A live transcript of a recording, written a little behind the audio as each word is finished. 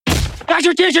got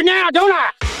your attention now, don't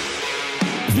I?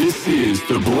 This is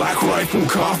the Black Rifle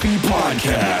Coffee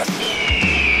Podcast.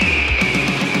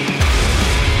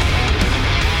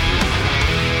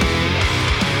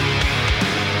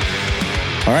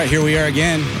 All right, here we are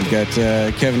again. We've got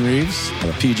Kevin Reeves,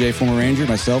 PJ, former Ranger,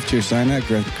 myself, Tier Simac,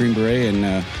 Green Beret,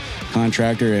 and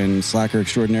contractor and slacker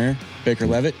extraordinaire, Baker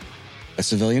Levitt, a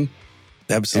civilian.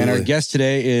 Absolutely. And our guest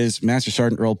today is Master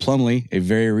Sergeant Earl Plumley, a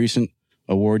very recent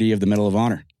awardee of the Medal of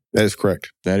Honor. That is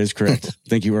correct. That is correct.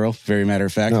 Thank you, Earl. Very matter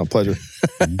of fact. No, pleasure.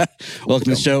 Welcome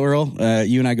to the show, Earl.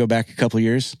 You and I go back a couple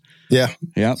years. Yeah.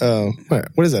 Yeah.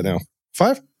 What is that now?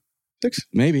 5? 6?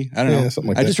 Maybe. I don't know. Something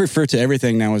like I that. just refer to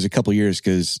everything now as a couple years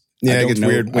because it gets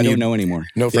weird. I don't know anymore.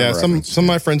 No yeah, some of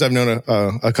my friends I've known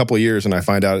a couple of years and I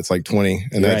find out it's like 20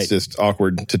 and that's just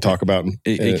awkward to talk about.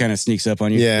 It kind of sneaks up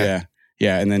on you. Yeah.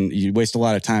 Yeah, and then you waste a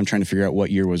lot of time trying to figure out what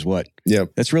year was what.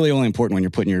 Yep. That's really only important when you're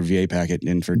putting your VA packet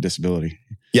in for disability.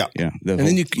 Yeah. Yeah. And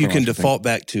then you can default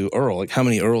back to Earl. Like, how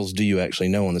many Earls do you actually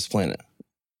know on this planet?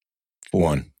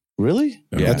 1. Really?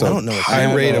 Yeah. That's I don't know.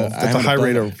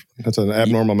 That's an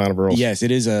abnormal amount of Earls. Yes,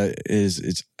 it is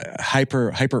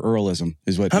hyper Earlism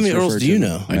is what. How many Earls do you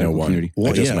know? I know 1.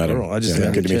 I just met him. Earl. I just met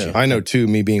him. Good to meet you. I know 2,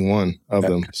 me being one of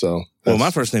them. So, well, my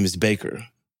first name is Baker.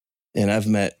 And I've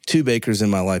met 2 Bakers in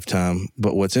my lifetime.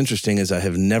 But what's interesting is I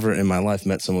have never in my life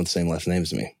met someone with the same last name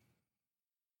as me.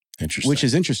 Interesting. Which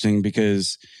is interesting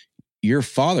because your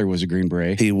father was a Green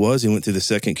Beret. He was. He went through the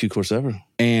 2nd Q course ever.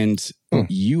 And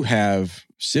you have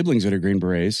siblings that are Green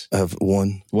Berets. I have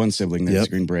one sibling that's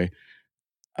Green Beret.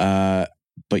 But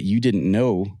you didn't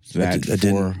know that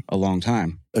for a long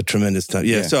time. A tremendous time.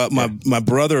 Yeah. So my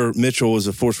brother Mitchell was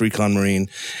a Force Recon Marine.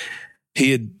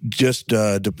 He had just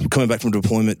coming back from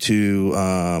deployment to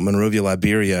Monrovia,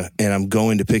 Liberia, and I'm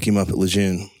going to pick him up at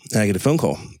Lejeune. And I get a phone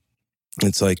call.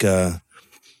 It's like, hey,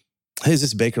 is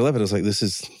this Baker Levitt? I was like, this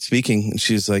is speaking. And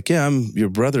she's like, yeah, I'm your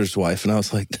brother's wife. And I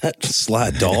was like, that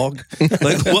sly dog.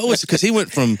 Like, what was? Because he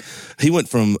went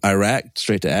from Iraq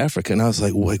straight to Africa, and I was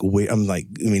like, wait. I'm like,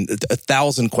 I mean,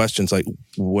 1,000 questions. Like,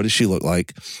 what does she look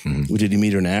like? Mm-hmm. Did you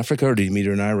meet her in Africa or did you meet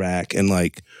her in Iraq? And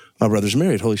like, my brother's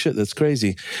married. Holy shit, that's crazy.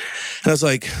 And I was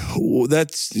like,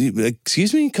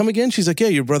 excuse me, come again? She's like, yeah,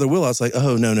 your brother Will. I was like,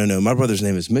 oh, no. My brother's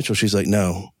name is Mitchell. She's like,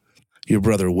 no, your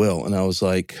brother Will. And I was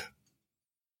like,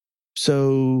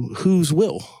 so who's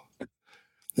Will?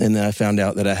 And then I found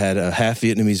out that I had a half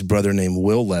Vietnamese brother named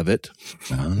Will Levitt.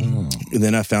 Oh. And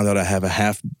then I found out I have a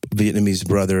half Vietnamese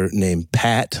brother named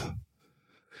Pat.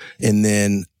 And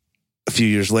then a few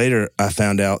years later, I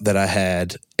found out that I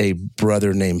had a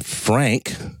brother named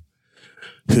Frank.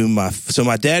 So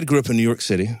my dad grew up in New York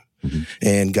City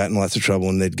and got in lots of trouble,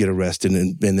 and they'd get arrested.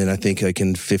 And then I think like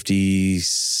in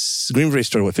Green Beret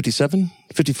started, what, 57?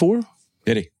 54?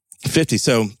 50.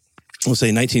 So we'll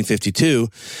say 1952,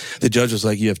 the judge was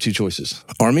like, you have 2 choices.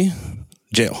 Army,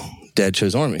 jail. Dad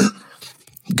chose Army.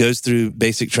 Goes through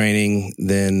basic training,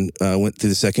 then went through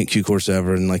the 2nd Q course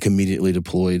ever and like immediately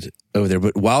deployed over there.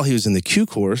 But while he was in the Q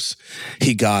course,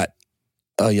 he got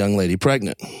a young lady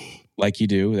pregnant. Like you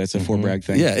do. That's a Fort Bragg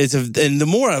thing. Yeah. And the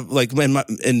more I like,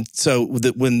 and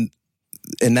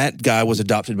that guy was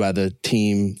adopted by the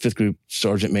team, 5th Group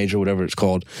Sergeant Major, whatever it's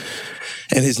called.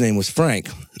 And his name was Frank.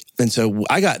 And so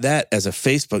I got that as a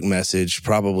Facebook message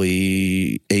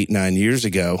probably 8-9 years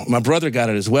ago. My brother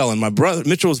got it as well. And my brother,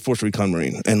 Mitchell, was a Force Recon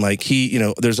Marine. And like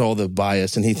there's all the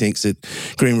bias, and he thinks that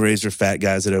Green Berets are fat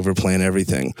guys that overplan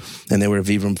everything. And they wear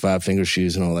Vibram 5-finger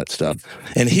shoes and all that stuff.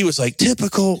 And he was like,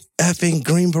 typical effing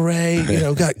Green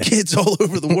Beret, got kids all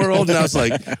over the world. And I was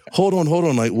like, hold on.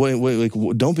 Like, wait, like,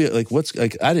 don't be like, what's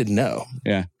like, I didn't know.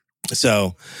 Yeah.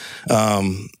 So,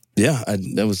 and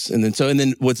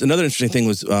then what's another interesting thing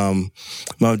was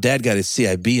my dad got his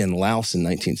CIB in Laos in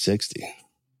 1960,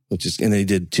 and then he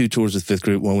did 2 tours with 5th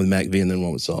Group, one with MACV and then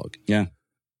one with SOG. Yeah.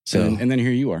 So and then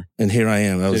here you are. And here I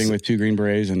am. Sitting with 2 Green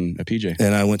Berets and a PJ.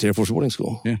 And I went to Air Force boarding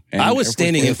school. Yeah. I was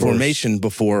standing in formation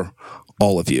before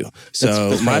all of you.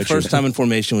 So my first time in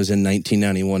formation was in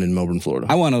 1991 in Melbourne, Florida.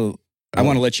 I want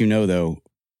to let you know, though,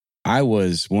 I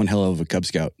was one hell of a Cub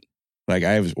Scout. Like,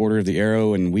 I was Order of the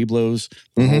Arrow and Weeblos,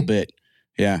 a whole bit.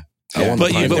 Yeah.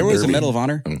 But if there was a Medal of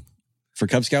Honor for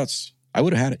Cub Scouts, I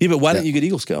would have had it. Yeah, but why didn't you get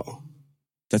Eagle Scout?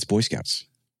 That's Boy Scouts.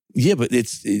 Yeah, but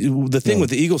the thing with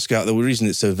the Eagle Scout, the reason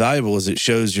it's so valuable is it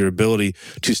shows your ability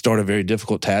to start a very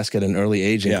difficult task at an early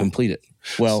age and complete it.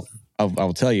 Well,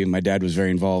 I'll tell you, my dad was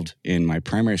very involved in my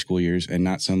primary school years and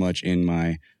not so much in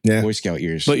my Boy Scout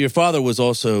years. But your father was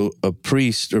also a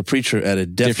priest or preacher at a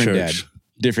deaf church.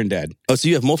 Different dad. Oh, so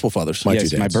you have multiple fathers.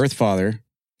 Yes, my birth father,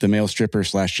 the male stripper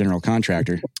 / general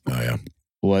contractor,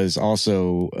 was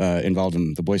also involved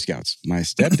in the Boy Scouts. My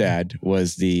stepdad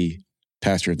was the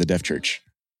pastor of the Deaf Church.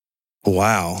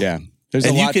 Wow. Yeah.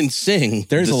 And you can sing.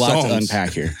 There's a lot songs. to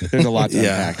unpack here. There's a lot to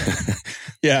unpack.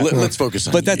 Yeah. Let's focus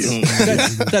on But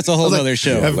that's a whole other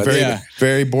show. Have a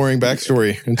very boring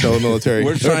backstory until the military.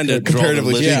 We're trying to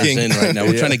comparatively speaking in right now.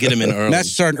 We're trying to get him in early.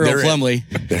 Master Sergeant Earl Plumley.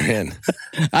 They're in.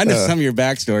 I know some of your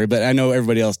backstory, but I know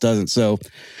everybody else doesn't. So,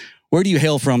 where do you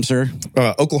hail from, sir?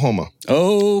 Oklahoma.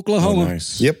 Oklahoma. Oh,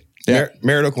 nice. Yep. Yeah.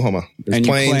 Merritt, Oklahoma. There's and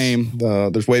plains. You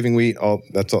claim, there's waving wheat.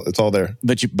 It's all there.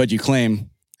 But you claim.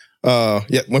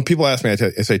 Yeah. When people ask me, I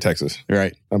say Texas.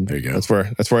 Right. There you go. That's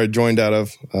where I joined out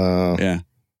of. Yeah.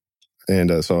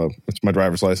 And so it's my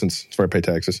driver's license. It's where I pay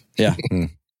taxes. Yeah.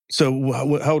 So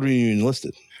how old were you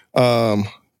enlisted? So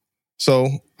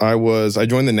I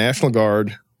joined the National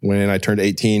Guard when I turned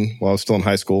 18 while I was still in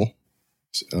high school.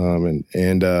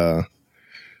 Were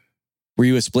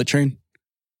you a split train?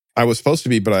 I was supposed to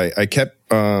be, but I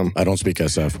kept. I don't speak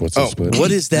SF. What's the split? What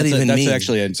does that even mean? That's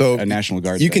actually a National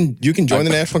Guard. You can join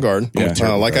the National Guard,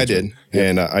 like I did,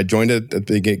 and I joined it at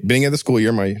the beginning of the school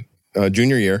year, my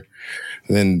junior year.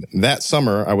 And then that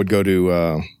summer, I would go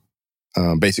to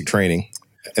basic training,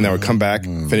 and I would come back,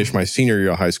 finish my senior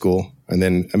year of high school, and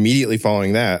then immediately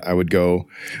following that, I would go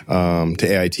to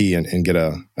AIT and get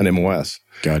an MOS.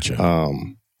 Gotcha.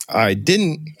 I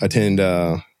didn't attend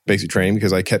basic training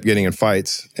because I kept getting in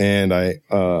fights, and I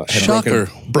had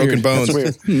broken bones,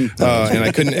 and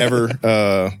I couldn't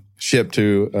ever ship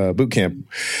to boot camp,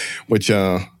 which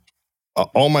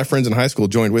all my friends in high school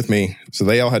joined with me, so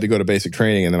they all had to go to basic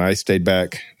training, and then I stayed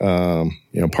back,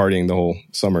 partying the whole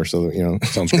summer. So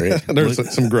sounds great.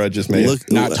 There's some grudges made.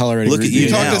 Not tolerating. Look at you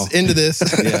talked now. us into this.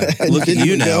 Look at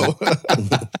you now.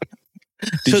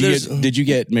 Did you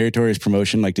get meritorious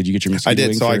promotion? Like, did you get your mosquito I did.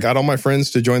 wing So I got all my friends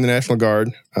to join the National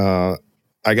Guard.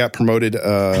 I got promoted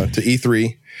to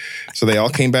E3. So they all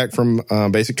came back from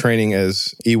basic training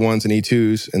as E1s and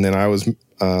E2s. And then I was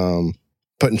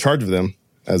put in charge of them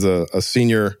as a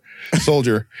senior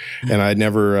soldier. And I'd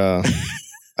never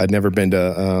been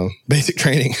to basic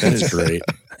training. That is great.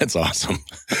 That's awesome.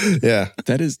 Yeah.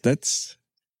 That's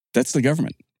the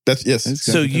government. Yes.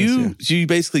 So you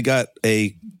basically got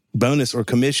a bonus or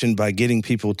commission by getting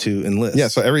people to enlist. Yeah.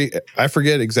 So I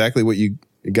forget exactly what you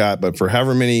got, but for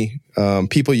however many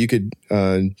people you could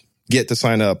get to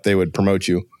sign up, they would promote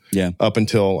you. Yeah. Up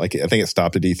until I think it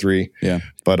stopped at D3. Yeah.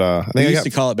 But I think they used to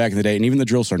call it back in the day, and even the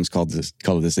drill sergeants called it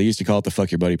this. They used to call it the "fuck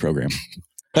your buddy" program.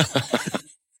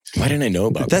 Why didn't I know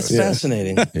about that? That's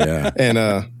fascinating. Yeah. And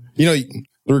the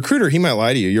recruiter, he might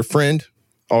lie to you. Your friend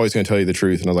always going to tell you the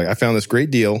truth. And I was like, I found this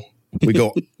great deal. We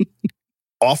go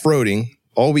off-roading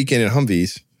all weekend in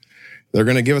Humvees. They're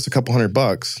going to give us a couple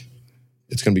 $100.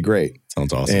 It's going to be great.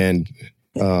 Sounds awesome. And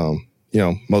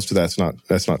most of that's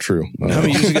not true. How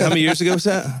many years ago was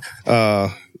that?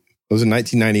 It was in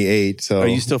 1998. So are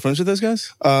you still friends with those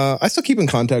guys? I still keep in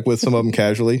contact with some of them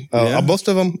casually. Most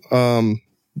of them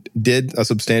did a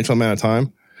substantial amount of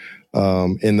time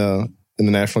in the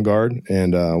National Guard,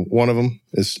 and one of them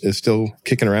is still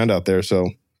kicking around out there. So,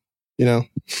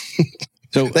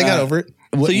 so they got over it.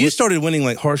 So you started winning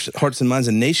like hearts and minds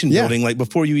and nation building like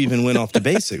before you even went off to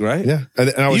basic, right? Yeah,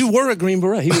 and you were a Green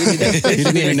Beret. He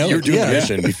didn't even know you were doing a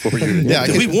mission before you. Yeah,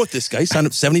 we want this guy. He signed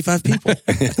up 75 people.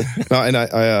 No, and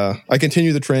I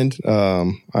continue the trend.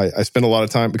 I spent a lot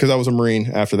of time because I was a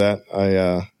Marine. After that,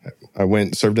 I went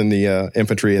and served in the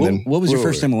infantry, and then what was your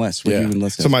first MOS? When you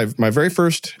enlisted? So my very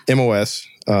first MOS,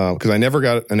 because I never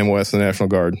got an MOS in the National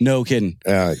Guard. No kidding.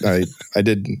 I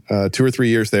did 2 or 3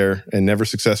 years there and never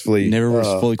successfully. Never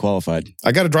was fully qualified.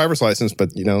 I got a driver's license, but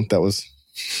that was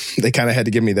they kind of had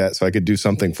to give me that so I could do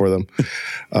something for them.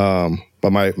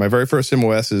 But my very first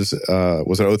MOS was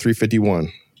an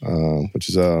 0351, which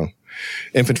is a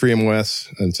infantry MOS.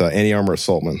 It's an anti-armor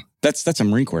assaultman. That's a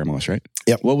Marine Corps MOS, right?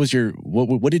 Yep. What was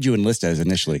what did you enlist as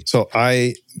initially? So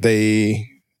they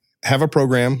have a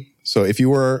program. So if you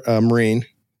were a Marine,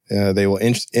 they will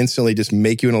instantly just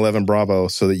make you an 11 Bravo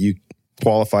so that you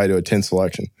qualify to attend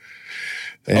selection.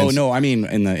 And I mean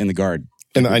in the Guard.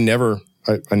 And I never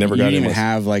got it. You didn't even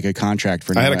have like a contract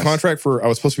for. I had a contract I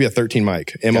was supposed to be a 13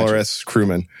 Mike MLRS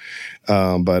crewman,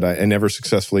 but I never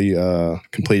successfully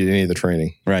completed any of the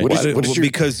training. Right.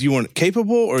 Because you weren't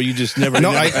capable, or you just never?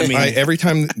 No, every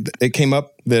time it came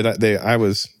up that I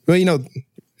was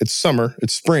it's summer,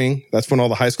 it's spring. That's when all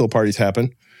the high school parties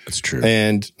happen. That's true.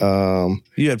 And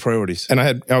you had priorities, and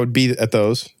I would be at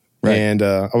those. Right. And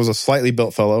I was a slightly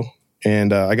built fellow,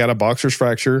 and I got a boxer's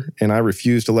fracture, and I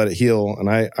refused to let it heal, and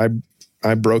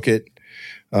I broke it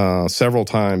several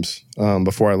times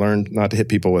before I learned not to hit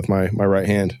people with my right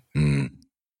hand. Mm.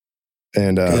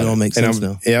 And it all makes sense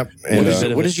now. Yep. And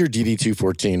what does your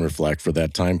DD-214 reflect for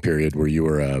that time period where you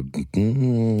were a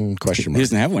question mark? He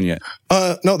doesn't have one yet.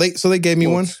 No, they gave me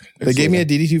one. They gave me a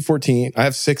DD-214. I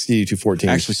have 6 DD-214s.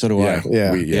 Actually, so do I.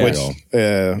 Yeah.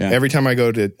 Every time I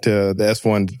go to the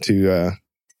S1 to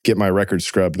get my records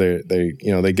scrubbed, they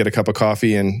get a cup of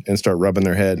coffee and start rubbing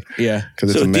their head. Yeah,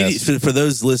 because it's a mess. For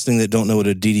those listening that don't know what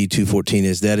a DD-214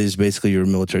 is, that is basically your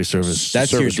military service. That's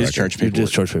service your discharge paperwork. Your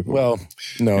discharge paperwork. Well,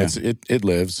 no, it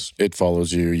lives, it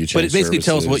follows you. You change, but it basically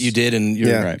tells what you did, and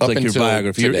it's like your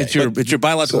biography. It's your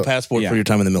biological passport for your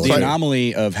time in the military. The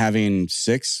anomaly of having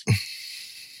 6,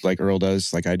 like Earl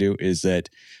does, like I do, is that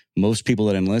most people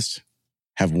that enlist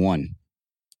have 1.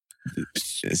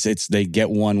 It's they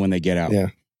get 1 when they get out. Yeah.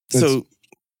 So,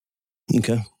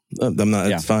 okay. I'm not,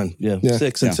 it's fine. Yeah.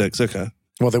 6 and 6. Okay.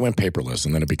 Well, they went paperless,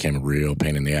 and then it became a real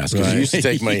pain in the ass. Because you used to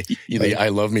take the I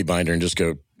Love Me binder and just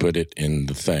go put it in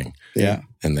the thing. Yeah.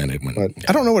 And then it went.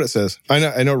 I don't know what it says. I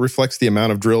know it reflects the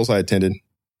amount of drills I attended.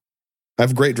 I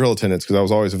have great drill attendants because I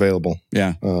was always available.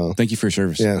 Yeah. Thank you for your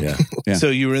service. Yeah. So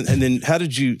you were in, and then how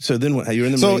did you, so then what, you were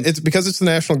in the So Marines? it's because it's the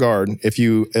National Guard. If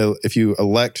you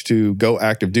elect to go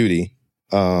active duty,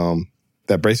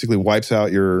 that basically wipes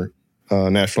out your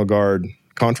National Guard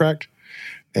contract,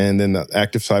 and then the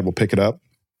active side will pick it up,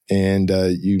 and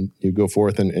you go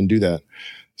forth and do that.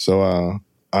 So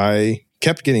I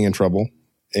kept getting in trouble,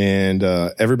 and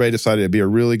everybody decided it'd be a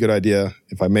really good idea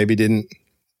if I maybe didn't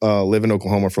live in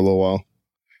Oklahoma for a little while.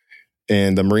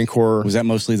 And the Marine Corps... Was that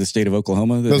mostly the state of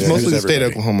Oklahoma? It was mostly the state of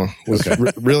Oklahoma. Was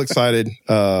real excited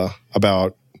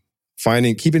about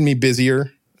keeping me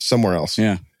busier somewhere else.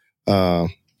 Yeah.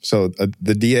 So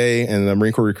the DA and the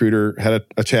Marine Corps recruiter had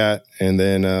a chat, and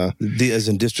then... as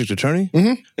in district attorney?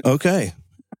 Mm-hmm. Okay.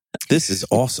 This is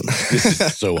awesome. This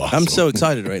is so awesome. I'm so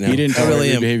excited right now. You didn't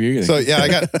tolerate your behavior either. So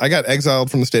yeah, I got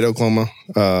exiled from the state of Oklahoma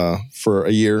for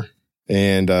a year,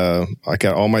 and I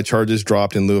got all my charges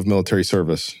dropped in lieu of military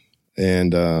service.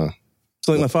 And so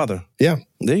like my father. Yeah.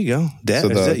 There you go. Dad,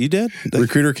 is that you, Dad? The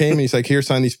recruiter came and he's like, "Here,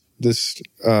 sign this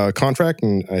contract."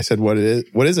 And I said, "What is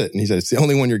it?" And he said, "It's the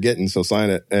only one you're getting, so sign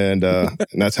it." And and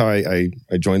that's how I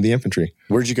joined the infantry.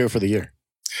 Where'd you go for the year?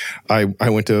 I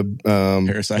went to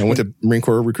Marine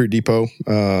Corps Recruit Depot,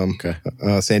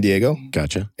 San Diego.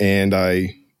 Gotcha. And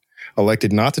I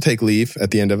elected not to take leave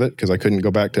at the end of it because I couldn't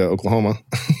go back to Oklahoma.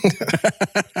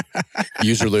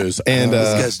 Use or lose. And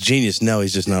this guy's genius. No,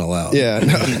 he's just not allowed. Yeah,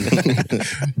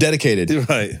 dedicated.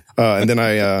 Right. And then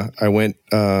I went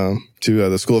to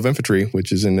the School of Infantry,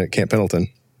 which is in Camp Pendleton,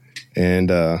 and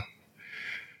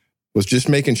was just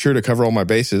making sure to cover all my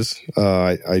bases.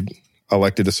 I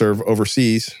elected to serve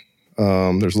overseas.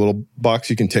 There's a little box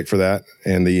you can tick for that,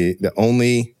 and the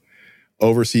only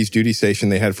overseas duty station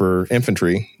they had for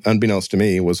infantry, unbeknownst to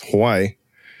me, was Hawaii.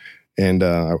 And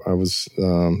I was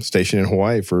stationed in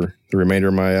Hawaii for the remainder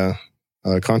of my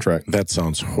contract. That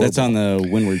sounds horrible. That's on the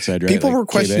windward side, right? People were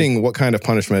questioning what kind of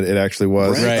punishment it actually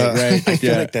was. Right. I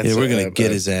feel like that's we're going to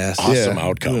get his ass. Awesome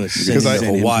outcome. Because I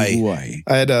Hawaii.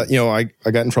 I had, I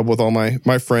got in trouble with all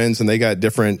my friends, and they got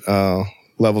different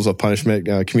levels of punishment,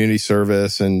 community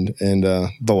service and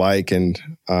the like. And,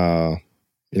 I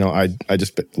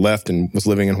just left and was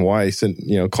living in Hawaii,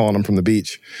 calling them from the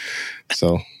beach.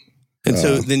 So... And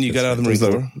so then you got out of the Marine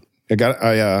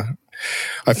Corps?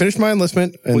 I finished my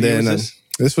enlistment, and what then year was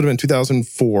this would have been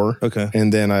 2004. Okay.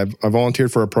 And then I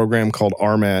volunteered for a program called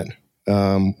RMAT,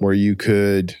 where you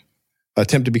could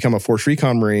attempt to become a Force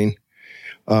Recon Marine.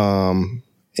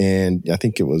 And I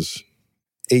think it was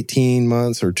 18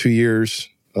 months or 2 years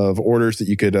of orders that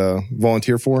you could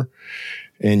volunteer for.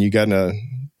 And you got a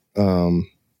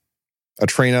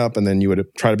train up, and then you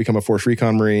would try to become a Force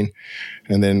Recon Marine.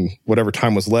 And then whatever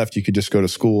time was left, you could just go to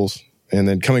schools. And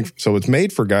then so it's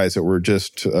made for guys that were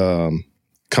just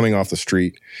coming off the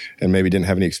street and maybe didn't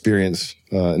have any experience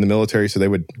in the military. So they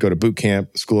would go to boot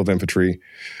camp, School of Infantry,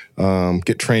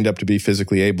 get trained up to be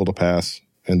physically able to pass,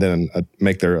 and then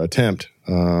make their attempt.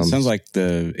 Sounds like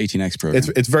the 18X program.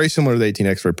 It's very similar to the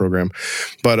 18X program.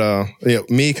 But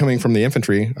me coming from the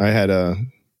infantry, I had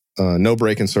no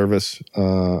break in service.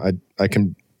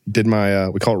 Did my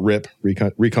we call it RIP,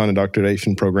 Recon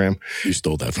Indoctrination Program. You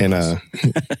stole that from us.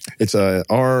 It's a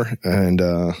R, and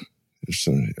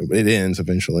it ends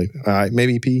eventually.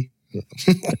 Maybe P.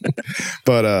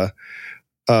 But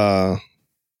I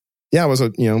was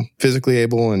physically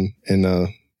able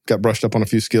and got brushed up on a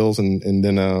few skills, and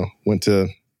then went to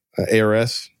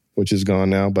ARS, which is gone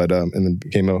now, but and then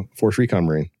became a Force Recon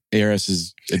Marine. ARS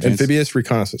is Amphibious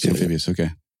Reconnaissance. Amphibious,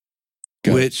 okay.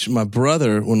 Which my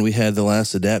brother, when we had the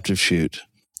last adaptive shoot,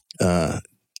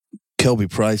 Kelby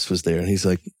Price was there, and he's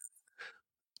like,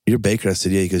 you're Baker? I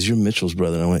said, yeah. He goes, you're Mitchell's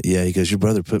brother. And I went, yeah. He goes, your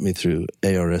brother put me through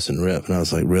ARS and rep. And I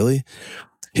was like, really?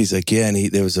 He's like, yeah.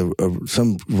 And there was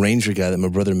some ranger guy that my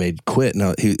brother made quit.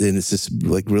 And it's this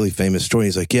like really famous story.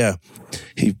 He's like, yeah,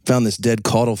 he found this dead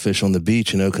caudalfish on the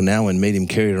beach in Okinawa and made him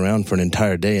carry it around for an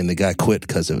entire day. And the guy quit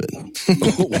because of it.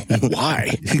 Why?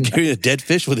 He carried a dead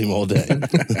fish with him all day.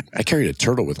 I carried a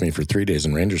turtle with me for 3 days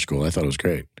in ranger school. I thought it was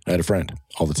great. I had a friend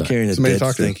all the time. Carrying a dead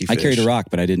stinky fish. I carried a rock,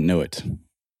 but I didn't know it.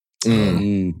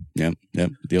 Yep.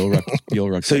 The old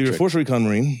rock. So you're a Force Recon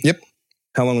Marine? Yep.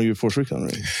 How long were you a Force Recon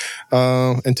Marine?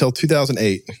 Until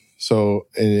 2008. So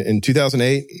in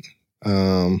 2008,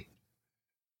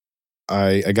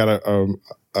 I got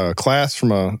a class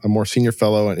from a more senior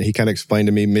fellow, and he kind of explained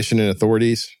to me mission and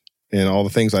authorities, and all the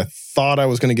things I thought I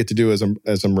was going to get to do as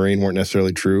a Marine weren't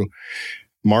necessarily true.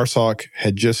 MARSOC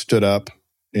had just stood up,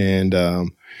 and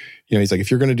he's like,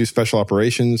 if you're going to do special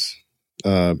operations,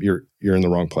 you're in the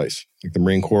wrong place. Like the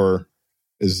Marine Corps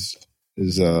is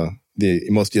the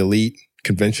most elite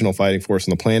conventional fighting force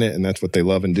on the planet, and that's what they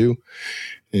love and do.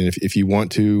 And if you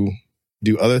want to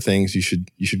do other things, you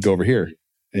should go over here.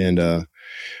 And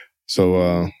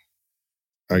so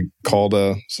I called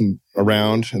some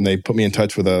around, and they put me in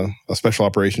touch with a special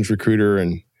operations recruiter,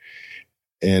 and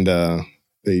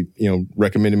they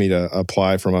recommended me to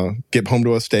apply get home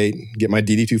to a state, get my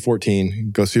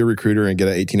DD-214, go see a recruiter, and get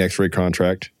an 18 X-ray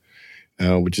contract.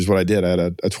 Which is what I did. I had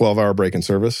a 12-hour break in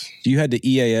service. You had the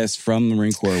EAS from the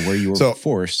Marine Corps where you were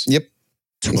forced. Yep.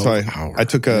 So I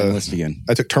took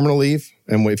terminal leave,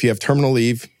 and if you have terminal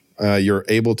leave, you're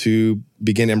able to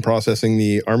begin in processing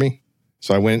the Army.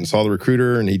 So I went and saw the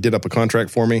recruiter, and he did up a contract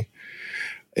for me.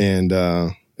 And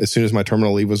as soon as my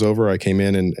terminal leave was over, I came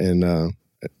in and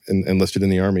enlisted in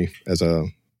the Army as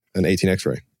an 18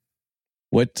 X-ray.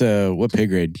 What pay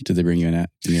grade did they bring you in at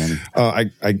in the Army?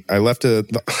 I left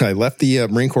the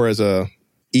Marine Corps as a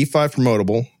E5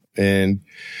 promotable, and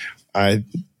I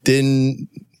didn't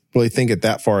really think it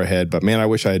that far ahead. But man, I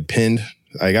wish I had pinned.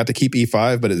 I got to keep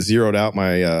E5, but it zeroed out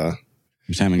my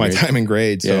time and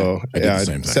grade. So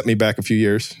it set me back a few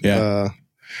years. Yeah,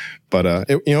 but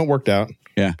it worked out.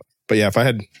 Yeah, but yeah, if I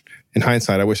had, in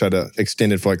hindsight, I wish I'd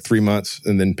extended for like 3 months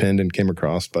and then pinned and came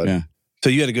across. But yeah. So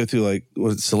you had to go through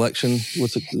selection?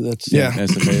 What's it? That's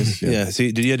that's the phase. Yeah. So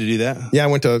did you have to do that? Yeah,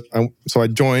 I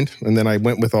joined, and then I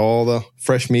went with all the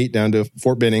fresh meat down to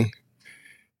Fort Benning,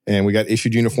 and we got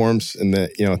issued uniforms. And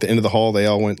at the end of the hall, they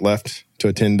all went left to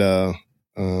attend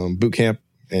boot camp,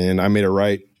 and I made a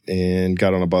right and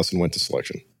got on a bus and went to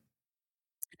selection.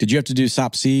 Did you have to do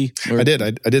SOP-C? I did.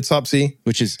 I did SOP-C,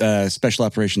 which is Special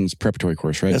Operations Preparatory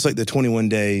Course, right? That's like the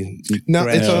 21-day. No,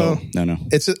 no.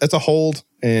 It's a hold,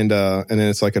 and then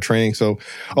it's like a training. So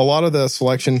a lot of the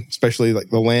selection, especially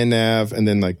like the land nav, and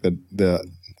then like the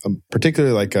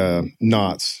particularly like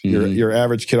knots. Mm-hmm. Your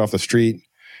average kid off the street,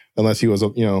 unless he was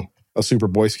a super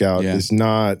Boy Scout, is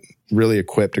not really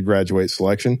equipped to graduate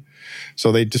selection.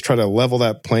 So they just try to level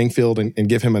that playing field and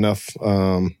give him enough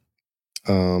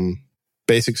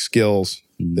basic skills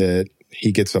that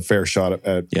he gets a fair shot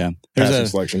at passing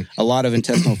selection. A lot of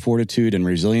intestinal fortitude and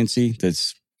resiliency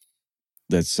that's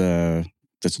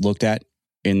looked at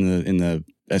in the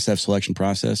SF selection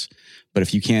process. But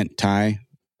if you can't tie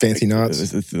fancy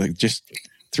knots, just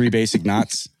 3 basic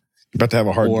knots, you're about to have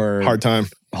a hard time.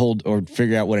 Hold or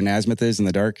figure out what an azimuth is in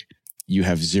the dark, you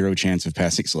have 0 chance of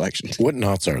passing selection. What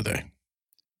knots are they?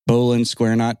 Bowline,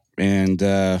 square knot, and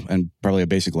probably a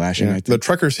basic lashing. I think. The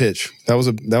trucker's hitch. That was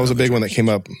a big one that came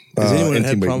up. Has anyone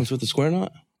had problems with the square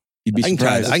knot? You'd be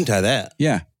surprised. I can tie that.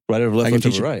 Yeah. Right over left, left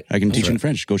over right. I can teach you in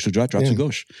French. Gauche to droite, droite to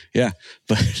gauche. Yeah.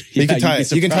 But you can tie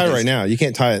it. You can tie it right now. You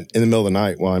can't tie it in the middle of the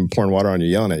night while I'm pouring water on you,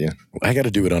 yelling at you. I got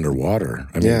to do it underwater.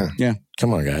 I mean, yeah.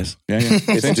 Come on, guys. Yeah.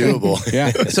 It's doable.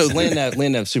 Yeah. So land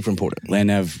nav's super important. Land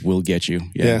nav will get you.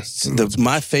 Yeah.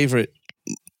 My favorite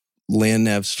land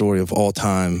nav story of all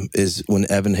time is when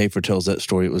Evan Hafer tells that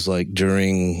story. It was like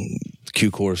during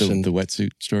Q course and the wetsuit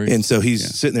story. And so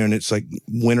he's sitting there, and it's like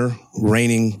winter,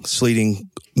 raining, sleeting,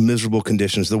 miserable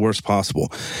conditions, the worst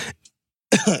possible.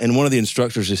 And one of the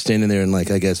instructors is standing there in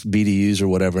like, I guess, BDUs or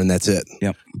whatever, and that's it.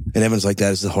 Yep. And Evan's like,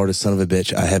 that is the hardest son of a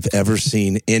bitch I have ever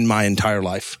seen in my entire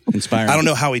life. Inspiring. I don't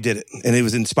know how he did it. And it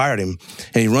was inspired him.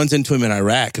 And he runs into him in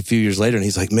Iraq a few years later, and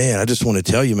he's like, man, I just want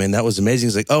to tell you, man, that was amazing.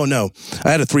 He's like, oh no,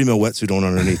 I had a 3 mil wetsuit on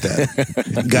underneath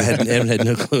that. Evan had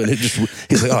no clue. And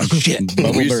he's like, oh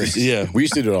shit. We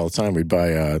used to do it all the time. We'd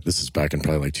buy, this is back in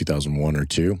probably like 2001 or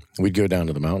 2. We'd go down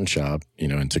to the mountain shop,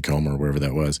 in Tacoma or wherever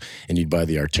that was, and you'd buy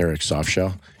the Arc'teryx soft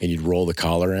shell, and you'd roll the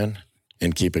collar in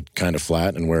and keep it kind of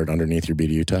flat and wear it underneath your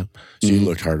BDU top. So you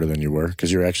looked harder than you were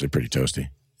because you're actually pretty toasty.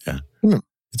 Yeah.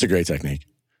 It's a great technique.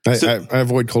 I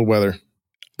avoid cold weather.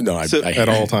 No, at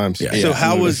all times. Yeah. So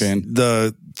how was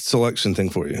the selection thing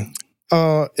for you?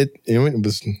 It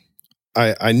was.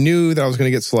 I knew that I was going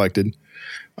to get selected.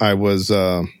 I was.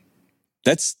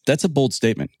 That's a bold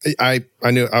statement. I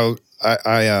knew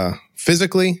I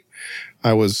physically.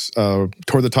 I was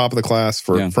toward the top of the class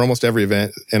for almost every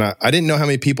event, and I didn't know how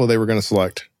many people they were going to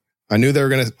select. I knew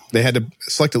they had to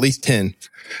select at least 10,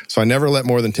 so I never let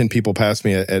more than 10 people pass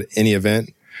me at any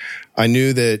event. I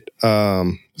knew that,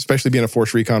 especially being a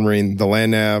Force Recon Marine, the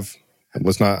land nav I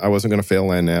wasn't going to fail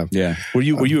land nav. Yeah. Were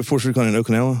you a Force Recon in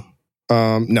Okinawa?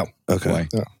 No. Okay.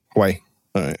 Hawaii.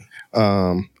 All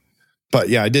right. But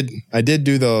yeah, I did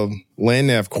do the land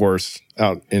nav course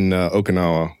out in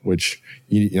Okinawa, which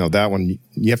that one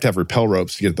you have to have rappel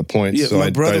ropes to get the points. Yeah, so my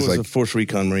brother was a Force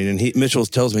Recon Marine, and Mitchell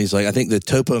tells me, he's like, I think the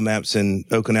topo maps in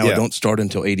Okinawa don't start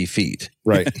until 80 feet.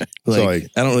 Right. I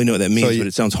don't really know what that means, but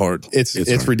it sounds hard. It's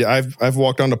hard. I've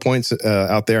walked onto points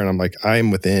out there, and I'm like, I am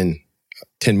within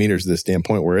 10 meters of this damn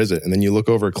point. Where is it? And then you look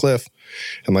over a cliff,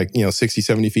 and 60,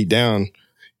 70 feet down.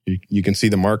 You can see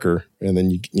the marker, and then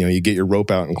you get your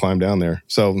rope out and climb down there.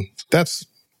 So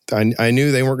I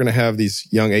knew they weren't going to have these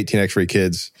young 18 X-ray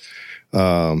kids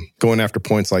going after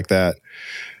points like that,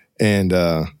 and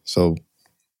so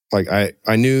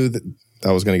I knew that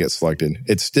I was going to get selected.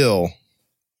 It still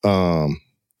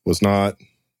was not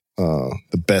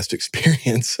the best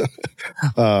experience.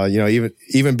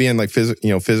 Even being like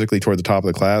physically toward the top of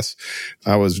the class,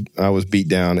 I was beat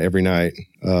down every night.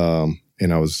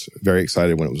 And I was very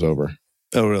excited when it was over.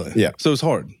 Oh, really? Yeah. So it was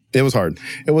hard. It was hard.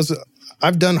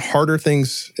 I've done harder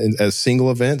things as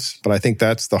single events, but I think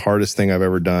that's the hardest thing I've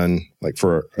ever done, like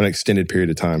for an extended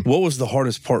period of time. What was the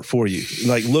hardest part for you?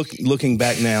 Like looking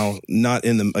back now, not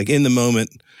in the moment,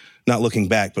 not looking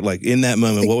back, but like in that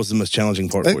moment, what was the most challenging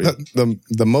part for you?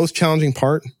 The most challenging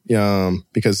part,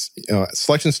 because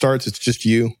selection starts, it's just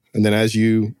you. And then as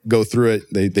you go through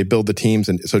it, they build the teams.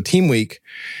 And so team week,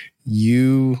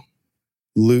 you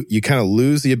kind of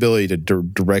lose the ability to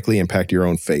directly impact your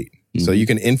own fate. Mm-hmm. So you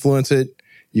can influence it.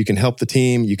 You can help the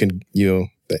team. You can,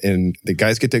 and the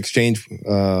guys get to exchange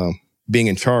being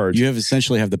in charge. You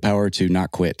essentially have the power to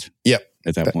not quit. Yep.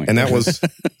 At that point. And that was,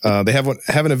 they have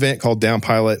an event called Down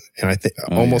Pilot. And I think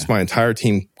my entire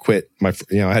team quit. I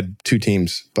had 2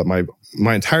 teams, but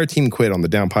my entire team quit on the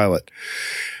Down Pilot.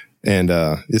 And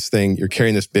this thing, you're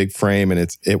carrying this big frame,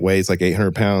 and it weighs like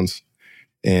 800 pounds.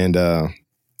 And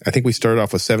I think we started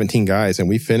off with 17 guys, and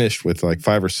we finished with like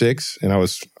 5 or 6. And I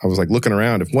was like looking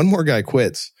around. If one more guy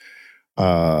quits,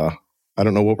 I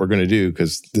don't know what we're going to do,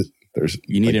 because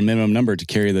you need a minimum number to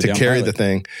carry the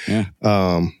thing. Yeah.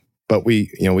 But we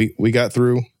got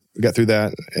through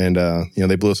that, and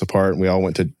they blew us apart, and we all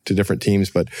went to different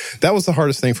teams. But that was the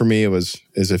hardest thing for me. Is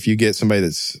if you get somebody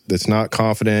that's not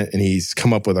confident and he's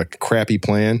come up with a crappy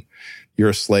plan, you're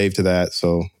a slave to that.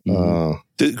 So,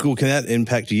 can that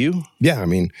impact you? Yeah, I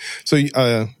mean, so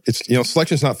it's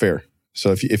selection's not fair.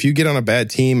 So if you get on a bad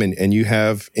team and you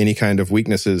have any kind of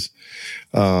weaknesses,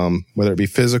 whether it be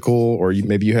physical or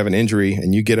maybe you have an injury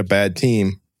and you get a bad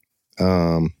team,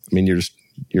 I mean,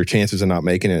 your chances of not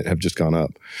making it have just gone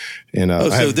up. And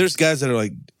so there's guys that are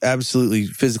like absolutely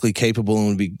physically capable and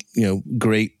would be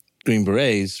great Green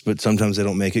Berets, but sometimes they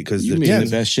don't make it because they're in the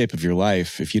best shape of your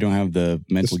life. If you don't have the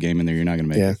mental game in there, you're not going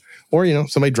to make it. Or,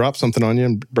 somebody drops something on you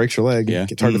and breaks your leg. Yeah.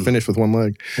 It's hard to finish with one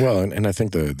leg. Well, and I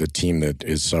think the team that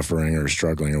is suffering or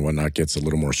struggling or whatnot gets a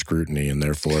little more scrutiny, and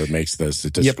therefore it makes the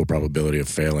statistical probability of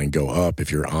failing go up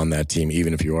if you're on that team,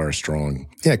 even if you are a strong.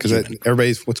 Yeah, because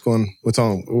everybody's what's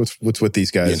with these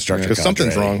guys? Because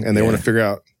something's wrong, and they want to figure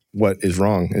out what is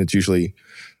wrong, and it's usually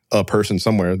a person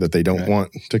somewhere that they don't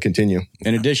want to continue.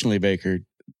 And additionally, Baker,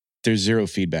 there's zero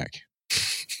feedback.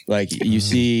 Like you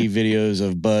see videos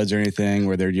of buds or anything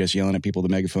where they're just yelling at people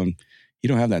with a megaphone. You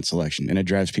don't have that selection, and it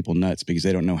drives people nuts because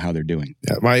they don't know how they're doing.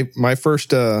 Yeah, my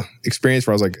first experience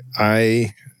where I was like,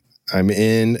 I'm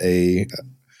in a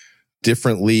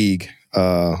different league.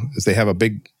 As they have a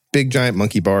big giant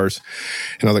monkey bars,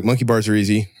 and I was like, monkey bars are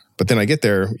easy. But then I get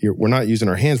there, we're not using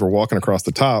our hands. We're walking across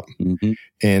the top. Mm-hmm.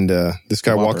 And this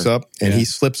guy walks up and he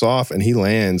slips off and he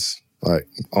lands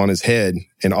on his head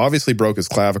and obviously broke his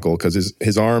clavicle because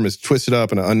his arm is twisted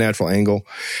up in an unnatural angle.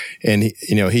 And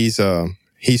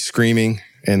he's screaming,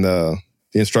 and the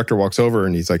instructor walks over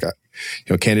and he's like,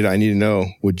 candidate, I need to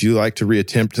know, would you like to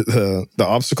reattempt the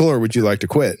obstacle or would you like to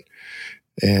quit?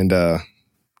 And,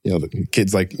 the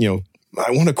kid's like,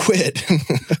 I want to quit.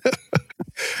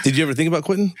 Did you ever think about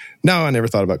quitting? No, I never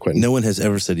thought about quitting. No one has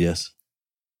ever said yes.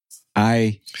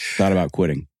 I thought about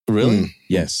quitting. Really?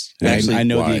 Yes. Actually, I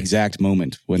know the exact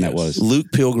moment when that was. Luke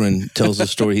Pilgrim tells the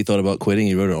story. He thought about quitting.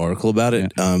 He wrote an article about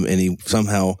it. And he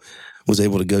somehow was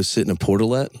able to go sit in a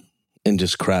portalette and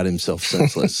just cried himself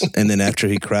senseless. And then after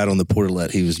he cried on the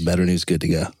portalette, he was better and he was good to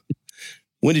go.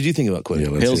 When did you think about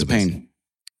quitting? Hills of Pain.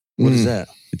 What is that?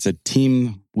 It's a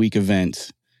team week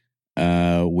event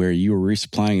where you are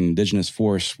resupplying an indigenous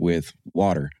force with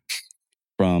water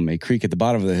from a creek at the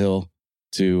bottom of the hill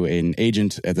to an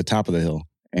agent at the top of the hill.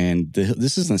 And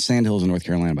this is in the Sand Hills in North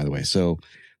Carolina, by the way. So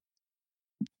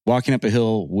walking up a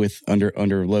hill with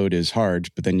under load is hard,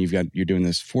 but then you're doing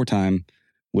this 4 times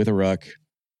with a ruck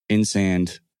in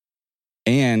sand,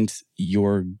 and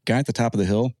your guy at the top of the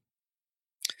hill,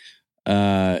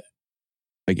 like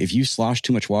if you slosh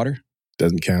too much water,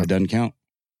 doesn't count.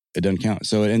 It doesn't count.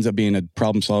 So it ends up being a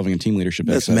problem solving and team leadership.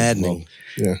 That's maddening.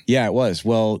 Well, yeah, it was.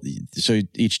 Well, so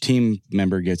each team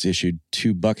member gets issued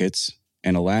 2 buckets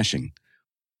and a lashing.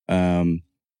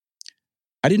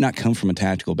 I did not come from a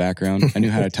tactical background. I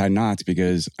knew how to tie knots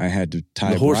because I had to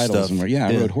tie bridles.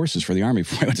 I rode horses for the Army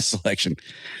before I went to selection.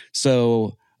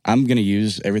 So I'm going to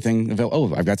use everything.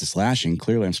 Oh, I've got this lashing.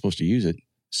 Clearly, I'm supposed to use it.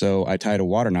 So I tied a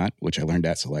water knot, which I learned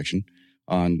at selection,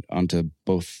 onto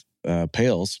both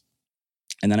pails.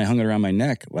 And then I hung it around my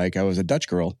neck like I was a Dutch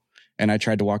girl. And I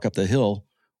tried to walk up the hill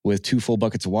with 2 full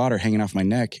buckets of water hanging off my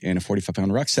neck and a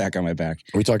 45-pound rucksack on my back.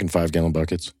 Are we talking 5-gallon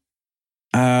buckets?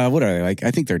 What are they like? I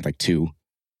think they're like 2.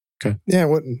 Okay. Yeah,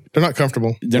 they're not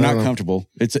comfortable. They're not comfortable.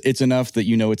 It's enough that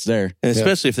you know it's there. And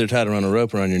especially if they're tied around a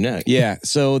rope around your neck. Yeah,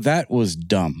 so that was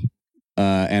dumb.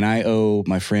 And I owe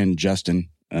my friend Justin,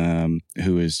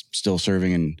 who is still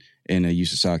serving in a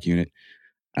USASOC unit,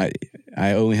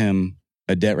 I owe him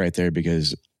a debt right there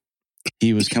because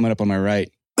he was coming up on my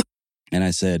right. And I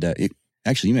said,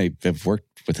 actually, you may have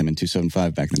worked with him in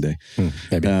 275 back in the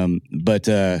day. But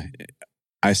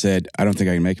I said, I don't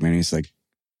think I can make him. And he's like,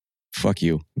 fuck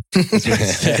you. That's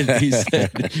what he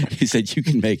said. He said, you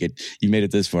can make it. You made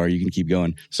it this far. You can keep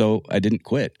going. So I didn't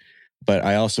quit. But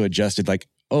I also adjusted like,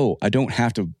 oh, I don't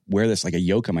have to wear this like a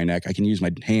yoke on my neck. I can use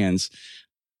my hands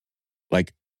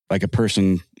like a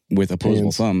person with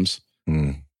opposable thumbs.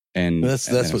 And that's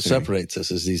what separates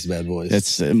us as these bad boys.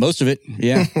 That's most of it.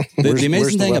 Yeah. The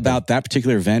amazing thing about that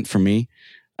particular event for me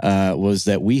was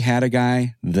that we had a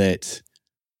guy that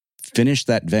finished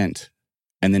that event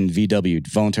and then VW'd,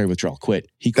 voluntary withdrawal, quit.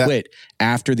 He quit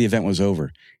after the event was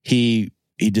over. He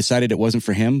decided it wasn't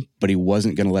for him, but he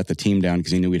wasn't going to let the team down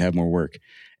because he knew we'd have more work.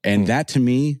 And that to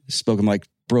me spoke, I'm like,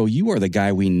 bro, you are the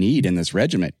guy we need in this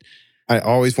regiment. I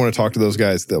always want to talk to those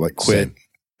guys that like quit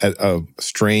at a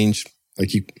strange,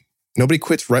 like nobody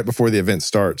quits right before the event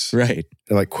starts. Right.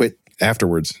 They like quit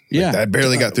afterwards. Yeah. Like, I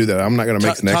barely got through that. I'm not going to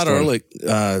make the next one. Todd Ehrlich,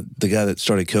 the guy that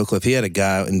started Killcliff, he had a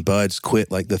guy in Buds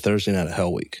quit like the Thursday night of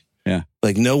Hell Week. Yeah.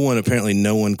 Like no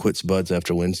one quits Buds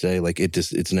after Wednesday. Like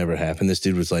it's never happened. This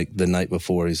dude was like the night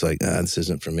before, he's like, this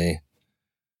isn't for me.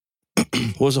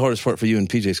 What was the hardest part for you in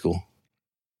PJ school?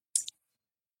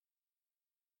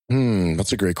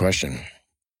 That's a great question.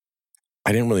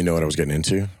 I didn't really know what I was getting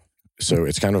into. So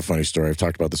it's kind of a funny story. I've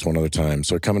talked about this one other time.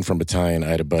 So coming from battalion, I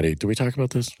had a buddy. Did we talk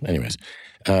about this? Anyways,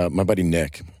 my buddy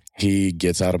Nick, he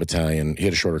gets out of battalion. He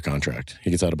had a shorter contract. He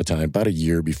gets out of battalion about a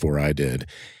year before I did.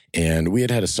 And we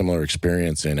had a similar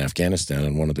experience in Afghanistan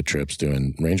on one of the trips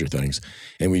doing Ranger things.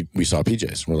 And we saw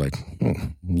PJs. We're like,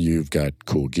 you've got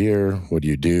cool gear. What do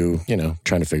you do?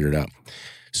 Trying to figure it out.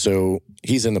 So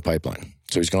he's in the pipeline.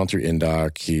 So he's gone through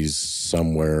INDOC. He's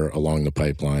somewhere along the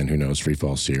pipeline. Who knows? Free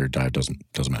fall, sear, dive, doesn't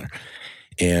matter.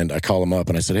 And I call him up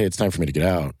and I said, hey, it's time for me to get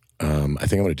out. I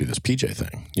think I'm going to do this PJ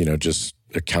thing. Just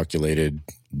a calculated,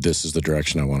 this is the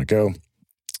direction I want to go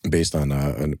based on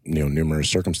numerous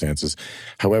circumstances.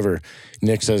 However,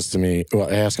 Nick says to me, well,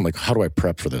 I ask him, like, how do I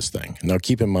prep for this thing? Now,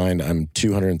 keep in mind, I'm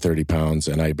 230 pounds,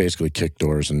 and I basically kick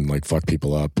doors and, like, fuck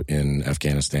people up in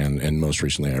Afghanistan and most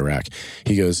recently Iraq.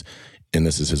 He goes, and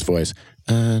this is his voice,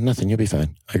 nothing, you'll be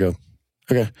fine. I go,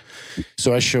 okay.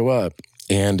 So I show up,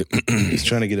 and he's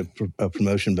trying to get a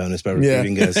promotion bonus by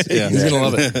recruiting guys. Yeah. He's going to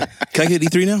love it. Can I get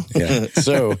E3 now? Yeah.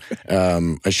 So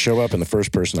I show up, and the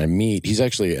first person I meet, he's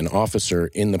actually an officer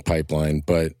in the pipeline,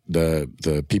 but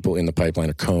the people in the pipeline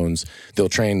are cones. They'll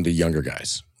train the younger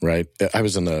guys, right? I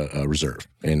was in the reserve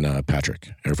in Patrick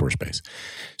Air Force Base.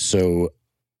 So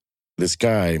this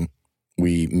guy,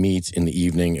 we meet in the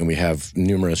evening, and we have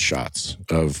numerous shots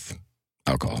of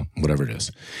alcohol, whatever it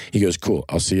is. He goes, cool,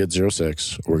 I'll see you at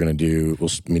 06. We'll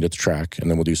meet at the track, and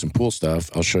then we'll do some pool stuff.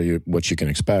 I'll show you what you can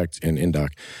expect in INDOC.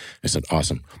 I said,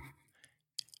 awesome.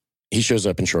 He shows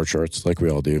up in short shorts, like we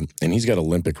all do, and he's got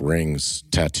Olympic rings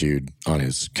tattooed on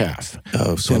his calf.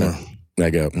 Oh, swimmer. And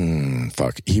I go,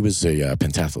 fuck. He was a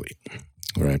pentathlete,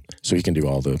 right? So he can do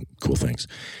all the cool things.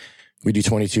 We do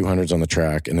 2200s on the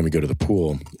track, and then we go to the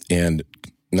pool, and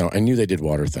No, I knew they did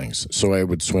water things. So I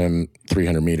would swim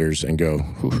 300 meters and go,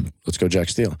 let's go Jack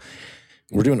Steele.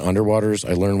 We're doing underwaters.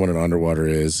 I learned what an underwater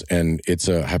is, and it's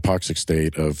a hypoxic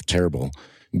state of terrible.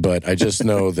 But I just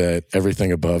know that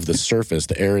everything above the surface,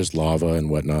 the air is lava and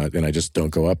whatnot, and I just don't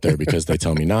go up there because they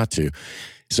tell me not to.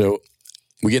 So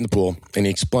we get in the pool, and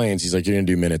he explains, he's like, you're going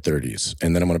to do minute 30s,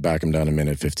 and then I'm going to back him down to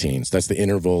minute 15s. That's the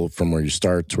interval from where you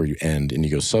start to where you end, and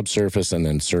you go subsurface and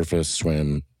then surface,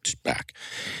 swim, back.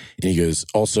 And he goes,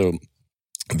 also,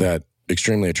 that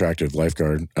extremely attractive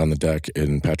lifeguard on the deck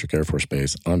in Patrick Air Force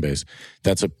Base, on base,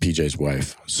 that's a PJ's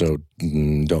wife. So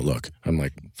don't look. I'm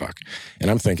like, fuck. And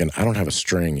I'm thinking, I don't have a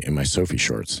string in my Sophie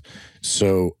shorts.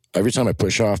 So every time I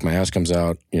push off, my ass comes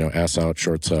out, ass out,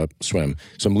 shorts up, swim.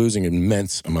 So I'm losing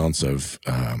immense amounts of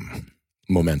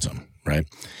momentum, right?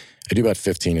 I do about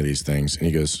 15 of these things. And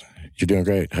he goes, you're doing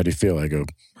great. How do you feel? I go,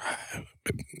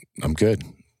 I'm good.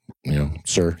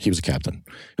 Sir, he was a captain,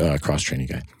 cross-training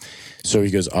guy. So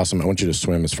he goes, awesome, I want you to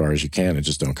swim as far as you can and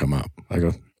just don't come up. I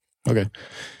go, okay.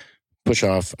 Push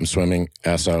off, I'm swimming,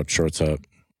 ass out, shorts up.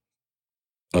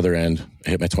 Other end, I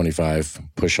hit my 25,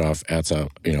 push off, ass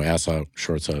out,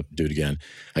 shorts up, do it again.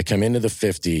 I come into the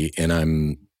 50 and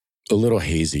I'm a little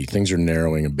hazy. Things are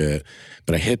narrowing a bit,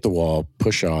 but I hit the wall,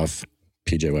 push off,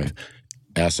 PJ wife,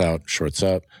 ass out, shorts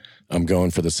up. I'm going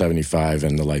for the 75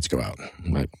 and the lights go out.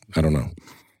 I don't know.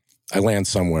 I land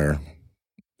somewhere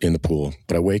in the pool,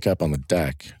 but I wake up on the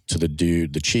deck to the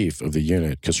dude, the chief of the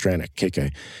unit, Kostranik,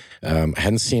 KK. I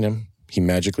hadn't seen him. He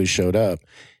magically showed up,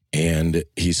 and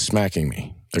he's smacking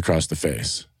me across the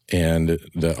face. And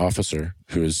the officer,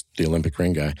 who is the Olympic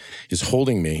ring guy, is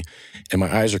holding me, and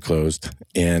my eyes are closed,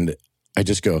 and I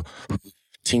just go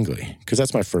tingly, because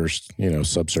that's my first,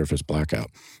 subsurface blackout.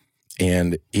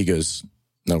 And he goes,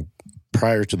 no,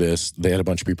 prior to this, they had a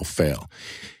bunch of people fail.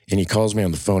 And he calls me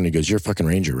on the phone, and he goes, you're a fucking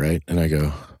ranger, right? And I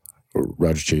go,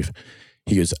 Roger, Chief.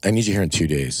 He goes, I need you here in 2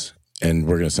 days, and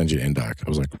we're going to send you to Indoc. I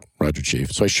was like, Roger,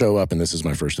 Chief. So I show up, and this is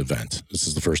my first event. This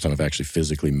is the first time I've actually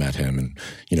physically met him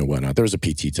and, whatnot. There was a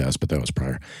PT test, but that was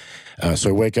prior. So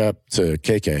I wake up to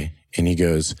KK, and he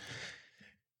goes,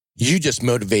 you just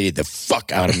motivated the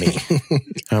fuck out of me.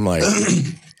 I'm like,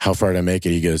 how far did I make it?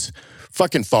 He goes,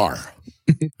 fucking far.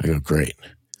 I go, great.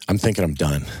 I'm thinking I'm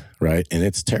done, right? And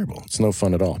it's terrible. It's no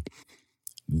fun at all.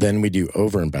 Then we do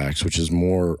over and backs, which is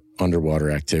more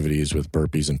underwater activities with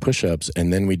burpees and push-ups.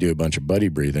 And then we do a bunch of buddy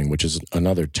breathing, which is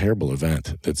another terrible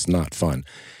event that's not fun.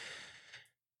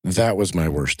 That was my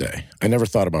worst day. I never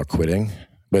thought about quitting,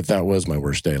 but that was my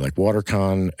worst day. Like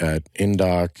WaterCon at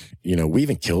Indoc, we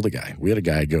even killed a guy. We had a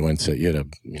guy go into, he had a,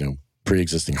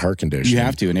 pre-existing heart condition. You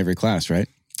have to in every class, right?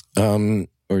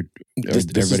 Or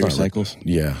everybody recycles?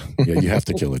 Yeah, you have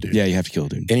to kill a dude. Yeah, you have to kill a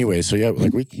dude. Anyway, so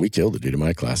we killed a dude in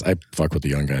my class. I fuck with the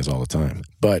young guys all the time.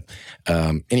 But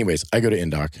anyways, I go to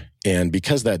Indoc, and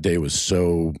because that day was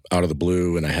so out of the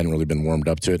blue and I hadn't really been warmed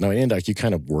up to it, now in Indoc, you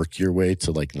kind of work your way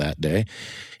to like that day.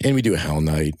 And we do a hell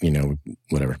night,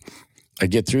 whatever. I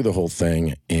get through the whole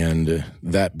thing, and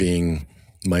that being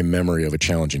my memory of a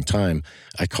challenging time,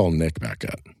 I call Nick back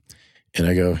up. And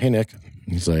I go, hey, Nick.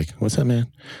 He's like, what's that, man?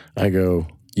 I go,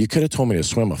 you could have told me to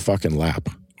swim a fucking lap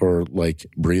or like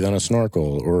breathe on a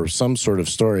snorkel or some sort of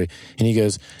story. And he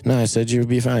goes, no, I said you would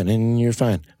be fine, and you're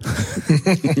fine.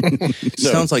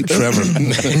 Sounds like Trevor.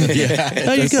 Yeah.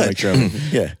 No, you're good. Like Trevor.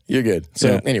 Yeah, you're good.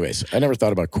 So anyways, I never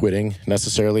thought about quitting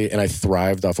necessarily, and I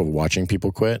thrived off of watching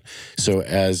people quit. So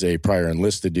as a prior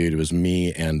enlisted dude, it was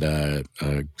me and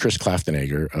Chris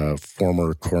Klaftenegger,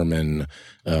 former corpsman,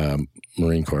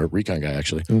 Marine Corps, recon guy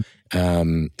actually.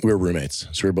 We were roommates,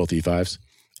 so we were both E5s.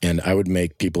 And I would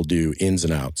make people do ins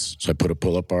and outs. So I put a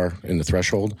pull-up bar in the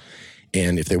threshold.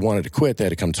 And if they wanted to quit, they had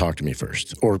to come talk to me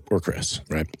first, or Chris,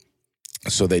 right?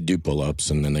 So they'd do pull-ups,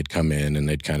 and then they'd come in, and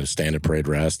they'd kind of stand at parade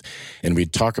rest. And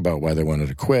we'd talk about why they wanted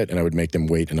to quit, and I would make them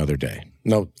wait another day.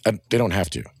 No, they don't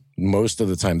have to. Most of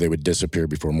the time, they would disappear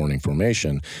before morning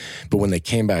formation. But when they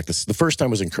came back, the first time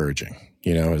was encouraging.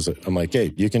 I'm like,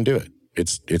 hey, you can do it.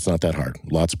 It's not that hard.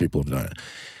 Lots of people have done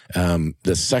it.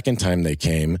 The second time they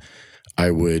came, I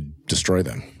would destroy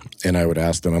them. And I would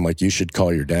ask them, I'm like, you should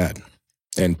call your dad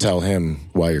and tell him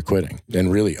why you're quitting and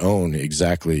really own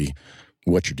exactly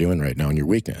what you're doing right now and your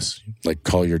weakness. Like,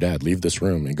 call your dad, leave this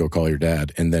room and go call your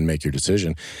dad and then make your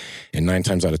decision. And 9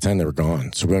 times out of 10, they were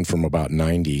gone. So we went from about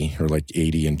 90 or like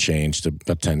 80 and change to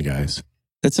about 10 guys.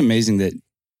 That's amazing that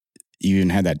you even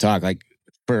had that talk. Like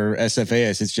for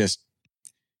SFAS, it's just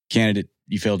candidate.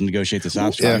 You failed to negotiate this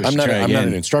option. Yeah, I'm not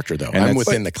an instructor, though. I'm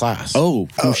within the class. Oh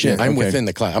shit. I'm within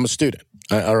the class. I'm a student.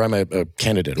 Or I'm a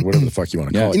candidate, or whatever the fuck you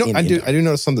want to call it. I do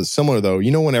notice something similar, though.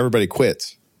 When everybody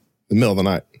quits in the middle of the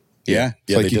night. Yeah.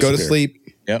 It's like you go to sleep,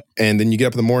 Yep. And then you get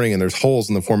up in the morning and there's holes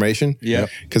in the formation. Yep.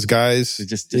 Because guys,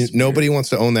 nobody wants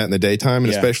to own that in the daytime.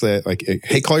 And especially like,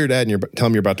 hey, call your dad and tell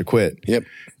him you're about to quit. Yep.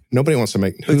 Nobody wants to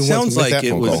make, it sounds like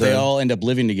it was, they all end up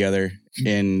living together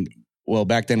in, well,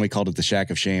 back then we called it the Shack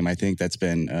of Shame. I think that's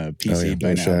been PC'd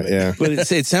by now. Yeah.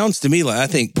 But it sounds to me like, I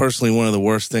think personally, one of the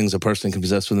worst things a person can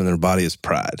possess within their body is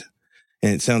pride.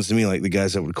 And it sounds to me like the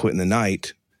guys that would quit in the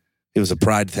night, it was a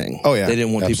pride thing. Oh, yeah. They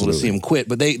didn't want people to see them quit,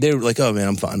 but they were like, oh, man,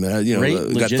 I'm fine, man. I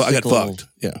got fucked.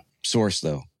 Yeah. Source,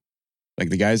 though. Like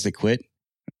the guys that quit,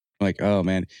 like, oh,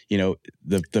 man,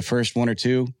 the first one or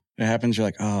two that happens, you're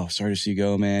like, oh, sorry to see you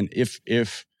go, man. If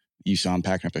you saw them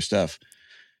packing up their stuff.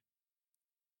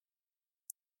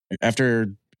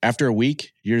 After a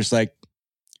week, you're just like,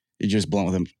 you're just blunt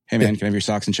with them. Hey, man, can I have your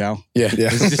socks and chow? Yeah.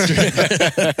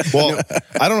 Well,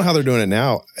 I don't know how they're doing it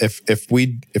now. If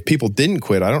people didn't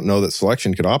quit, I don't know that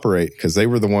Selection could operate because they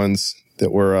were the ones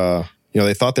that were,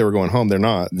 they thought they were going home. They're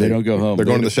not. They don't go home. They're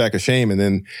going to the Shack of Shame, and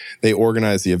then they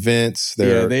organize the events.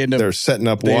 They're setting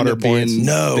up water points.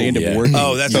 They end up working.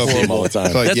 Oh, that's horrible all the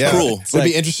time. So that's cruel. It'd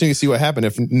be interesting to see what happened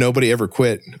if nobody ever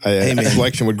quit.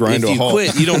 Selection would grind to a halt. If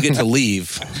you quit, you don't get to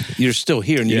leave. You're still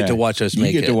here, and you get to watch us make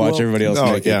it. You get to watch everybody else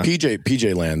make it.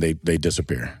 PJ Land, they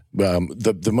disappear.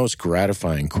 The most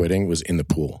gratifying quitting was in the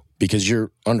pool. Because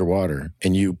you're underwater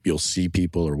and you'll see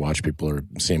people or watch people or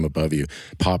see them above you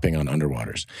popping on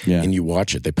underwaters. Yeah. And you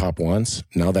watch it. They pop once.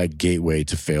 Now that gateway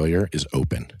to failure is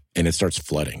open and it starts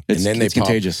flooding. And then it's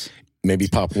contagious. Maybe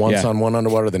pop once on one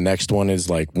underwater. The next one is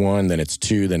like 1, then it's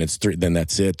 2, then it's 3, then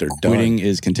that's it. They're done. Quitting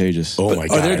is contagious. Oh my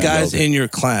God. Are there guys in your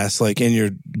class, like in your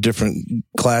different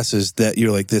classes that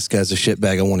you're like, this guy's a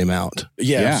shitbag, I want him out?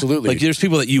 Yeah, absolutely. Like there's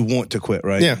people that you want to quit,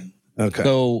 right? Yeah. Okay.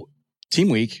 So Team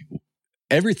Week,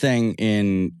 everything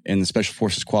in the Special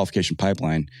Forces qualification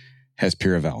pipeline has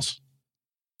peer evals.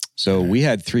 So we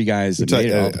had 3 guys that made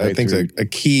it all the way I think it's a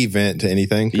key event to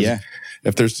anything. Yeah.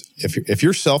 If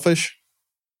you're selfish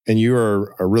and you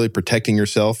are really protecting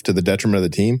yourself to the detriment of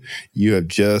the team, you have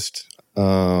just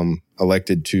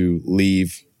elected to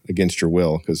leave against your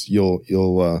will because you'll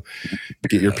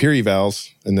get your peer evals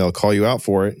and they'll call you out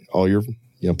for it. All your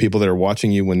people that are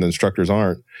watching you when the instructors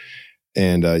aren't.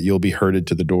 And you'll be herded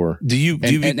to the door.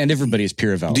 And everybody's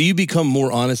peer eval. Do you become more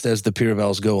honest as the peer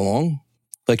evals go along?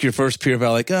 Like your first peer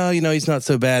eval, like, oh, he's not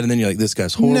so bad. And then you're like, this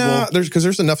guy's horrible. No,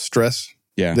 there's enough stress.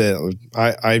 Yeah. That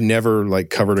I've never like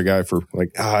covered a guy for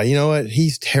like, you know what?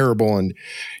 He's terrible and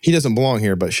he doesn't belong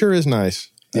here, but sure is nice.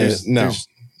 If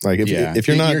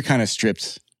you're not, you're kind of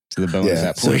stripped to the bone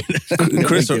at that point.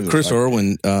 Chris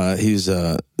Irwin, he's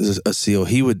a SEAL.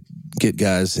 He would get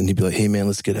guys and he'd be like, hey man,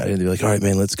 let's get out of here. They'd be like, all right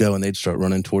man, let's go. And they'd start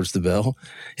running towards the bell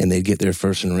and they'd get there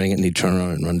first and ring it and he'd turn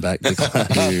around and run back to class.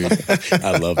 Dude,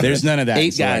 I love that. There's none of that.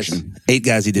 8 guys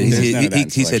he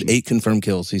did. He said 8 confirmed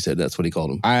kills. He said that's what he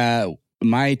called them.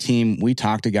 My team, we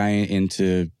talked a guy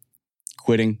into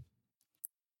quitting,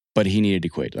 but he needed to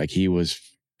quit. Like he was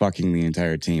fucking the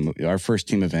entire team. Our first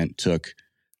team event took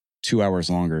 2 hours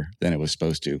longer than it was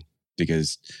supposed to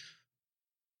because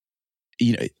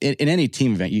in any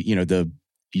team event,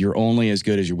 you're only as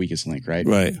good as your weakest link, right?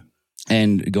 Right.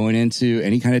 And going into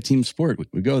any kind of team sport,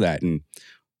 we go that. And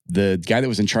the guy that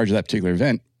was in charge of that particular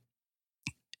event,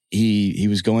 he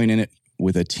was going in it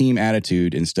with a team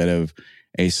attitude instead of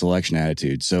a selection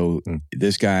attitude. So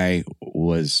this guy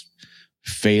was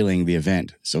failing the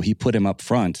event. So he put him up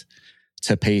front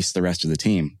to pace the rest of the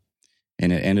team.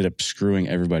 And it ended up screwing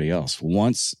everybody else.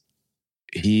 Once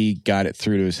he got it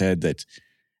through to his head that,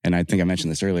 and I think I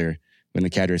mentioned this earlier, when the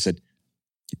cadre said,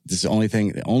 this is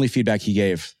the only feedback he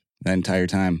gave that entire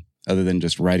time, other than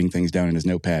just writing things down in his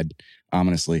notepad,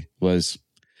 ominously, was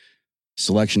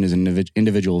selection is an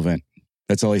individual event.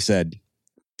 That's all he said.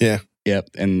 Yeah. Yep.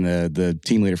 And the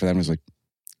team leader for that was like,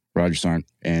 Roger Sarnt.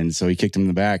 And so he kicked him in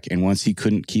the back. And once he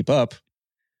couldn't keep up,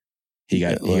 he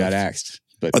got axed.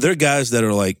 But are there guys that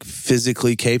are like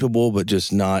physically capable, but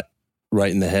just not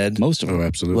right in the head? Most of them. Oh,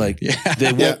 absolutely. Like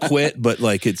they won't quit, but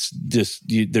like it's just,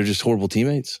 they're just horrible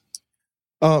teammates.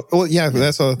 Well, yeah,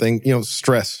 that's the other thing,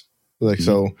 stress. Like,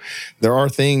 so there are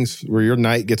things where your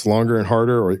night gets longer and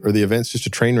harder or the event's just a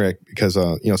train wreck because,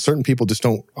 certain people just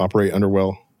don't operate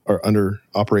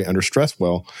operate under stress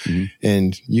well. Mm-hmm.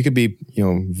 And you could be,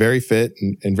 very fit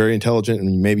and very intelligent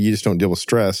and maybe you just don't deal with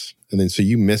stress. And then, so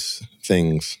you miss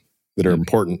things that are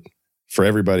important for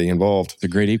everybody involved. It's a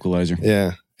great equalizer.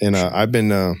 Yeah. And I've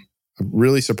been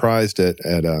really surprised at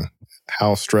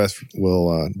how stress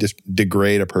will just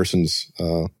degrade a person's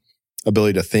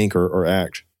ability to think or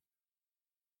act.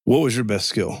 What was your best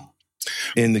skill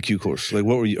in the Q course? Like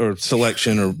what were you, or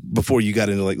selection or before you got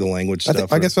into like the language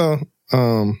stuff? I guess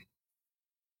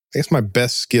my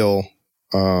best skill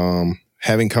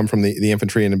having come from the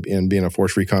infantry and being a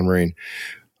Force Recon Marine,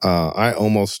 I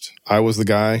was the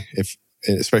guy,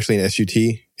 especially in SUT,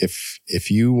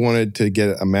 if you wanted to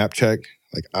get a map check,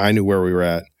 like I knew where we were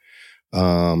at.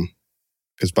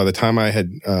 Because by the time I had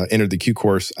entered the Q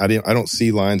course, I don't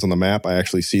see lines on the map. I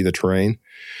actually see the terrain,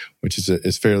 which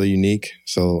is fairly unique.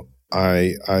 So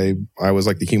I was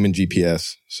like the human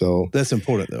GPS. So that's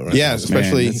important though, right? Yeah,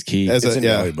 especially that's key.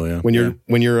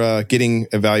 When you're getting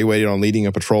evaluated on leading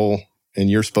a patrol and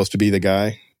you're supposed to be the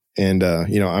guy, and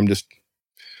I'm just,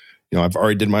 I've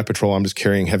already did my patrol. I'm just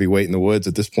carrying heavy weight in the woods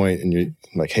at this point, and you're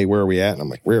like, "Hey, where are we at?" And I'm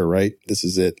like, "We're right. This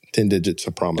is it. 10 digits.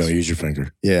 I promise." Don't use your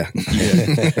finger. Yeah.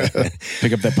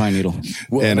 Pick up that pine needle.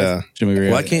 Well, and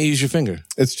why can't you use your finger?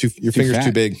 Your finger's fat.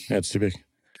 too big. Yeah, it's too big.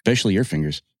 Especially your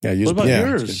fingers. Yeah. What about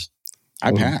yours?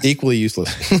 I pass. Equally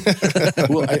useless.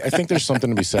 Well, I think there's something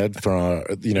to be said for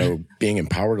being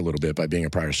empowered a little bit by being a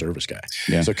prior service guy.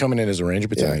 Yeah. So coming in as a Ranger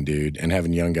Battalion dude and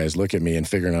having young guys look at me and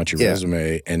figuring out your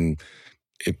resume, and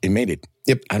it made it.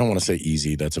 Yep. I don't want to say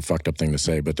easy. That's a fucked up thing to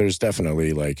say, but there's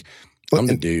definitely I'm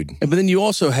the dude. But then you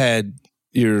also had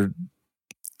your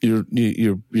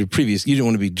previous. You didn't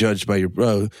want to be judged by your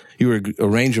bro. You were a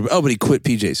Ranger. Oh, but he quit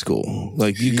PJ school.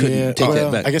 Like you couldn't take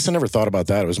that back. I guess I never thought about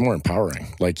that. It was more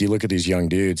empowering. Like you look at these young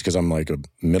dudes, because I'm like a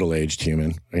middle-aged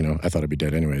human. I thought I'd be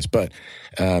dead anyways. But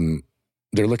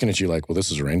they're looking at you like, well,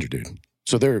 this is a Ranger dude.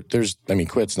 So there's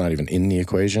quit's not even in the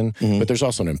equation, but there's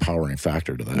also an empowering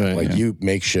factor to that. Right, you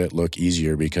make shit look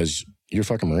easier because you're a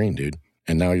fucking Marine, dude.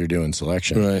 And now you're doing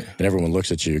selection. Right. And everyone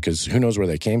looks at you because who knows where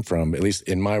they came from. At least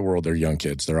in my world, they're young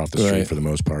kids. They're off the street for the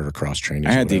most part or cross-training.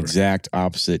 I had the exact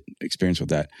opposite experience with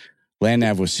that. Land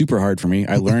nav was super hard for me.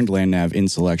 I learned land nav in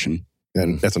selection.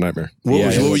 And that's a nightmare.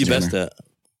 What were you best at?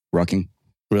 Rucking.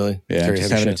 Really? Yeah,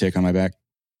 just having a tick on my back.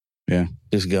 Yeah.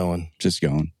 Just going.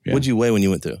 Yeah. What'd you weigh when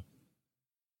you went through?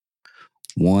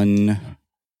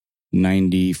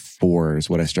 194 is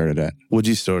what I started at. What'd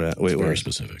you start at? Wait, very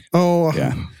specific. Oh,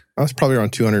 yeah. I was probably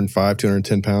around 205,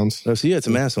 210 pounds. Oh, so you had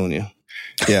some mass on you.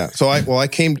 Yeah. So I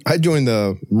joined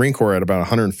the Marine Corps at about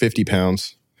 150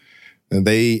 pounds. And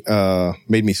they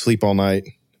made me sleep all night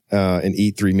and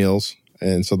eat 3 meals.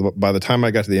 And so by the time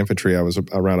I got to the infantry, I was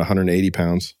around 180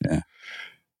 pounds. Yeah.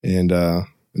 And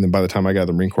then by the time I got to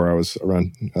the Marine Corps, I was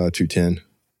around 210.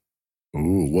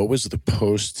 Ooh, what was the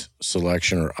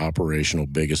post-selection or operational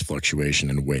biggest fluctuation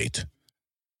in weight?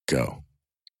 Go.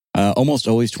 Almost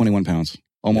always 21 pounds.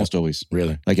 Almost always.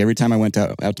 Really? Like every time I went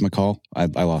out to McCall, I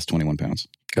lost 21 pounds.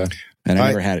 Okay. And I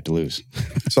never had it to lose.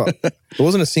 So it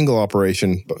wasn't a single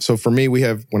operation. So for me,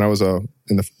 when I was in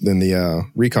the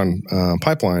recon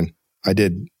pipeline, I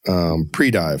did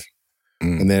pre-dive.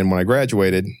 And then when I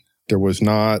graduated, there was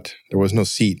no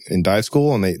seat in dive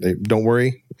school, and they don't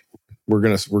worry, we're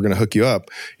gonna hook you up.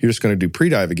 You're just gonna do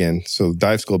pre-dive again. So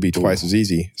dive school will be twice as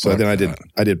easy. So then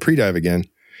I did pre-dive again,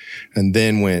 and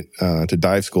then went to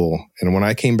dive school. And when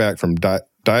I came back from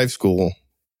dive school,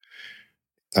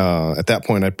 at that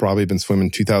point I'd probably been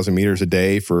swimming 2,000 meters a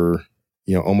day for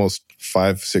almost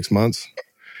 5-6 months,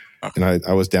 and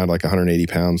I was down to like 180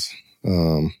 pounds.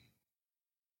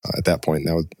 At that point,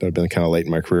 that had been kind of late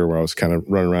in my career where I was kind of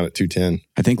running around at 210.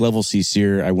 I think level C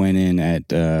SEER, I went in at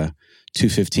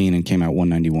 215 and came out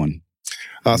 191.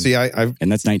 See,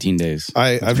 and that's 19 days.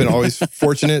 I've been always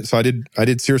fortunate. So I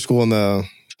did SEER school I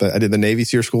did the Navy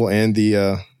SEER school and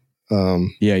the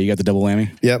yeah, you got the double whammy.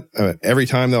 Yep. Every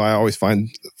time though, I always find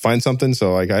something.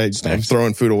 So like I'm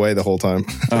throwing food away the whole time.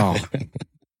 Oh.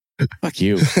 Fuck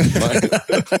you.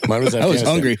 Mine was I was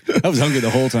hungry. I was hungry the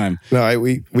whole time. No,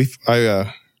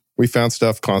 we found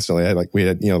stuff constantly. We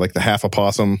had like the half a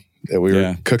possum that we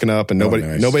were cooking up, and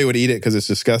nobody would eat it because it's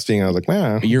disgusting. I was like,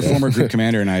 man. Your former group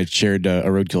commander and I shared a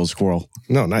roadkill squirrel.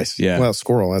 No, nice. Yeah. Well,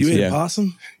 squirrel. You ate a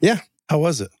possum? Yeah. How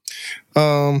was it?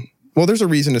 Well, there's a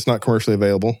reason it's not commercially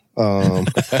available. But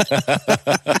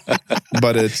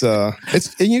it's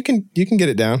you can get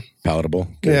it down. Palatable.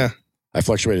 Good. Yeah. I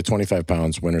fluctuated 25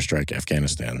 pounds, winter strike,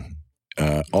 Afghanistan.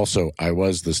 Also, I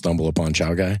was the stumble upon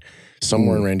chow guy.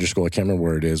 Somewhere in Ranger School, I can't remember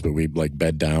where it is, but we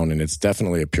bed down, and it's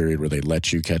definitely a period where they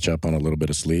let you catch up on a little bit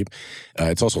of sleep.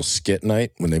 It's also skit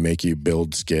night when they make you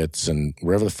build skits, and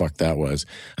wherever the fuck that was.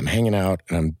 I'm hanging out,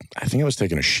 and I think I was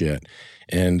taking a shit,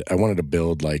 and I wanted to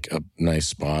build like a nice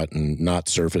spot and not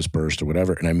surface burst or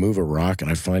whatever, and I move a rock,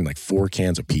 and I find like 4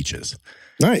 cans of peaches.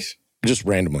 Nice. Just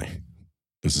randomly.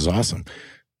 This is awesome.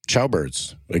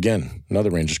 Chowbirds, again, another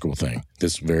Ranger School thing.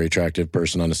 This very attractive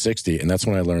person on a 60, and that's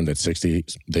when I learned that 60,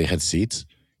 they had seats,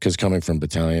 because coming from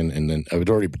battalion, and then I had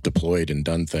already deployed and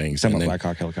done things. Talking about Black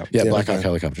Hawk helicopters. Yeah, Black Hawk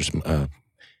helicopters.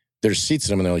 There's seats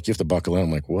in them, and they're like, you have to buckle in.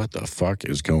 I'm like, what the fuck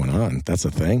is going on? That's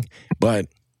a thing? But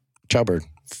Chow Bird,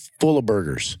 full of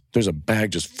burgers. There's a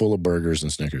bag just full of burgers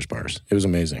and Snickers bars. It was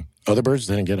amazing. Other birds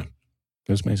didn't get them.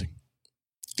 It was amazing.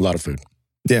 A lot of food.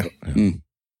 Yeah.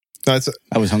 No,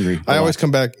 I was hungry. I always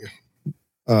come back.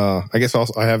 I guess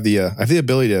also I have the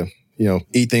ability to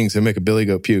eat things and make a billy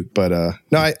goat puke. But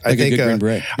no, I think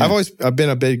I've been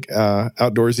a big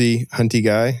outdoorsy hunty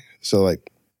guy. So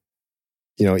like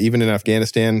even in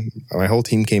Afghanistan, my whole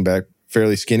team came back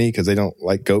fairly skinny because they don't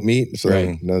like goat meat. So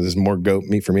there's more goat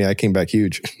meat for me. I came back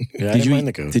huge. Yeah, did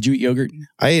you eat yogurt?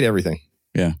 I ate everything.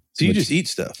 Yeah. So you just eat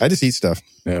stuff. I just eat stuff.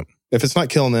 Yeah. If it's not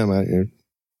killing them, I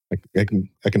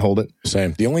can hold it.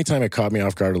 Same. The only time it caught me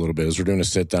off guard a little bit is we're doing a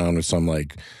sit down with some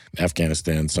like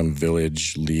Afghanistan, some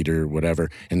village leader, whatever,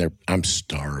 and I'm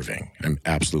starving. I'm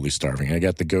absolutely starving. I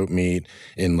got the goat meat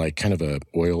in like kind of a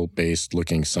oil based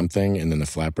looking something, and then the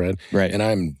flatbread. Right. And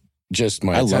I'm just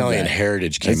my Italian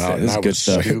heritage came out, and I was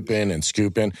scooping and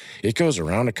scooping. It goes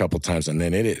around a couple times, and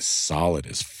then it is solid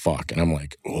as fuck. And I'm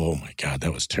like, oh my God,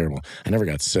 that was terrible. I never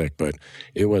got sick, but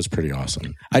it was pretty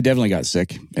awesome. I definitely got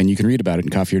sick, and you can read about it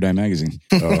in Coffee or Die magazine.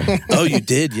 Oh, you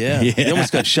did? Yeah. You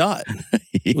almost got shot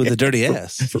with a dirty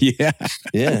ass. Yeah.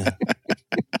 Yeah.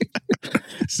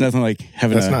 It's nothing like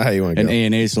having not how you want to an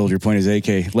go. A&A soldier point his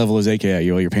AK, level his AK at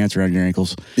you while your pants around your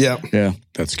ankles. Yeah. Yeah.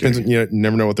 That's good. You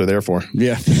never know what they're there for.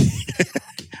 Yeah.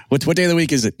 What day of the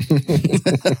week is it?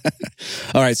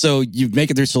 All right. So you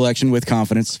make it through selection with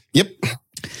confidence. Yep.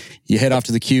 You head off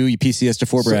to the queue. You PCS to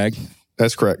Fort Bragg.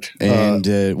 That's correct. And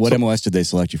what MLS did they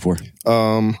select you for?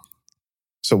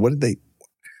 So what did they?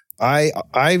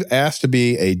 I've asked to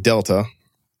be a Delta,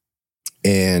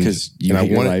 and because I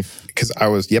wanted because I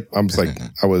was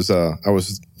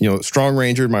strong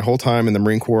ranger my whole time in the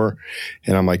Marine Corps,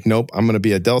 and I'm like, nope, I'm going to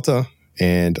be a Delta,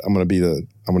 and I'm going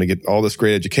to get all this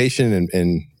great education,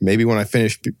 and maybe when I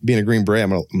finish being a Green Beret, I'm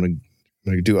going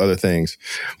to do other things.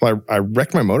 Well, I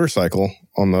wrecked my motorcycle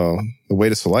on the way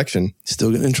to selection.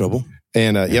 Still getting in trouble.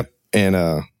 And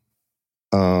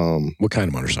what kind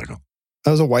of motorcycle?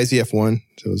 That was a YZF-1.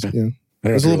 So it was, it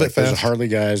was a little bit fast. There's Harley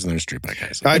guys and there's street bike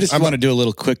guys. I just want to do a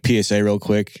little quick PSA real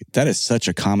quick. That is such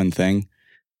a common thing.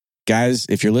 Guys,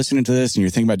 if you're listening to this and you're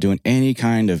thinking about doing any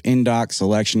kind of in-dock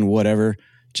selection, whatever,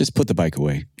 just put the bike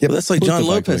away. Yeah, well, that's like John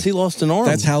Lopez. He lost an arm.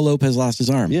 That's how Lopez lost his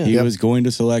arm. Yeah. He was going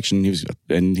to selection,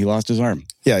 and he lost his arm.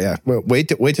 Yeah. Well, wait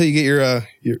till you get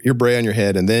your bray on your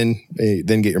head, and then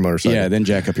get your motorcycle. Yeah, then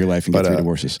jack up your life and get 3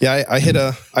 divorces. Yeah,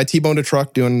 I T-boned a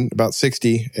truck doing about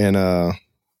 60, and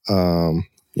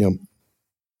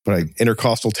but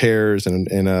intercostal tears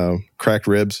and cracked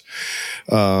ribs.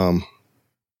 So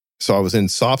I was in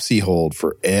SOPC hold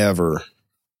forever.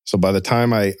 So by the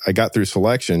time I got through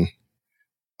selection,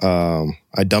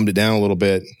 I dumbed it down a little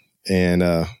bit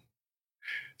and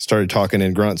started talking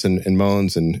in grunts and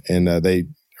moans, and they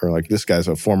are like, this guy's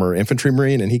a former infantry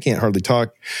Marine and he can't hardly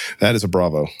talk. That is a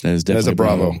Bravo. That is definitely a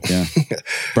Bravo. Yeah.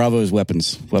 Bravo is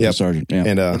weapons sergeant. Yeah.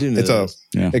 And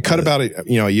it cut about a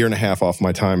year and a half off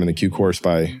my time in the Q course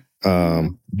by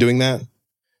doing that.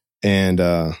 And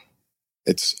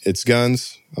it's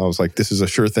guns. I was like, this is a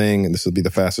sure thing, and this will be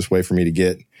the fastest way for me to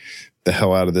get the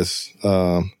hell out of this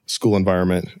school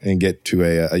environment and get to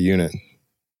a unit.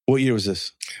 What year was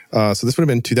this? So this would have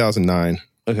been 2009.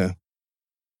 Okay.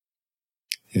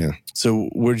 Yeah. So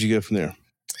where did you go from there?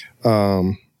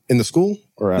 In the school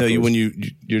or afterwards? No, when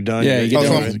you're done. Yeah,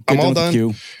 I'm all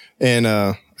done. And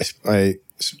I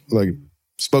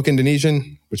spoke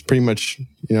Indonesian, which pretty much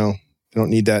I don't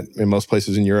need that in most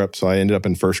places in Europe. So I ended up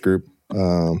in first group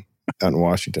out in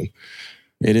Washington.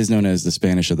 It is known as the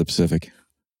Spanish of the Pacific.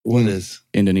 What is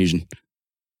Indonesian?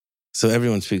 So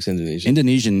everyone speaks Indonesian.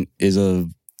 Indonesian is a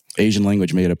Asian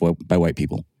language made up by white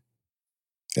people.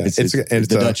 Yeah, the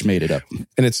Dutch made it up.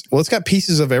 And it's got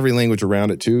pieces of every language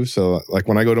around it too. So like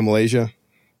when I go to Malaysia,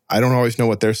 I don't always know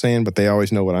what they're saying, but they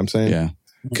always know what I'm saying. Yeah.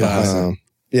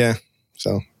 Yeah.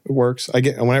 So it works.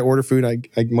 When I order food, I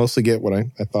mostly get what I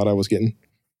thought I was getting.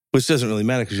 Which doesn't really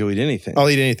matter because you'll eat anything. I'll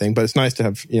eat anything, but it's nice to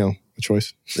have, a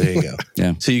choice. There you go.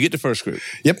 Yeah. So you get to first group.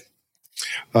 Yep.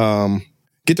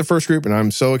 Get to first group, and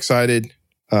I'm so excited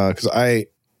because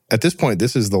at this point,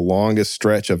 this is the longest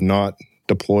stretch of not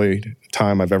deployed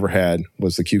time I've ever had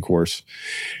was the Q course.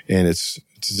 And it's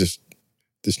just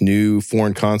this new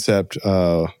foreign concept.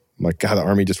 My God, the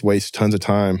Army just wastes tons of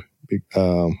time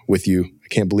with you. I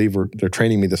can't believe they're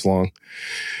training me this long.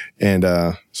 And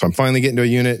so I'm finally getting to a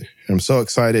unit, and I'm so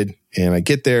excited. And I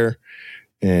get there,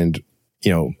 and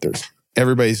there's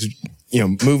everybody's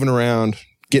moving around,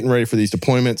 getting ready for these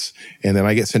deployments. And then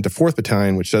I get sent to 4th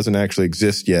Battalion, which doesn't actually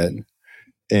exist yet.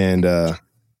 And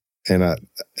I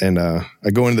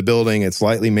go into the building. It's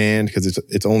lightly manned because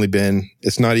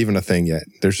it's not even a thing yet.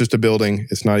 There's just a building.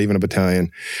 It's not even a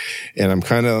battalion. And I'm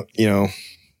kind of,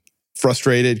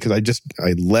 frustrated because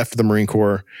I left the Marine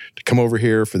Corps to come over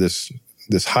here for this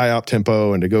high op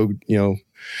tempo and to go,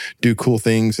 do cool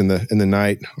things in the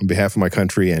night on behalf of my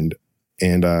country. And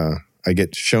I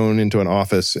get shown into an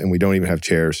office and we don't even have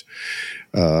chairs.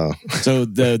 So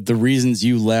the reasons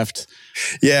you left,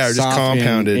 are just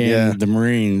compounded. In the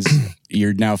Marines,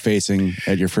 you're now facing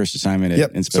at your first assignment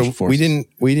in Special Forces.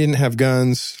 We didn't have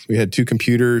guns. We had 2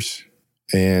 computers,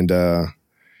 and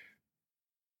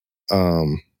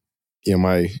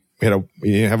we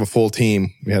didn't have a full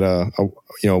team. We had a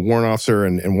warrant officer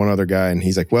and one other guy, and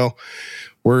he's like, "Well,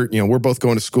 we're both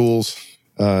going to schools.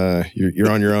 You're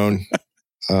on your own.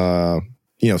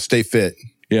 Stay fit."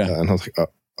 Yeah, and I was like,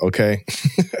 okay.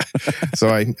 So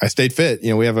I stayed fit.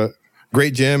 We have a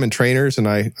great gym and trainers, and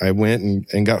I went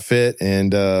and got fit,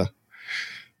 and that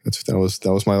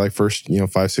was my first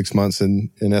 5-6 months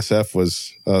in SF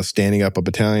was standing up a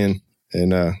battalion.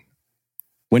 And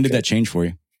when did that change for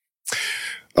you?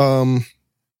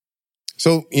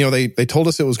 So they told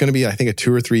us it was going to be, I think, a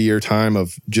 2 or 3 year time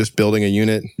of just building a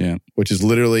unit, which is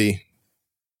literally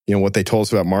what they told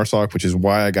us about MARSOC, which is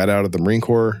why I got out of the Marine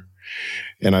Corps.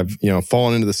 And I've,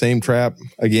 fallen into the same trap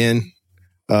again.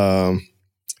 But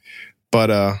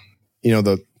the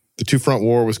 2-front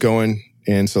war was going.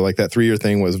 And so that 3 year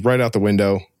thing was right out the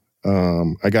window.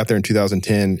 I got there in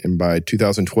 2010. And by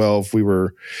 2012, we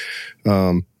were,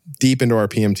 deep into our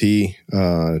PMT,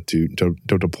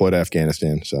 to deploy to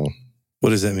Afghanistan. So what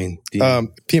does that mean?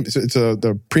 It's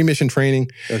the pre-mission training.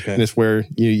 Okay. And it's where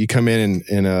you come in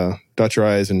and dot your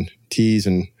I's and T's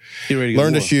and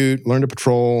learn to shoot, learn to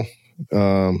patrol,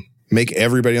 make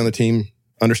everybody on the team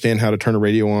understand how to turn a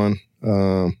radio on.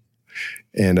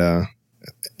 And I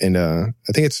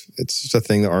think it's just a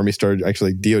thing the Army started,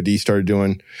 actually DOD started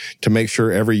doing to make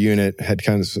sure every unit had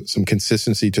kind of some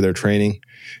consistency to their training.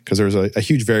 Because there was a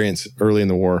huge variance early in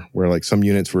the war where some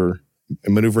units were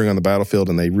maneuvering on the battlefield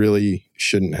and they really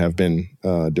shouldn't have been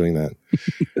doing that.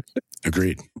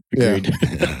 Agreed. Yeah.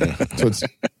 So it's,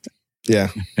 yeah.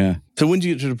 So when did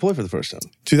you get to deploy for the first time?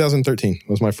 2013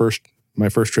 was my first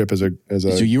trip as a. So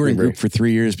you were in group for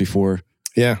 3 years before.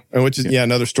 Yeah. And which is,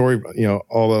 another story,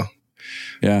 all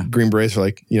the Green Berets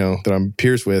are that I'm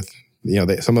peers with,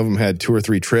 some of them had 2 or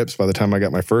 3 trips by the time I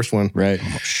got my first one. Right.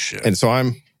 Oh, shit. And so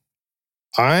I'm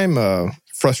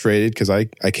frustrated because I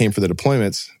came for the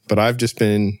deployments, but I've just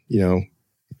been,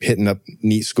 hitting up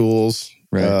neat schools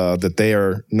that they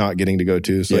are not getting to go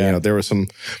to. So, there was some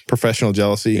professional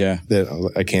jealousy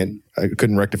that I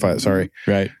couldn't rectify it. Sorry.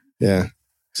 Right. Yeah.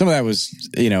 Some of that was,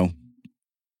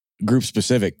 group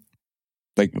specific.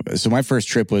 So my first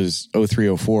trip was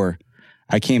 0304.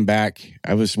 I came back.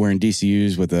 I was wearing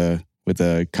DCUs with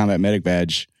a combat medic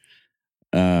badge.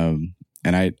 And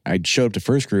I showed up to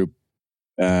first group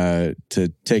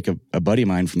to take a buddy of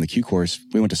mine from the Q course.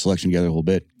 We went to selection together a little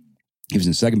bit. He was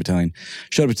in 2nd Battalion.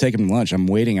 Showed up to take him to lunch. I'm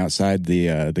waiting outside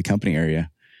the company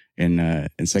area in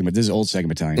 2nd. This is old 2nd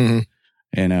Battalion. Mm-hmm.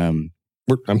 And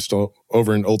I'm still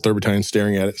over in old 3rd Battalion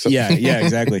staring at it. So. Yeah,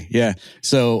 exactly. Yeah.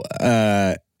 So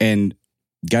and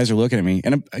guys are looking at me,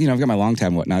 and I've got my long time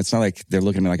and whatnot. It's not like they're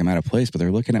looking at me like I'm out of place, but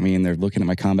they're looking at me and they're looking at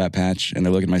my combat patch and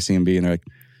they're looking at my CMB and they're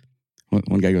like,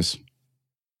 one guy goes,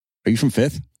 "Are you from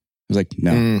 5th?" I was like,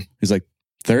 "No." He's like,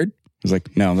 "3rd?" I was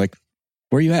like, "No." I'm like,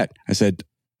 "Where are you at?" I said,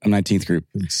 "I'm 19th group."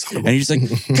 And he's like,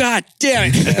 "God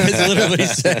damn it." That's literally what he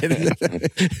said.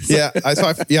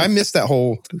 I missed that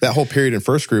whole period in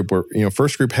first group where,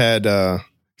 first group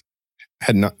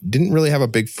didn't really have a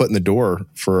big foot in the door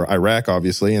for Iraq,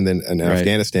 obviously. And then in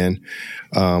Afghanistan,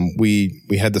 we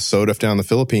had the SOTF down in the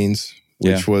Philippines,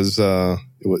 which was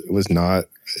not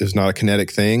a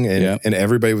kinetic thing. And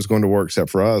everybody was going to war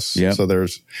except for us. Yeah. So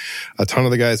there's a ton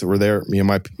of the guys that were there.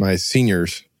 My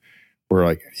seniors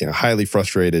were highly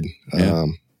frustrated,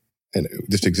 and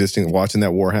just watching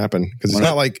that war happen. Because it's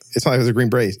not like it was a Green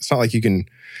Beret. It's not like you can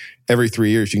every 3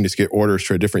 years you can just get orders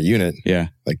to a different unit. Yeah,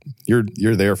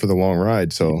 you're there for the long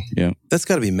ride. So that's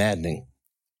got to be maddening.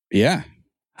 Yeah,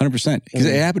 100%. Because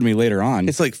it happened to me later on.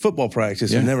 It's like football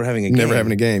practice and never having a game. Never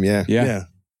having a game. Yeah.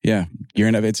 You're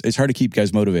in. It's hard to keep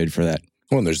guys motivated for that.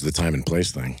 Well, and there's the time and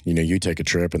place thing. You take a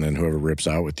trip and then whoever rips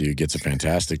out with you gets a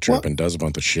fantastic trip and does a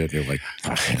bunch of shit. You're like,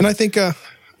 and I think, a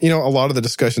lot of the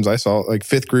discussions I saw,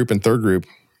 5th group and 3rd group,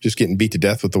 just getting beat to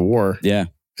death with the war. Yeah.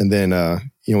 And then,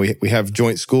 we have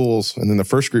joint schools, and then the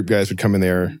first group guys would come in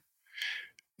there,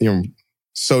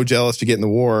 so jealous to get in the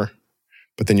war.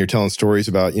 But then you're telling stories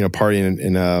about, partying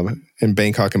in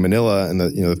Bangkok and Manila, and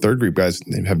the 3rd group guys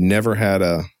have never had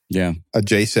a a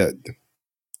JSET.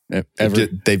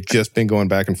 They've just been going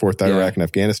back and forth to Iraq and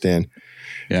Afghanistan.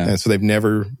 Yeah. And so they've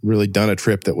never really done a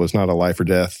trip that was not a life or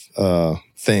death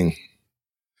thing.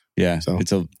 Yeah.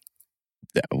 So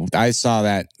I saw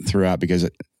that throughout because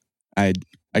I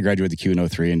graduated the Q in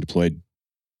 03 and deployed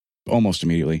almost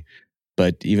immediately.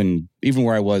 But even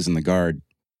where I was in the Guard,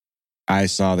 I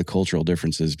saw the cultural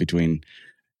differences between.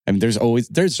 I mean, there's always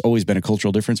been a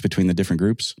cultural difference between the different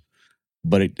groups,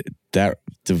 but that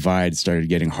divide started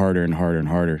getting harder and harder and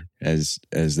harder as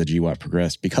the GWOT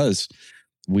progressed because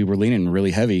we were leaning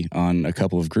really heavy on a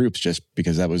couple of groups just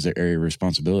because that was their area of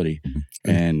responsibility.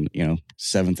 And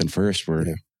 7th and 1st were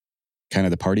kind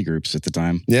of the party groups at the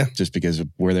time, just because of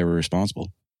where they were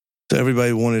responsible. So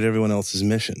everybody wanted everyone else's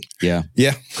mission. Yeah.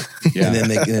 And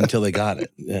then until they got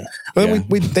it. Yeah. Well,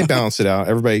 they balanced it out.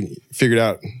 Everybody figured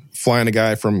out flying a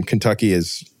guy from Kentucky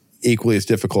is equally as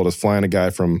difficult as flying a guy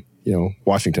from,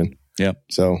 Washington. Yep.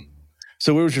 So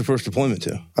where was your first deployment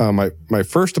to? My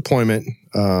first deployment,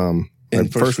 would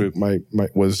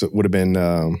have been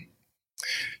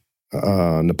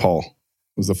Nepal.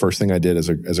 Was the first thing I did as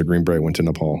a Green Beret. Went to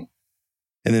Nepal.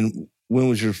 And then when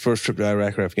was your first trip to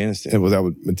Iraq or Afghanistan? It was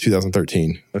in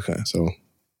 2013. Okay. So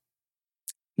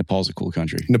Nepal's a cool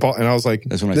country. Nepal, and I was like,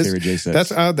 that's one of my favorite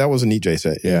JSETs. That was a neat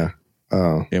JSET. Yeah.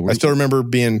 I still remember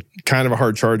being kind of a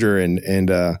hard charger, and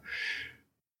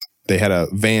they had a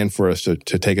van for us to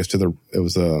take us to it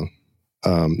was a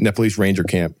Nepalese Ranger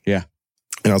camp. Yeah.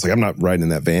 And I was like, I'm not riding in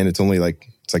that van. It's only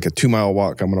it's a 2-mile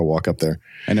walk. I'm going to walk up there.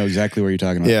 I know exactly what you're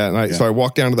talking about. Yeah. So I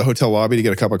walked down to the hotel lobby to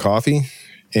get a cup of coffee,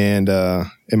 and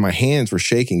my hands were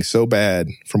shaking so bad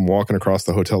from walking across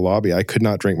the hotel lobby. I could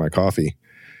not drink my coffee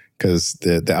because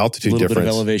the altitude difference. Bit of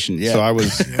elevation. Yeah. So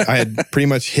I had pretty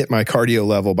much hit my cardio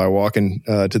level by walking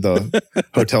to the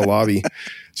hotel lobby.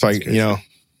 So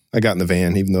I got in the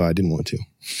van even though I didn't want to.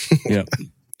 Yeah.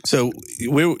 So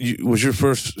where was your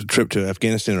first trip to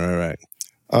Afghanistan or Iraq?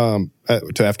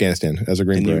 To Afghanistan as a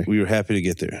Green Beret. We were happy to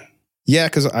get there. Yeah,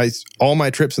 because all my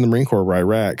trips in the Marine Corps were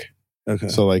Iraq. Okay.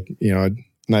 So and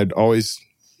I'd always,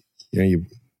 the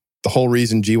whole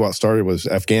reason GWOT started was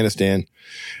Afghanistan,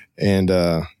 and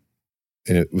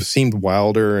it seemed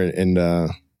wilder and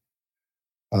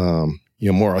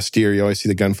more austere. You always see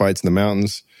the gunfights in the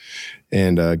mountains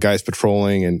and guys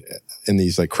patrolling and in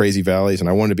these crazy valleys, and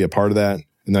I wanted to be a part of that.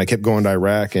 And then I kept going to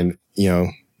Iraq and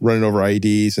running over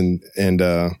IEDs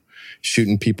and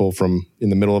shooting people from in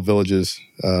the middle of villages.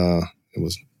 It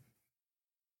was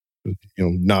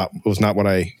not what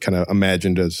I kind of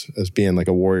imagined as being like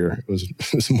a warrior. It was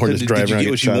more just driving around. Did you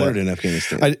get what you wanted in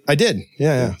Afghanistan? I did.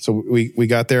 Yeah. So we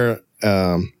got there,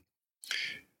 and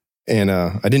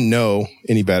I didn't know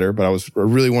any better, but I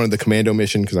really wanted the commando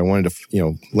mission because I wanted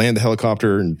to land the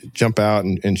helicopter and jump out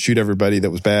and shoot everybody that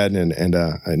was bad. And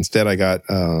instead I got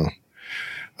a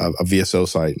VSO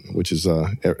site, which is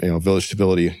village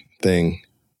stability thing.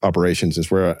 Operations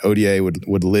is where ODA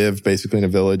would live basically in a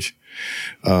village,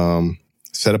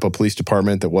 set up a police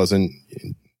department that wasn't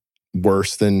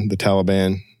worse than the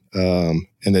Taliban, and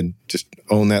then just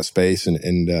own that space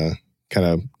and kind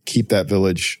of keep that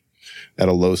village at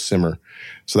a low simmer.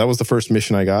 So that was the first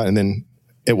mission I got. And then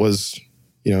it was,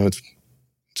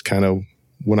 it's kind of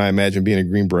when I imagined being a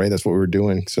Green Beret, that's what we were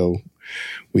doing. So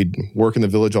we'd work in the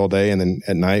village all day, and then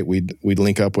at night we'd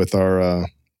link up with our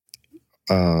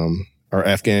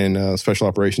Afghan special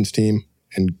operations team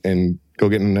and go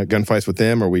get in gunfights with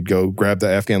them, or we'd go grab the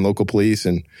Afghan local police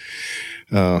and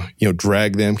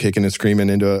drag them kicking and screaming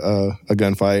into a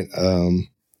gunfight.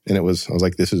 And I was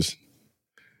like, this is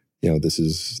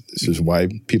why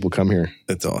people come here.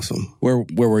 That's awesome. Where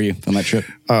were you on that trip?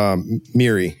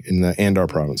 Miri in the Andar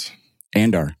province.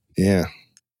 Andar. Yeah.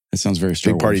 That sounds very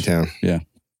Star Big party Wars. town. Yeah.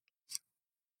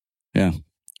 Yeah.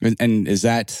 And is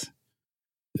that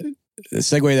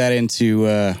segue that into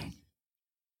how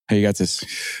you got this?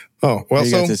 Oh, well,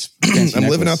 so I'm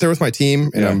living out there with my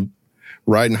team, and I'm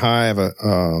riding high. I have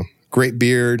a great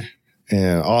beard and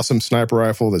an awesome sniper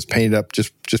rifle that's painted up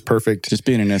just perfect. Just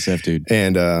being an SF dude.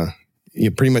 And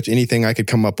pretty much anything I could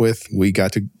come up with, we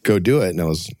got to go do it, and it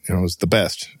was the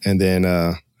best. And then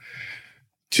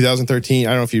 2013, I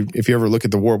don't know if you ever look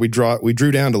at the war, we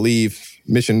drew down to leave.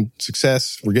 Mission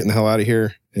success. We're getting the hell out of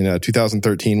here. And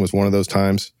 2013 was one of those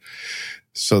times.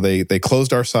 So they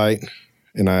closed our site,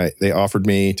 and they offered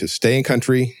me to stay in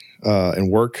country and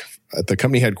work at the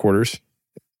company headquarters,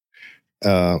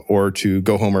 or to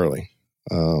go home early.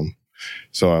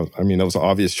 So that was an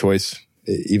obvious choice.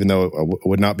 Even though I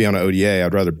would not be on an ODA,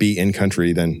 I'd rather be in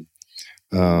country than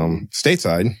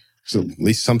stateside. So at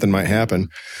least something might happen.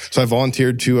 So I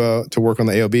volunteered to work on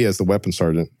the AOB as the weapons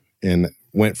sergeant, and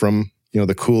went from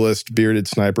the coolest bearded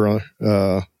sniper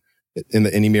in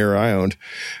any mirror I owned,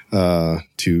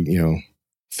 to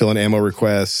fill in ammo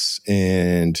requests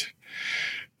and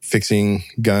fixing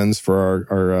guns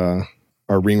for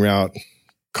our ring route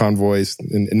convoys,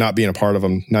 and not being a part of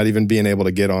them, not even being able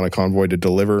to get on a convoy to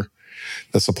deliver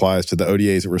the supplies to the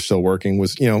ODAs that were still working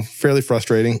was, fairly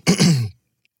frustrating.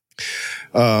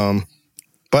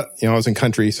 But I was in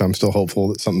country, so I'm still hopeful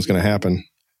that something's going to happen,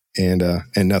 and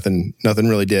nothing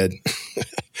really did.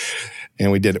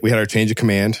 And we had our change of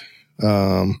command. We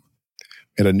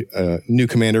had a new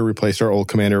commander replaced our old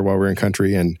commander while we were in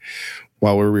country, and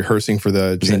while we were rehearsing for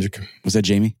the was that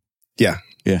Jamie? Yeah.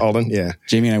 Alden, yeah.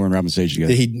 Jamie and I were in Robin Stage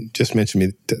together. He just mentioned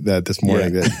me that this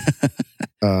morning.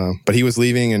 Yeah. But he was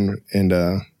leaving,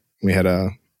 and we had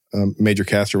a Major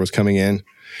Caster was coming in,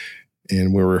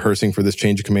 and we were rehearsing for this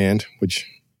change of command, which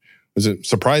was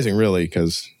surprising, really,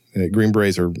 because Green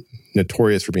Berets are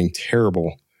notorious for being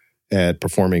terrible at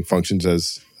performing functions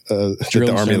as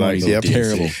the Army likes. Yep.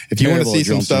 Terrible. If you want to see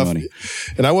some stuff,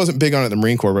 and I wasn't big on it in the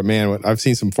Marine Corps, but man, I've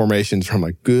seen some formations where I'm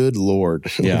like, good Lord,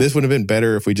 this would have been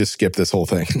better if we just skipped this whole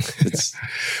thing.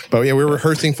 But yeah, we were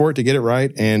rehearsing for it to get it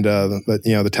right, and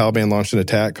the Taliban launched an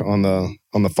attack on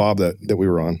the FOB that we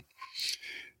were on,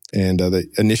 and they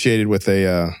initiated with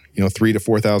a 3,000 to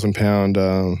 4,000 pound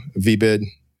VBID,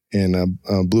 and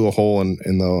blew a hole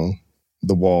in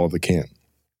the wall of the camp.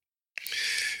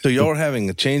 So y'all were having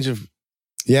a change of.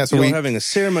 Yeah, so we're having a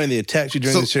ceremony. They attacked you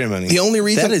during the ceremony. The only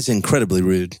reason that is incredibly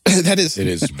rude. It is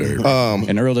very rude.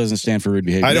 And Earl doesn't stand for rude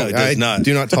behavior. I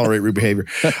do not tolerate rude behavior.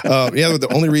 The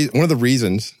only reason, one of the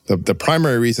reasons, the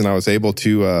primary reason I was able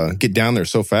to get down there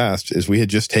so fast is we had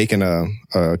just taken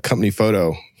a company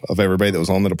photo of everybody that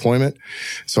was on the deployment.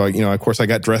 So of course, I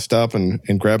got dressed up and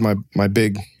grabbed my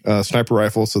big sniper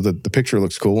rifle so that the picture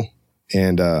looks cool,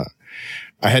 and I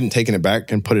hadn't taken it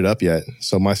back and put it up yet,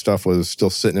 so my stuff was still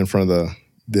sitting in front of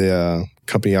the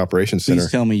company operations center.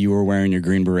 Please tell me you were wearing your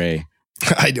Green Beret.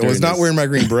 I was not wearing my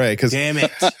Green Beret because damn it.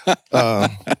 I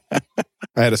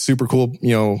had a super cool,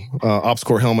 Ops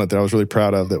Corps helmet that I was really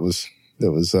proud of. That was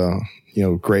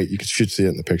great. You should see it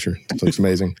in the picture. It looks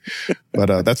amazing. But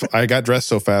I got dressed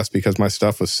so fast because my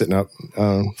stuff was sitting up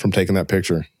from taking that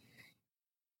picture.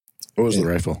 What was the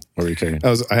rifle? What were you carrying?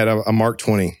 I had a Mark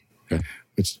 20,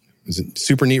 which was a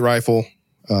super neat rifle.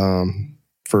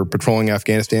 For patrolling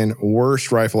Afghanistan, worst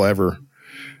rifle ever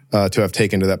to have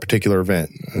taken to that particular event.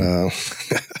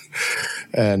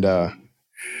 And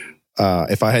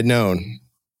if I had known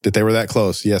that they were that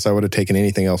close, yes, I would have taken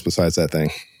anything else besides that thing.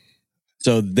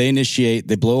 So they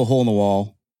blow a hole in the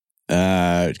wall,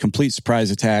 complete surprise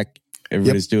attack.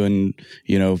 Everybody's doing,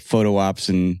 photo ops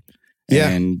and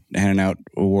handing out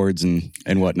awards and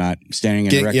whatnot, standing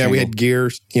in a rectangle. Yeah, we had gear.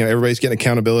 Everybody's getting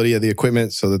accountability of the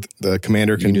equipment so that the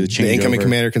commander the incoming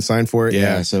commander can sign for it.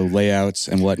 Yeah, so layouts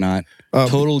and whatnot.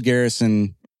 Total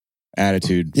garrison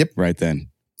attitude right then.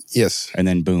 Yes. And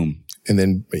then boom.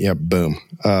 Boom.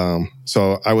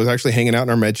 So I was actually hanging out in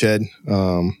our med shed,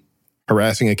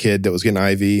 harassing a kid that was getting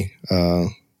IV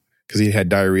because he had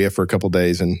diarrhea for a couple of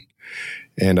days, and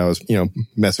I was,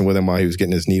 messing with him while he was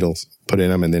getting his needles put in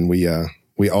him. And then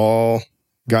we all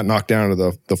got knocked down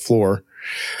to the floor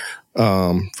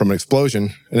from an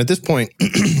explosion. And at this point,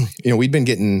 we'd been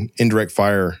getting indirect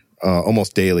fire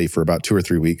almost daily for about 2 or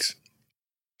 3 weeks.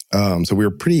 So we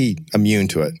were pretty immune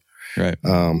to it. Right.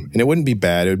 And it wouldn't be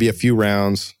bad. It would be a few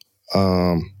rounds.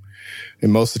 And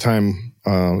most of the time,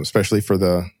 especially for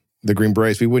the Green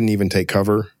Berets, we wouldn't even take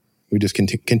cover. We just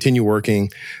continue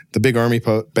working. The big Army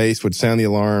base would sound the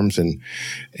alarms and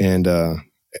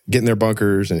get in their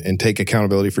bunkers and take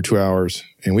accountability for 2 hours.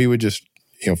 And we would just,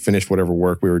 finish whatever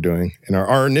work we were doing. And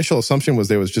our initial assumption was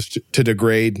was just to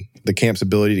degrade the camp's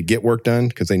ability to get work done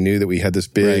because they knew that we had this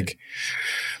big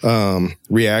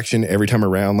reaction every time a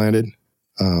round landed.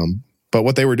 But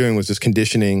what they were doing was just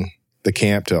conditioning the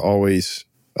camp to always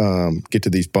get to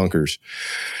these bunkers.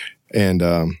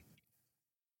 And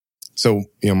so,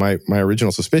 my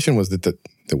original suspicion was that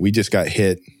we just got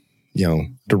hit,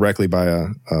 directly by a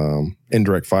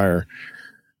indirect fire.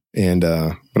 And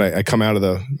but I come out of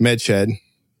the med shed,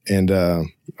 and I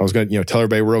was going to tell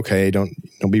everybody we're okay. Don't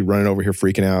be running over here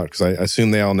freaking out, because I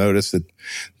assume they all noticed that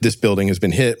this building has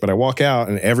been hit. But I walk out,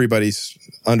 and everybody's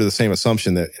under the same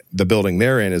assumption that the building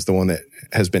they're in is the one that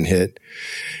has been hit.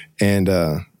 And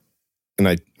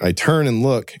I turn and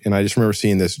look, and I just remember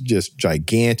seeing this just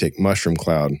gigantic mushroom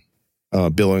cloud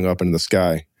billowing up into the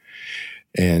sky.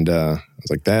 And I was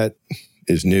like, that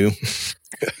is new.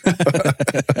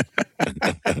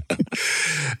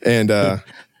 And,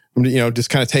 just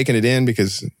kind of taking it in,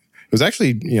 because it was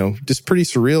actually, just pretty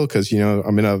surreal, because,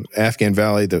 I'm in a Afghan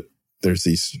valley that there's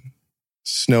these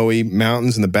snowy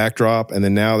mountains in the backdrop, and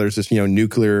then now there's this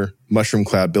nuclear mushroom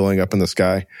cloud building up in the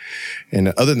sky. And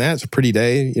other than that, it's a pretty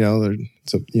day.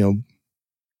 It's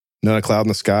not a cloud in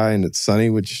the sky, and it's sunny,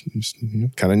 which is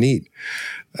kind of neat.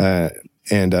 And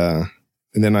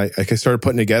then I started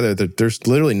putting together that there's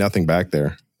literally nothing back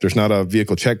there. There's not a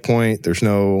vehicle checkpoint. There's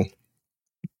no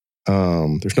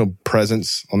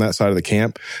presence on that side of the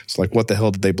camp. It's like, what the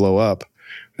hell did they blow up?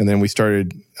 And then we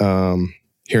started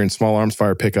hearing small arms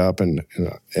fire pick up, and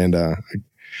I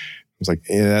was like,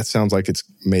 that sounds like it's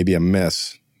maybe a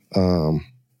mess. So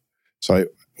I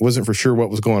wasn't for sure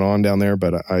what was going on down there,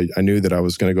 but I knew that I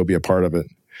was going to go be a part of it.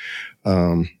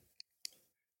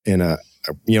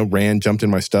 Ran, jumped in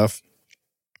my stuff.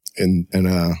 And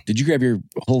did you grab your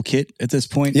whole kit at this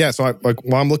point? Yeah. So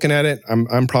while I'm looking at it,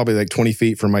 I'm probably like 20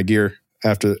 feet from my gear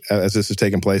as this is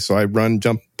taking place. So I run,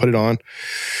 jump, put it on,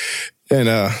 and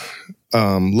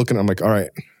looking. I'm like, all right,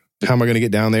 how am I going to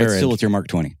get down there? But still with your Mark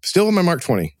 20. Still with my Mark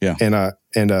 20. Yeah. And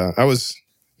I was,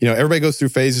 everybody goes through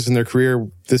phases in their career.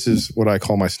 This is what I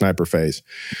call my sniper phase,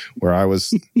 where I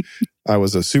was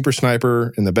a super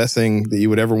sniper, and the best thing that you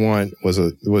would ever want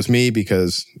was me,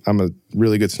 because I'm a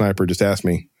really good sniper. Just ask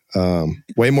me.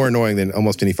 Way more annoying than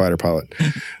almost any fighter pilot.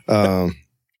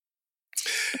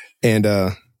 And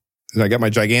I got my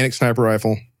gigantic sniper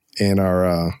rifle, and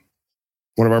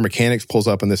one of our mechanics pulls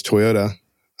up in this Toyota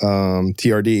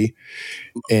TRD,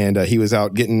 and he was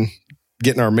out getting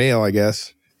our mail, I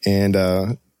guess. And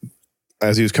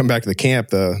as he was coming back to the camp,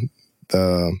 the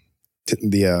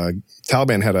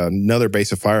Taliban had another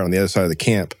base of fire on the other side of the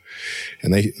camp,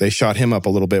 and they shot him up a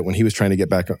little bit when he was trying to get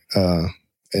back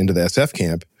into the SF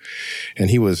camp, and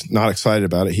he was not excited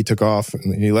about it. He took off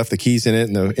and he left the keys in it,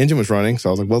 and the engine was running. So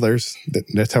I was like, well,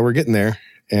 that's how we're getting there.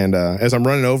 And as I'm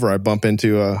running over, I bump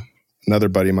into another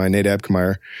buddy of mine, Nadab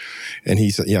Kamire, and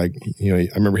he said, I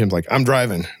remember him like, I'm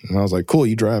driving. And I was like, cool,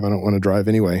 you drive. I don't want to drive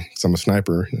anyway, because I'm a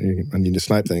sniper. I need to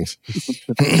snipe things.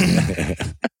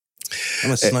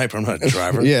 I'm a sniper. I'm not a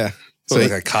driver. Yeah. So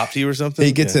like I copped you or something?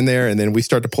 He gets in there, and then we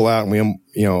start to pull out, and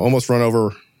we almost run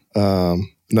over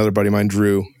another buddy of mine,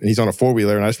 Drew, and he's on a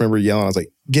four-wheeler. And I just remember yelling, I was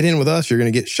like, get in with us. You're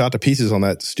going to get shot to pieces on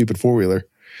that stupid four-wheeler.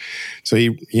 So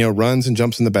he, runs and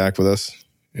jumps in the back with us,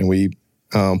 and we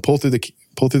pull through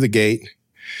the gate.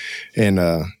 And,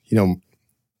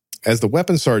 as the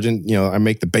weapons sergeant, I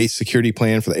make the base security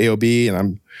plan for the AOB, and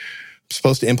I'm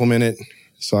supposed to implement it.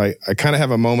 So I kind of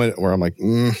have a moment where I'm like,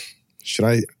 I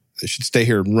should stay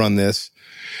here and run this.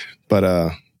 But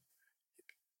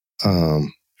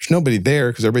there's nobody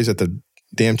there because everybody's at the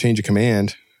damn change of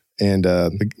command. And, I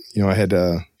had...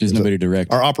 There's nobody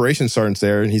direct. Our operations sergeant's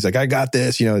there, and he's like, I got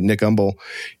this. Nick Umble,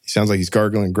 he sounds like he's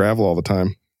gargling gravel all the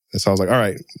time. And so I was like, all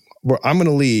right, I'm going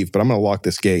to leave, but I'm going to lock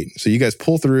this gate. So you guys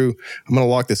pull through. I'm going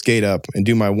to lock this gate up and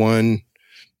do my one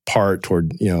part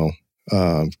toward,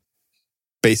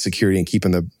 base security and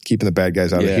keeping the bad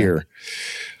guys out of here.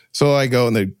 So I go,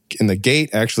 and the gate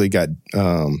actually got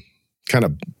kind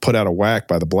of put out of whack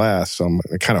by the blast. So I'm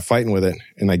kind of fighting with it.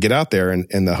 And I get out there,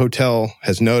 and the hotel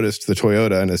has noticed the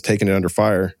Toyota and has taken it under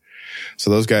fire. So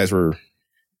those guys were,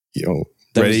 that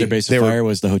ready. Was their base of fire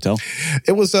was the hotel?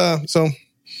 It was,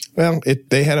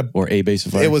 they had a base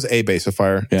of fire. It was a base of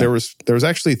fire. Yeah. There was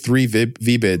actually 3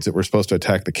 VBIDs that were supposed to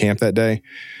attack the camp that day.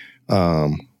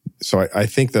 So I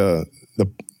think the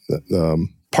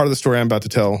part of the story I'm about to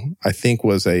tell, I think,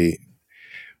 was a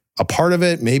part of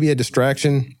it, maybe a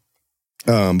distraction.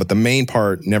 But the main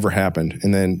part never happened.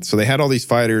 And then, so they had all these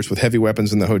fighters with heavy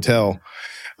weapons in the hotel,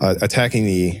 attacking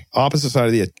the opposite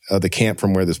side of the camp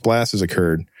from where this blast has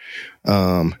occurred.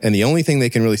 And the only thing they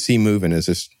can really see moving is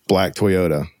this black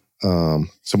Toyota.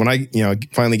 So when I,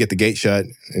 finally get the gate shut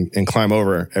and climb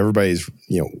over, everybody's,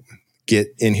 get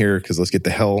in here, because let's get the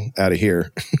hell out of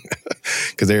here,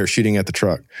 because they are shooting at the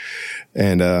truck.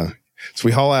 And so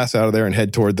we haul ass out of there and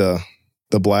head toward the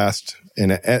blast.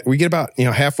 And we get about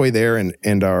halfway there,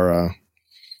 and our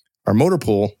motor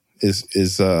pool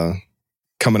is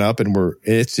coming up, and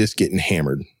it's just getting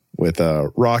hammered with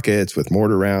rockets, with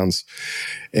mortar rounds,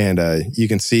 and you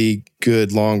can see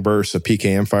good long bursts of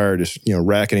PKM fire just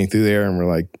racketing through there, and we're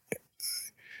like,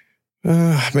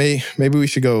 maybe we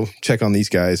should go check on these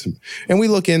guys. And we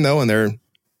look in though, and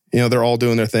they're all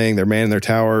doing their thing. They're manning their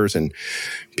towers, and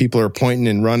people are pointing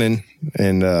and running,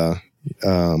 and we're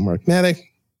like,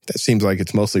 that seems like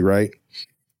it's mostly right.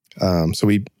 So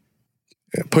we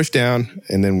push down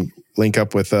and then link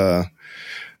up with our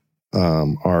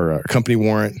company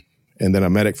warrant, and then a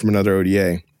medic from another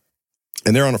ODA.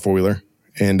 And they're on a four-wheeler.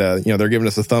 And, they're giving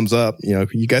us a thumbs up.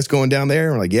 You guys going down there?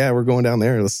 And we're like, yeah, we're going down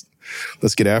there. Let's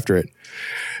get after it.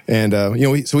 And,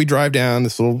 so we drive down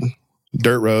this little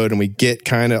dirt road, and we get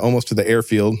kind of almost to the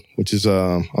airfield, which is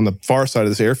on the far side of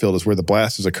this airfield is where the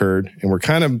blast has occurred, and we're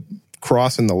kind of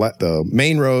crossing the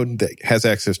main road that has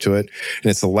access to it, and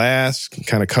it's the last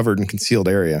kind of covered and concealed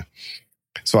area.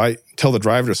 So I tell the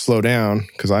driver to slow down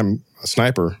because I'm a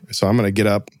sniper, so I'm going to get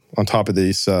up on top of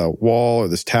this wall or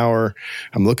this tower.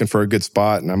 I'm looking for a good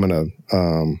spot, and I'm going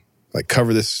to like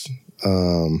cover this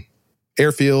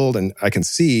airfield, and I can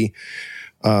see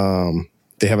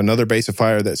they have another base of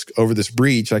fire that's over this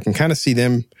breach. I can kind of see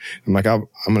them. I'm like, I'm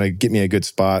going to get me a good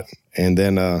spot. And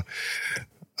then the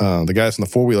guys on the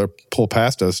four-wheeler pull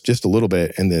past us just a little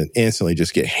bit and then instantly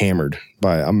just get hammered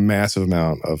by a massive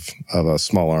amount of a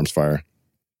small arms fire.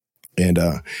 And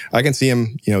I can see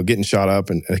him, getting shot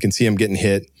up, and I can see him getting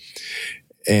hit.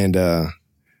 And I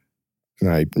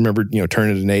remember,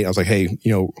 turning to Nate. I was like, hey,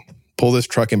 pull this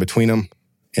truck in between them,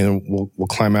 and we'll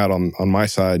climb out on my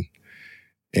side,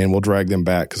 and we'll drag them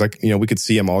back because we could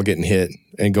see them all getting hit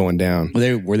and going down.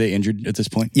 Were they injured at this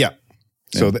point? Yeah.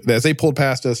 So as they pulled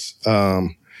past us,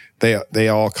 they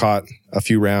all caught a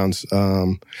few rounds.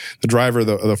 The driver of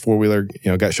the four-wheeler,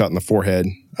 got shot in the forehead,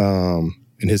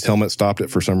 and his helmet stopped it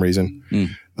for some reason.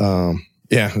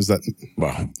 It was that.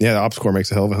 Wow. Yeah, the Ops Corps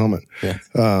makes a hell of a helmet. Yeah.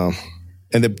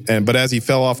 But as he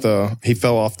fell off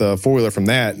the four-wheeler from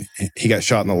that, he got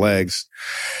shot in the legs,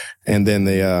 and then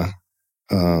the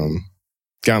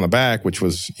guy on the back, which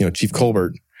was Chief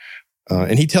Colbert,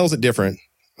 and he tells it different.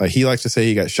 He likes to say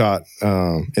he got shot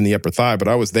in the upper thigh, but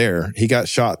I was there. He got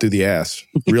shot through the ass,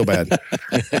 real bad.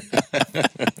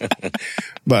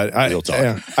 But I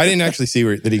didn't actually see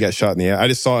that he got shot in the ass. I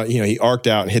just saw he arced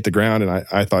out and hit the ground, and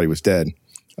I thought he was dead.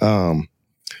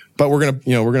 But we're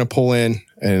gonna pull in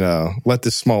and let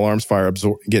this small arms fire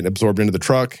get absorbed into the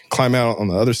truck, climb out on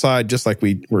the other side, just like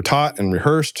we were taught and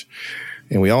rehearsed,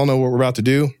 and we all know what we're about to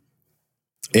do.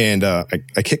 And I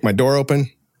kick my door open,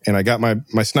 and I got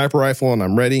my sniper rifle, and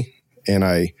I'm ready, and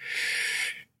I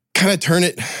kind of turn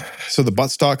it so the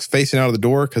buttstock's facing out of the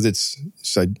door because it's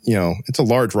a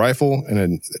large rifle,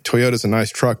 and Toyota's a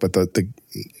nice truck, but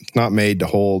it's not made to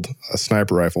hold a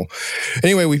sniper rifle.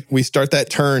 Anyway, we start that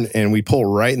turn, and we pull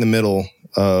right in the middle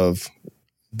of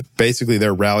basically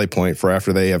their rally point for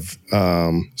after they have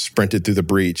sprinted through the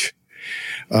breach.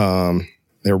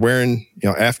 They're wearing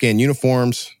Afghan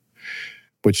uniforms,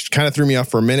 which kind of threw me off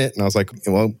for a minute. And I was like,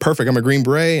 well, perfect. I'm a Green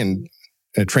Beret and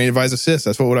a trained advised assist.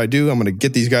 That's what would I do? I'm going to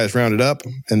get these guys rounded up.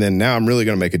 And then now I'm really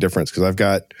going to make a difference because I've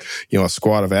got, a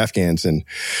squad of Afghans. And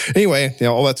anyway,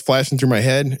 all that's flashing through my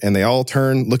head, and they all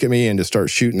turn, look at me, and just start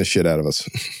shooting the shit out of us.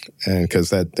 And because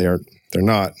they're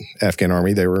not Afghan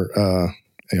army. They were,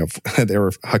 they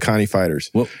were Haqqani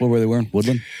fighters. What were they wearing?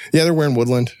 Woodland? Yeah, they're wearing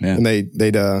Woodland. Yeah. And they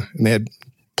had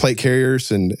plate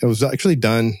carriers, and it was actually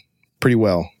done pretty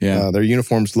well. Yeah. Their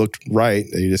uniforms looked right.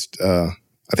 They just, I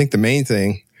think the main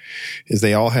thing is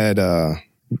they all had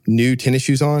new tennis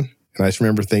shoes on. And I just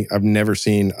remember I've never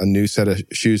seen a new set of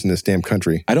shoes in this damn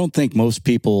country. I don't think most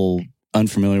people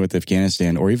unfamiliar with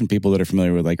Afghanistan, or even people that are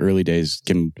familiar with like early days,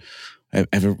 can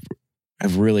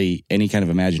have really any kind of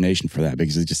imagination for that,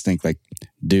 because they just think like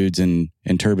dudes in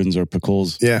turbans or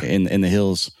pacols in the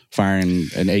hills firing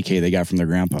an AK they got from their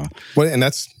grandpa. Well, and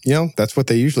that's what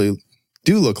they usually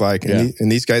do look like.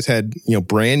 And these guys had,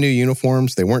 brand new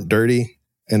uniforms. They weren't dirty.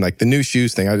 And like the new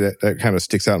shoes thing, that kind of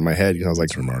sticks out in my head because I was like,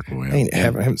 that's remarkable. Yeah. I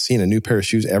haven't seen a new pair of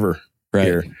shoes ever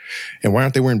here. And why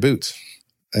aren't they wearing boots?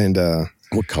 And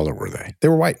what color were they? They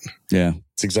were white. Yeah.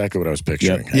 It's exactly what I was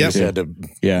picturing.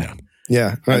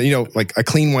 Yeah. Like a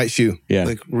clean white shoe. Yeah.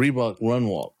 Like Reebok Run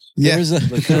Walks. Yeah. There was a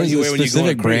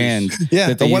specific brand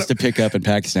that they used to pick up in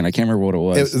Pakistan. I can't remember what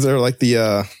it was. They're like the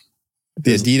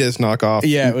Adidas knockoff.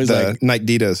 Yeah, it was the like Nike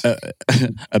Adidas.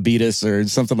 Adidas or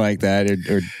something like that,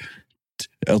 or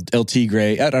LT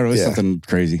Gray. I don't know. It was something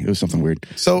crazy. It was something weird.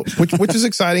 So, which is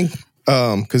exciting,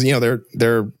 because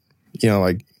they're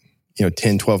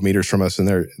 10, 12 meters from us,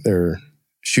 and they're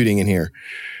shooting in here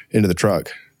into the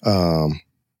truck, and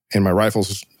my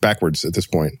rifle's backwards at this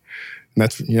point. And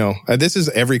that's this is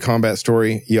every combat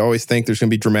story. You always think there's going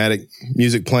to be dramatic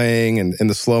music playing and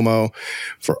the slow mo.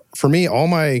 For me, all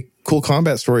my cool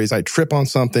combat stories, I trip on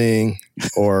something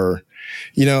or.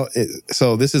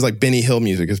 So this is like Benny Hill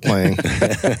music is playing.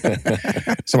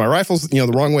 So my rifle's,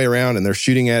 the wrong way around, and they're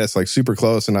shooting at us like super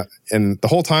close. And the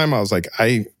whole time I was like,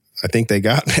 I think they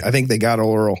got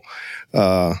old Earl.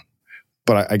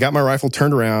 But I got my rifle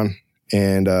turned around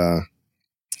and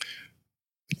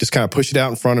just kind of push it out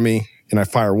in front of me. And I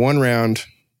fire one round,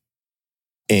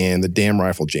 and the damn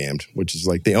rifle jammed, which is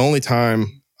like the only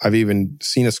time I've even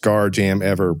seen a SCAR jam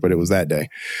ever, but it was that day.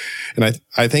 And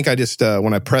I think I just,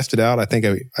 when I pressed it out, I think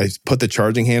I put the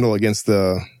charging handle against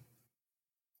the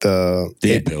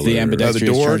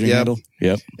ambidextrous charging handle.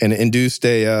 Yep. And it induced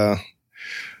a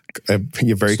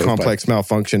very complex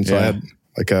malfunction. So I had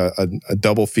like a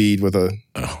double feed with a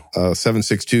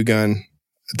 7.62 gun.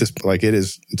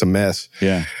 It's a mess.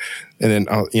 Yeah. And then,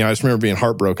 I just remember being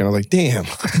heartbroken. I was like, damn.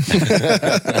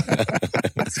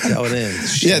 That's how it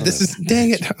ends.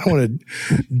 Dang it. I want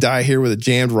to die here with a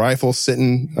jammed rifle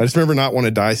sitting. I just remember not want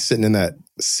to die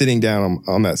sitting down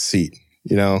on that seat,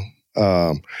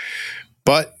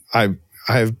 but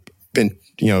I've been,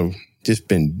 just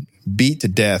been beat to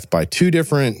death by two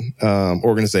different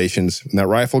organizations. And that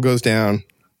rifle goes down,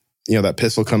 that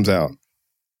pistol comes out.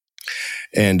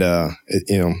 And, as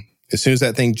soon as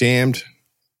that thing jammed,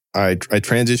 I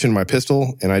transitioned my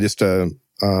pistol and I just,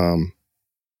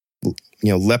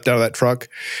 leapt out of that truck.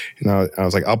 And I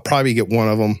was like, I'll probably get one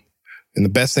of them. And the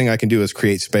best thing I can do is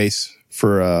create space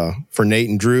for Nate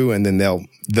and Drew, and then they'll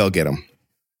get them.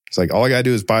 It's like, all I gotta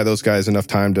do is buy those guys enough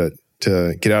time to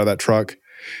get out of that truck,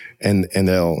 and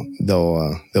they'll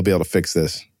be able to fix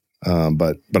this.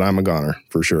 But I'm a goner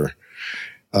for sure.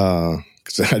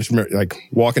 Cause I just remember like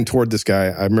walking toward this guy.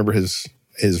 I remember his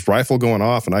rifle going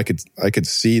off, and I could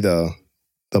see the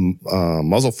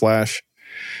muzzle flash.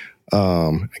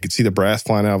 I could see the brass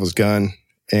flying out of his gun.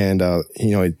 And, at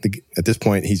this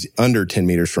point he's under 10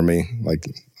 meters from me.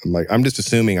 I'm just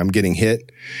assuming I'm getting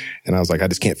hit. And I was like, I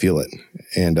just can't feel it.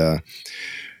 And,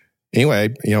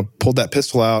 anyway, pulled that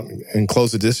pistol out and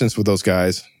closed the distance with those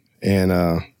guys. And,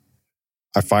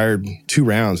 I fired 2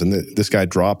 rounds, and this guy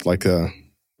dropped like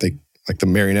the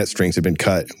marionette strings had been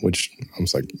cut, which I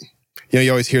was like, you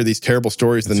always hear these terrible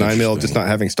stories, the 9mm just not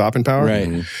having stopping power.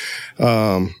 Right.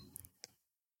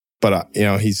 But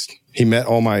he met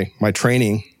all my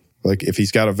training. Like if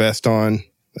he's got a vest on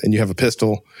and you have a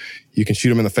pistol, you can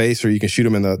shoot him in the face or you can shoot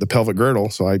him in the pelvic girdle.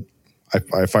 So I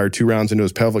fired 2 rounds into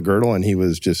his pelvic girdle, and he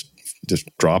was just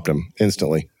dropped him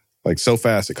instantly. Like so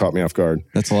fast, it caught me off guard.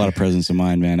 That's a lot of presence of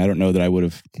mind, man. I don't know that I would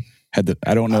have had the.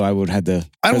 I don't know. I would have had the.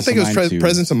 I don't think it was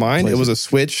presence of mind. It was a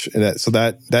switch, and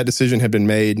that decision had been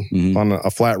made on a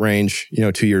flat range.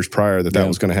 2 years prior that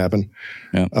was going to happen.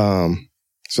 Yeah.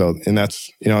 So and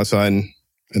that's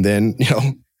and then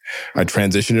I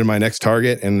transitioned to my next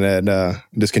target, and then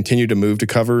just continued to move to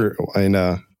cover, and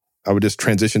I would just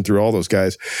transition through all those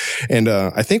guys, and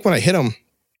I think when I hit them,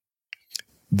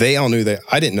 they all knew that.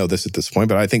 I didn't know this at this point,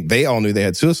 but I think they all knew they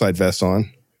had suicide vests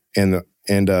on, and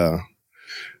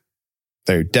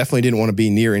they definitely didn't want to be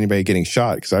near anybody getting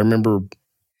shot. Because I remember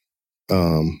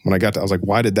when I got to, I was like,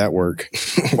 why did that work?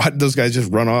 Why did those guys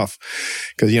just run off?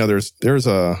 Because there's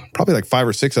probably like 5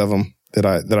 or 6 of them that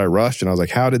I rushed, and I was like,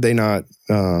 how did they not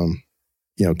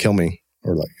kill me?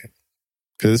 Or like,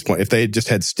 at this point, if they had just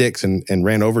had sticks and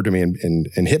ran over to me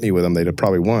and hit me with them, they'd have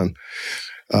probably won.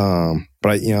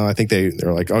 But I think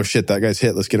they're like, oh shit, that guy's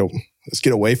hit. Let's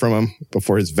get away from him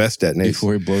before his vest detonates.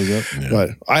 Before he blows up. Yeah. But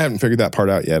I haven't figured that part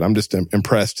out yet. I'm just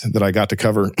impressed that I got to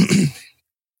cover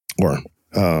or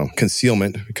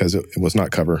concealment, because it was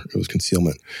not cover. It was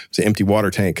concealment. It's an empty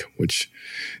water tank, which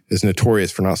is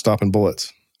notorious for not stopping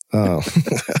bullets. And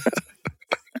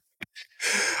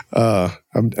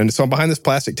so I'm behind this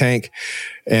plastic tank,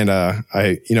 and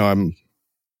I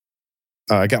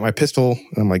got my pistol,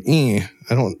 and I'm like, I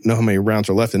don't know how many rounds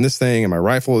are left in this thing. And my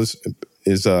rifle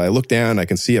is I look down, I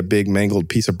can see a big mangled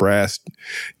piece of brass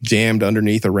jammed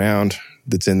underneath a round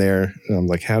that's in there. And I'm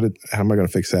like, how am I going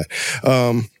to fix that?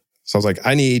 So I was like,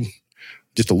 I need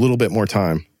just a little bit more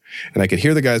time. And I could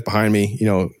hear the guys behind me,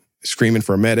 screaming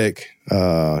for a medic.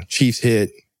 Chief's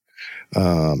hit,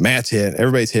 Matt's hit,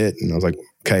 everybody's hit. And I was like,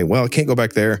 okay, well, I can't go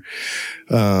back there.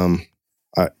 I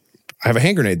have a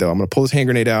hand grenade though. I'm going to pull this hand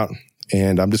grenade out,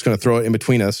 and I'm just going to throw it in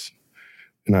between us.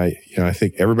 And I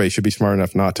think everybody should be smart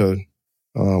enough not to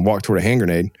walk toward a hand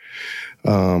grenade.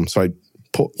 So I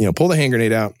pull the hand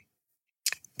grenade out,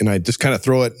 and I just kind of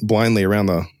throw it blindly around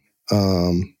the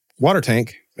water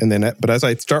tank. And then, but as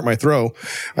I start my throw,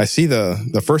 I see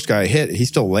the first guy I hit. He's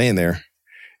still laying there,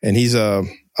 and he's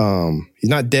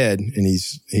not dead, and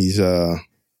he's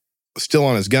still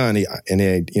on his gun. He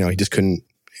just couldn't.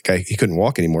 He couldn't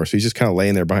walk anymore, so he's just kind of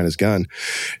laying there behind his gun.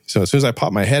 So as soon as I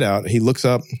pop my head out, he looks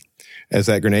up as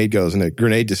that grenade goes, and the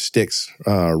grenade just sticks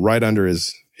right under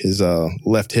his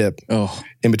left hip,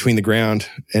 in between the ground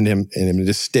and him, and it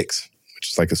just sticks,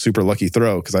 which is like a super lucky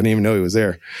throw because I didn't even know he was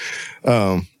there.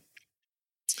 And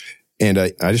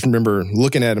I just remember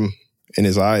looking at him in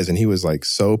his eyes, and he was like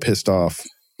so pissed off.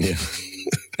 Yeah.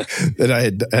 That I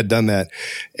had done that,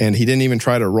 and he didn't even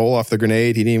try to roll off the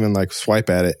grenade. He didn't even like swipe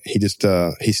at it. He just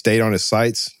he stayed on his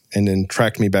sights and then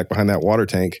tracked me back behind that water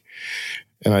tank.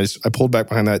 And I pulled back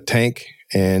behind that tank,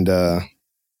 and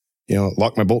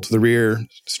locked my bolt to the rear,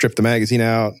 stripped the magazine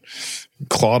out,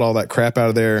 clawed all that crap out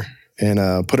of there,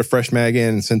 and put a fresh mag in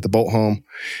and sent the bolt home.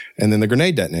 And then the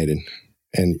grenade detonated.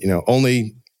 And,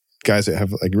 only guys that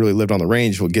have like really lived on the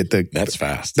range will get That's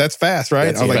fast. That's fast,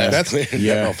 right? I was like, that's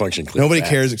malfunction. Nobody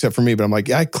cares except for me, but I'm like,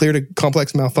 I cleared a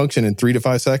complex malfunction in 3 to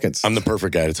 5 seconds. I'm the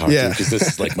perfect guy to talk to because this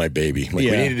is like my baby. Like,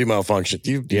 we need to do malfunction.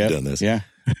 You've done this. Yeah.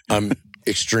 I'm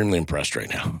extremely impressed right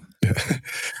now.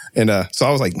 And so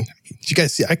I was like, did you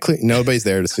guys see? Nobody's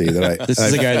there to see that. This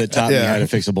is the guy that taught me how to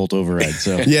fix a bolt override.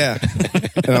 So yeah,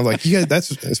 and I'm like, you guys,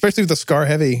 that's especially with the Scar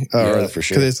Heavy, for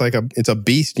sure. Because it's like it's a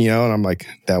beast, And I'm like,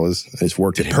 it's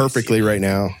worked perfectly right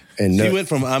now. And so you went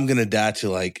from I'm gonna die to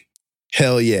like,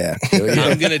 hell yeah,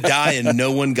 I'm gonna die, and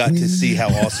no one got to see how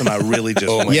awesome I really just.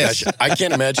 Oh my gosh, I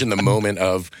can't imagine the moment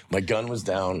of my gun was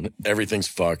down, everything's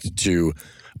fucked. To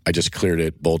I just cleared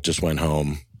it, bolt just went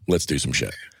home. Let's do some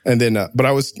shit. And then, but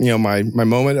I was, my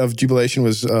moment of jubilation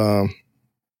was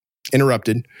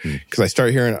interrupted because I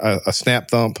started hearing a snap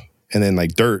thump and then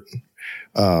like dirt.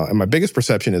 And my biggest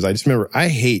perception is I just remember I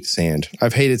hate sand.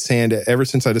 I've hated sand ever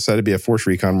since I decided to be a Force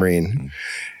Recon Marine.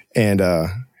 And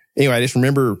anyway, I just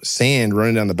remember sand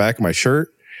running down the back of my shirt,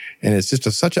 and it's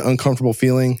just such an uncomfortable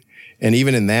feeling. And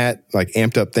even in that like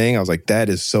amped up thing, I was like, that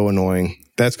is so annoying.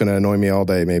 That's going to annoy me all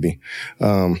day, maybe.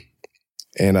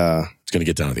 It's going to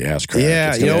get down to the ass crack.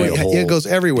 Yeah, it goes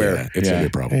everywhere. Yeah, it's going to be a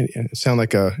problem. It sound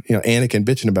like Anakin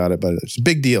bitching about it, but it's a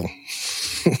big deal.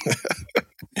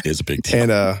 It is a big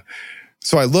deal. And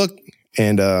so I look,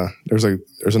 and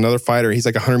there's another fighter. He's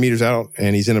like 100 meters out,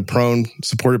 and he's in a prone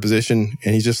supported position,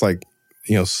 and he's just like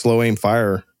slow aim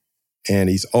fire, and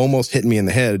he's almost hitting me in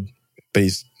the head, but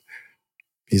he's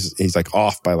like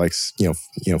off by like 4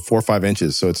 or 5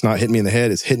 inches. So it's not hitting me in the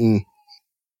head; it's hitting.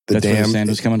 That's where the sand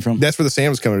was coming from? That's where the sand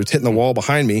was coming. It's hitting the wall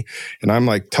behind me, and I'm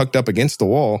like tucked up against the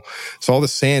wall. So all the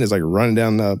sand is like running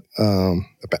down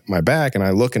my back, and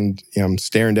I look and I'm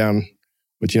staring down,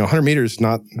 which 100 meters is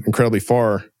not incredibly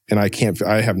far, and I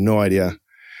have no idea.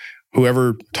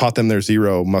 Whoever taught them their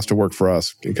zero must have worked for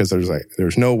us, because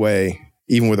there's no way,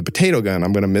 even with a potato gun,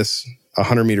 I'm going to miss a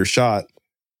 100-meter shot.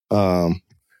 But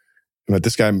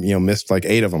this guy, missed like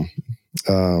 8 of them.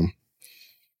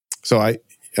 So I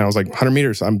was like, 100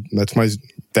 meters.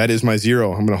 That is my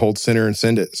zero. I'm going to hold center and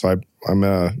send it. So I'm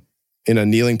in a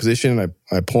kneeling position. And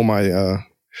I pull my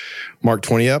Mark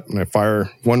 20 up, and I fire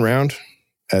 1 round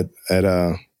at and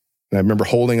I remember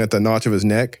holding at the notch of his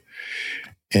neck.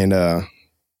 And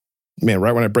man,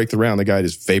 right when I break the round, the guy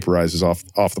just vaporizes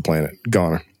off the planet,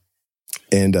 goner.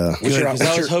 And I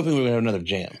was hoping we would have another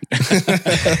jam.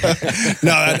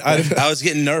 No, I was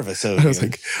getting nervous. I was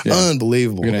like,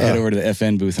 unbelievable. We're going to head over to the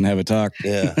FN booth and have a talk.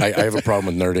 Yeah. I have a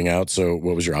problem with nerding out. So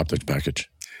what was your optics package?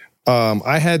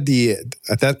 I had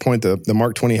at that point, the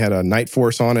Mark 20 had a Night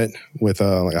Force on it with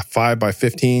like a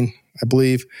 5x15, I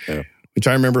believe, which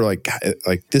I remember like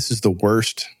this is the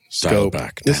worst scope.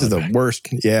 This is the worst.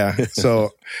 Yeah.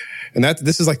 So, and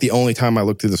this is like the only time I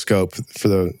looked through the scope for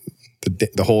the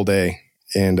whole day.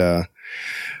 And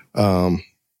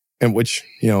which,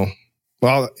 so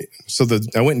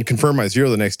I went and confirmed my zero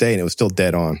the next day, and it was still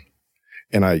dead on.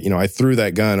 And I threw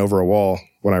that gun over a wall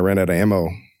when I ran out of ammo.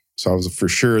 So I was for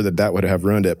sure that would have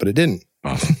ruined it, but it didn't.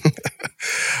 Awesome.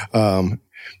 But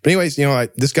anyways,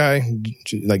 this guy,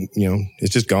 like,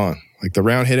 it's just gone. Like the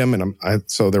round hit him, and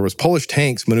so there was Polish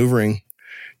tanks maneuvering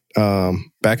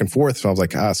back and forth. So I was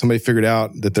like, somebody figured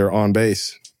out that they're on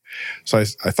base. So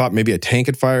I thought maybe a tank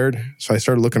had fired. So I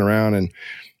started looking around, and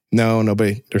no,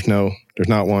 nobody. There's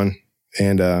not one.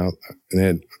 And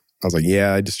then I was like,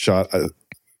 yeah, I just shot a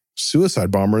suicide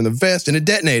bomber in the vest, and it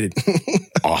detonated.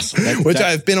 Awesome. Which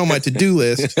I've been on my to-do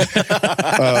list.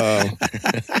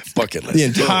 Bucket list. The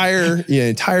entire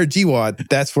GWOT.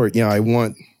 That's where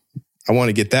I want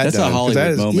to get that done. That's a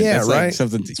Hollywood moment. Yeah, that's right. Like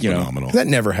something phenomenal. That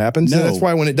never happens. No. That's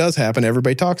why when it does happen,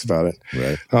 everybody talks about it.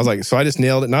 Right. I was like, so I just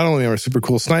nailed it. Not only am I a super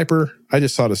cool sniper, I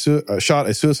just shot a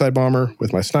suicide bomber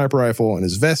with my sniper rifle, and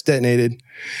his vest detonated.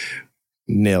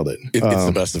 Nailed it. It's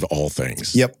the best of all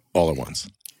things. Yep. All at once.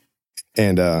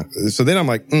 And so then I'm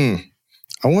like,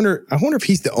 I wonder if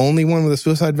he's the only one with a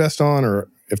suicide vest on, or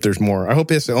if there's more. I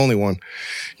hope it's the only one,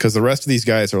 because the rest of these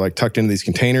guys are like tucked into these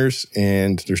containers,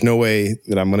 and there's no way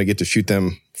that I'm going to get to shoot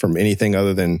them from anything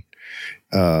other than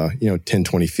 10,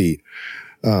 20 feet.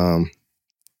 And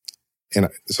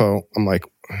so I'm like,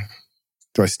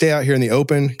 do I stay out here in the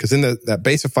open? Because then that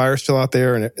base of fire is still out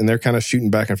there, and they're kind of shooting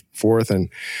back and forth. And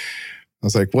I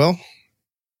was like, well,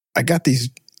 I got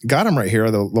them right here.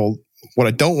 What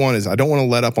I don't want is I don't want to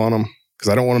let up on them, because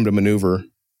I don't want them to maneuver.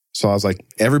 So I was like,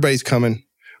 everybody's coming.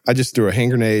 I just threw a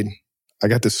hand grenade. I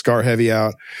got this Scar Heavy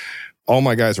out. all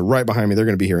my guys are right behind me. They're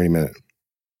going to be here any minute.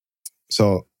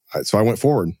 So I went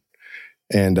forward,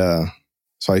 and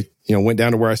so I went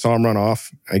down to where I saw them run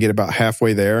off. I get about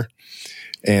halfway there,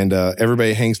 and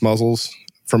everybody hangs muzzles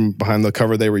from behind the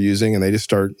cover they were using, and they just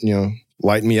start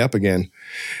lighting me up again.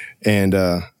 And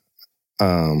I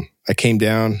came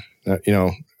down,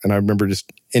 and I remember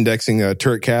just indexing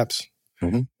turret caps,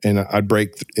 and I'd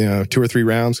break 2 or 3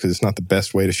 rounds because it's not the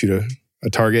best way to shoot a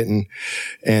target,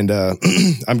 and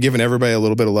I'm giving everybody a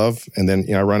little bit of love, and then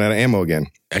I run out of ammo again.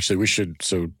 Actually,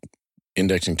 so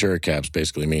indexing turret caps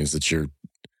basically means that you're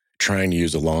trying to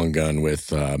use a long gun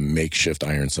with makeshift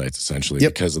iron sights, essentially,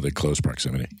 because of the close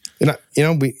proximity. And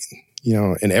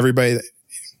and everybody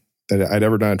that I'd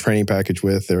ever done a training package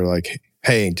with, they're like,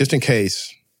 "Hey, just in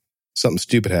case something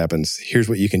stupid happens, here's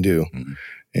what you can do."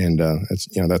 And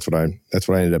that's what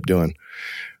I ended up doing.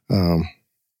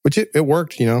 Which it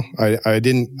worked, I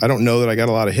don't know that I got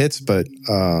a lot of hits, but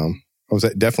I was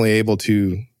definitely able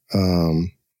to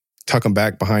tuck them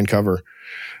back behind cover.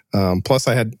 Plus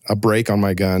I had a brake on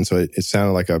my gun, so it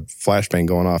sounded like a flashbang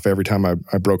going off every time I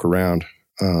broke around.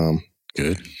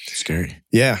 Good. Scary.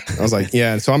 Yeah. I was like,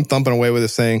 yeah. So I'm thumping away with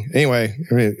this thing. Anyway,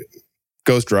 it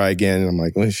goes dry again. And I'm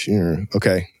like, well, sure,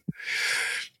 okay.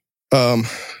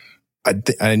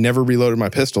 I never reloaded my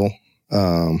pistol.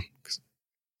 So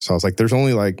I was like, there's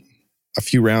only like a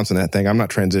few rounds in that thing. I'm not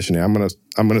transitioning.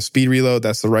 I'm gonna speed reload.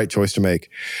 That's the right choice to make.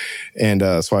 And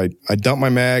so I dumped my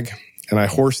mag and I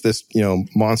horsed this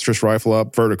monstrous rifle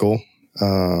up vertical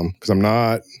because I'm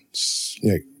not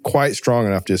quite strong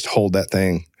enough to just hold that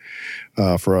thing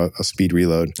for a speed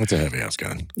reload. That's a heavy ass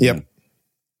gun. Yep.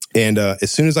 And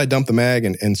as soon as I dump the mag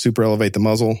and super elevate the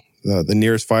muzzle, the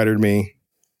nearest fighter to me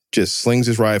just slings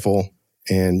his rifle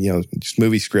and, just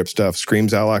movie script stuff,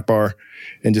 screams Al Akbar,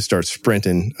 and just starts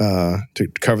sprinting to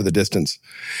cover the distance.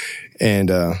 And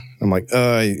I'm like,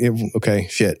 okay,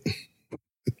 shit.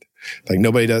 Like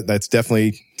nobody does. That's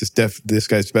definitely this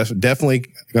guy's definitely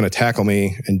going to tackle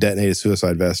me and detonate a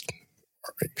suicide vest.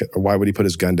 Or why would he put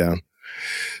his gun down?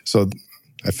 So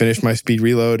I finished my speed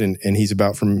reload, and he's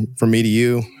about from me to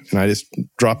you, and I just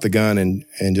drop the gun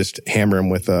and just hammer him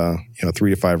with 3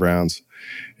 to 5 rounds,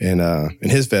 and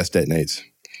his vest detonates.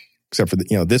 Except for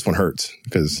this one hurts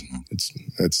because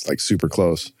it's like super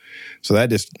close. So that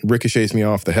just ricochets me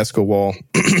off the HESCO wall,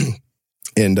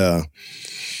 and I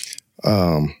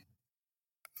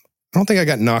don't think I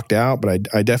got knocked out, but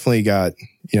I definitely got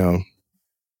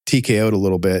TKO'd a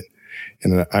little bit.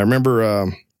 And I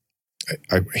remember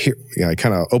I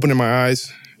kind of opening my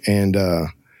eyes and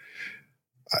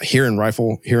hearing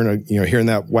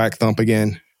that whack thump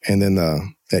again, and then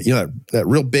that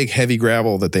real big heavy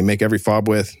gravel that they make every fob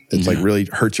with. It's like really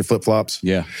hurts your flip flops.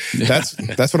 Yeah, that's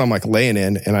what I'm like laying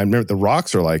in, and I remember the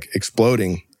rocks are like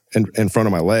exploding in front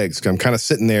of my legs. I'm kind of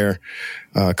sitting there,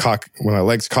 when my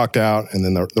legs cocked out, and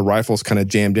then the rifle's kind of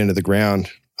jammed into the ground,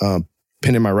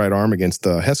 pinning my right arm against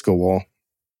the HESCO wall.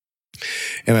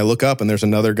 And I look up, and there's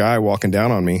another guy walking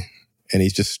down on me, and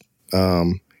he's just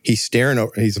he's staring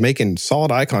over. He's making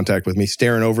solid eye contact with me,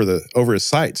 staring over his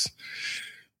sights.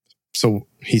 So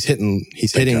he's hitting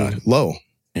low.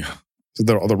 Yeah. So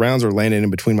the rounds are landing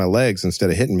in between my legs instead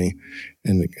of hitting me,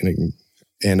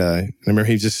 and I remember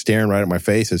he was just staring right at my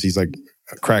face as he's like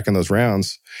cracking those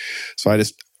rounds. So I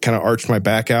just kind of arched my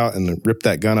back out and ripped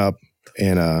that gun up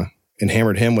and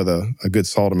hammered him with a good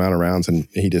solid amount of rounds, and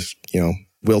he just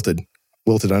wilted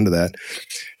under that.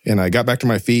 And I got back to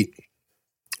my feet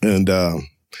and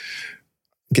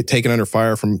get taken under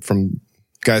fire from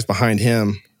guys behind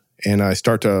him, and I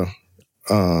start to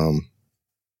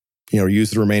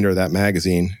use the remainder of that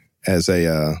magazine as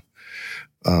a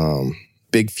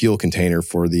big fuel container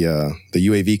for the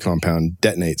UAV compound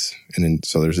detonates. And then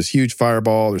so there's this huge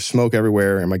fireball, there's smoke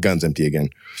everywhere, and my gun's empty again.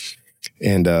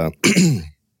 And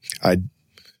I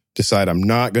decide I'm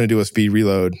not going to do a speed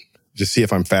reload, just see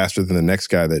if I'm faster than the next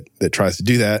guy that tries to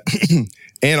do that.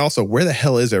 And also, where the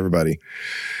hell is everybody?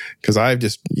 Because I've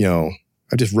just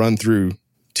run through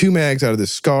 2 mags out of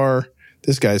this SCAR.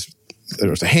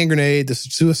 There's a hand grenade. This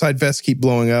suicide vest keep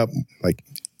blowing up. Like,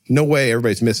 no way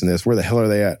everybody's missing this. Where the hell are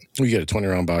they at? You get a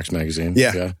 20-round box magazine.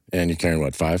 Yeah. And you're carrying,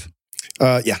 what, 5?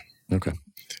 Yeah. Okay.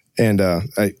 And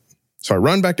I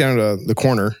run back down to the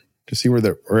corner to see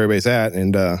where everybody's at,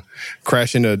 and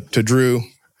crash into Drew,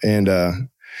 and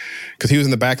because he was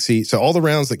in the back seat. So all the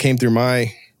rounds that came through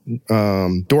my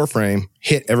door frame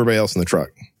hit everybody else in the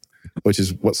truck, which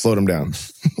is what slowed him down.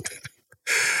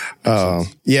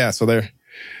 Yeah. So they're,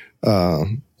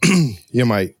 I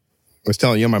was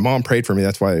telling you, my mom prayed for me.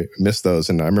 That's why I missed those.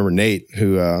 And I remember Nate,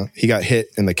 who he got hit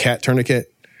in the cat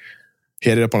tourniquet, he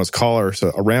had it up on his collar.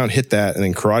 So a round hit that and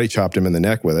then karate chopped him in the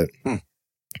neck with it.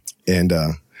 And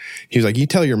he was like, you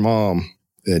tell your mom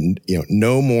that,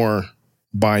 no more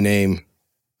by name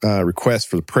requests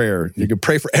for the prayer. You can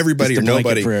pray for everybody or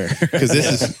nobody, because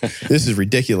this is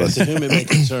ridiculous. It's a whom it may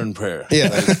concern prayer. Yeah.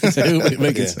 It's a whom it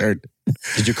may concern.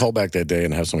 Did you call back that day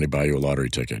and have somebody buy you a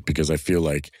lottery ticket? Because I feel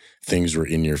like things were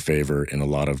in your favor in a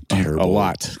lot of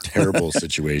terrible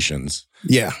situations.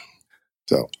 Yeah.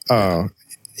 So, and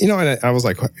I was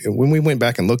like, when we went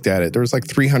back and looked at it, there was like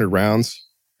 300 rounds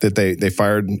that they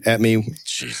fired at me,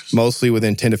 mostly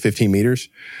within 10 to 15 meters.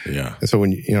 Yeah. And so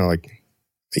when,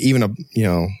 even a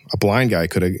blind guy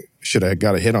should have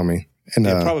got a hit on me. And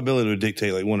probability would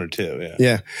dictate like 1 or 2. Yeah.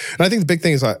 Yeah. And I think the big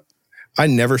thing is I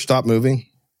never stopped moving.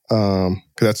 Cause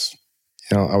that's,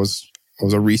 I was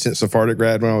a recent Sephardic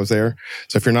grad when I was there.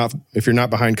 So if you're not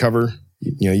behind cover,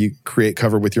 you create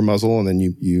cover with your muzzle, and then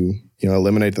you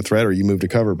eliminate the threat, or you move to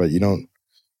cover, but you don't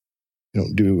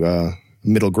do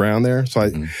middle ground there. So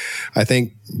I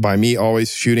think by me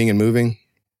always shooting and moving,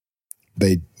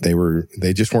 they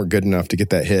just weren't good enough to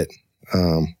get that hit.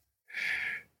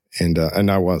 And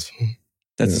I was.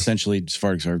 That's essentially,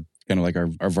 Sparks are kind of like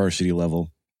our varsity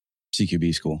level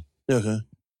CQB school. Okay.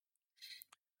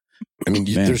 I mean,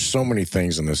 there's so many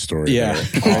things in this story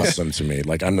that are awesome to me.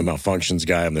 Like, I'm the malfunctions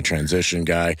guy. I'm the transition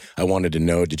guy. I wanted to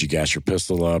know, did you gas your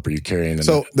pistol up? Are you carrying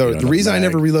the reason I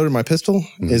never reloaded my pistol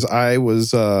is I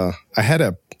have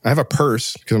a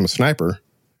purse because I'm a sniper.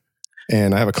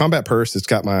 And I have a combat purse that's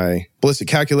got my ballistic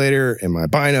calculator and my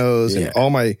binos and all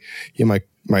my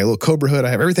little Cobra hood. I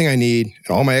have everything I need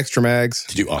and all my extra mags.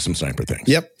 To do awesome sniper things.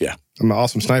 Yep. Yeah. I'm an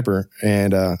awesome sniper.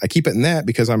 And I keep it in that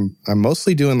because I'm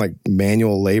mostly doing like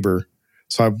manual labor.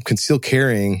 So I'm concealed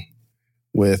carrying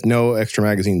with no extra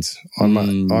magazines on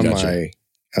my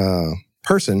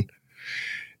person.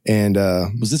 And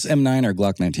was this M9 or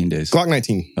Glock 19 days? Glock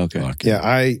 19. Okay. Glock.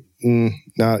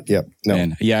 Yeah, no.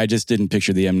 Man, I just didn't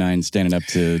picture the M9 standing up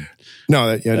to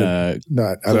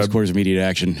close quarters immediate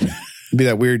action. It'd be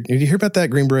that weird. Did you hear about that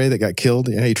Green Beret that got killed?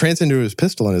 Yeah, he transcended into his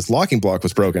pistol and his locking block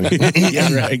was broken.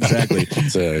 Yeah, right, exactly.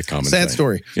 It's a common sad thing.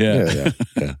 story. Yeah.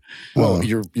 Well,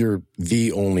 you're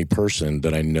the only person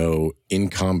that I know in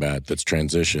combat that's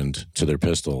transitioned to their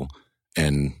pistol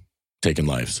and taken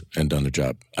lives and done their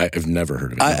job. I've never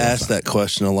heard of it. I asked that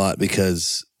question a lot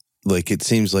because, like, it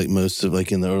seems like most of,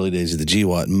 like, in the early days of the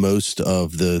GWAT, most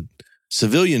of the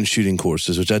civilian shooting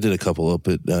courses, which I did a couple up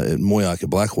at Moyock at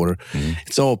Blackwater,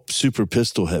 it's all super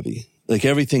pistol heavy. Like,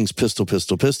 everything's pistol for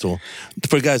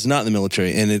guys not in the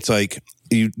military. And it's like,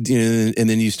 and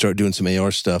then you start doing some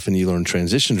AR stuff and you learn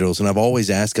transition drills. And I've always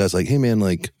asked guys like, hey man,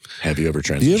 like, have you ever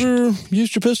transitioned? You ever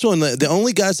used your pistol? And the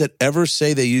only guys that ever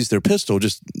say they use their pistol,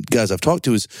 just guys I've talked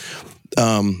to, is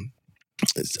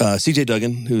CJ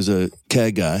Duggan, who's a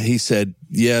CAG guy. He said,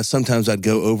 yeah, sometimes I'd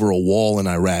go over a wall in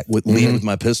Iraq lean with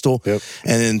my pistol. Yep.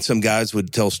 And then some guys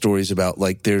would tell stories about,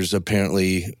 like, there's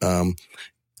apparently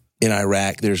in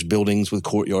Iraq, there's buildings with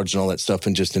courtyards and all that stuff,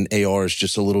 and just an AR is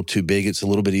just a little too big. It's a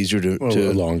little bit easier to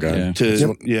a long gun.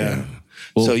 Yeah.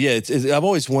 Well, so yeah, I've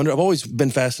always wondered. I've always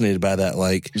been fascinated by that.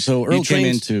 Like, so Earl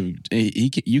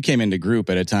you came into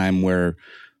group at a time where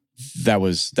that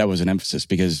was an emphasis,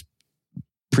 because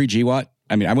pre-GWAT,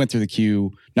 I mean, I went through the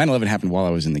queue. 9/11 happened while I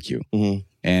was in the queue,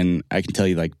 and I can tell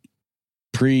you, like,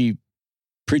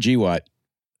 pre-GWAT,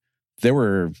 there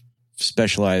were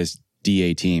specialized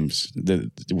DA teams that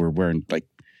were wearing, like,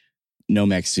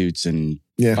 Nomex suits and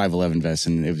 511 vests,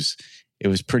 and it was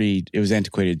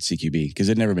antiquated CQB because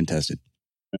it had never been tested,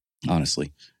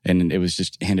 honestly, and it was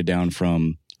just handed down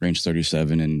from range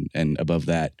 37 and above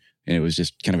that, and it was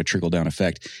just kind of a trickle down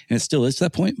effect, and it still is to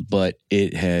that point, but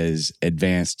it has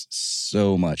advanced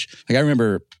so much. Like, I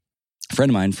remember a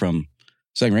friend of mine from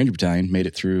 2nd Ranger Battalion made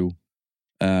it through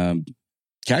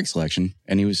CAG selection,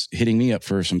 and he was hitting me up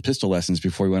for some pistol lessons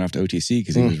before he went off to OTC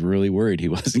because he was really worried he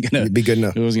wasn't going to be good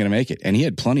enough. He wasn't going to make it, and he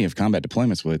had plenty of combat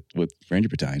deployments with Ranger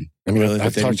Battalion. I mean,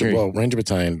 I've talked to Ranger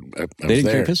Battalion. They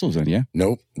didn't carry pistols then, yeah.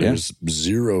 Nope, there's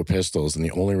 0 pistols, and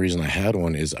the only reason I had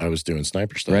one is I was doing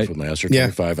sniper stuff with my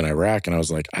SR-25 in Iraq, and I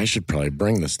was like, I should probably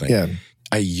bring this thing. Yeah.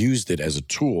 I used it as a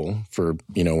tool for,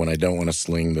 when I don't want to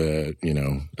sling the,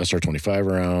 SR-25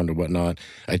 around or whatnot,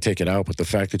 I take it out. But the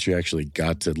fact that you actually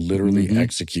got to literally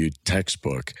execute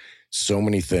textbook so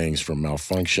many things from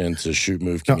malfunction to shoot,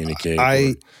 move, communicate.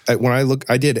 I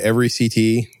did every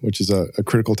CT, which is a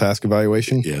critical task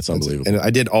evaluation. Yeah, it's unbelievable. And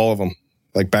I did all of them,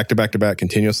 like back to back to back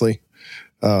continuously.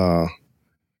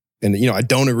 And, I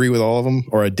don't agree with all of them,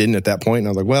 or I didn't at that point. And I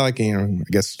was like, well, I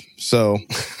guess so.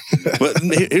 But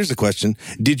here's the question.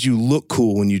 Did you look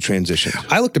cool when you transitioned?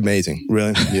 I looked amazing.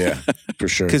 Really? Yeah, for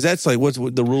sure. Because that's like, what's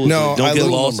the rule? No, don't I get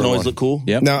look lost and always one. look cool?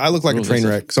 Yep. No, I looked like a train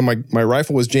wreck. So my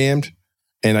rifle was jammed,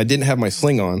 and I didn't have my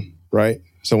sling on, right?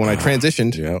 So when I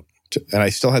transitioned, and I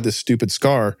still had this stupid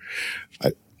scar,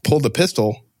 I pulled the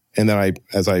pistol, and then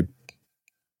as I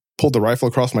pulled the rifle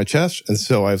across my chest, and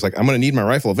so I was like, I'm going to need my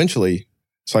rifle eventually.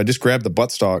 So I just grabbed the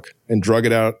buttstock and drug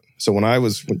it out. So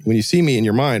when you see me in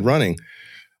your mind running,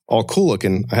 all cool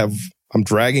looking, I'm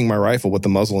dragging my rifle with the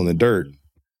muzzle in the dirt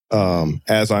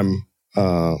as I'm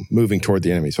moving toward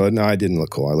the enemy. So no, I didn't look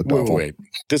cool. I looked awful. Wait.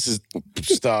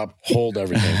 Stop, hold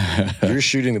everything. You're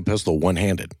shooting the pistol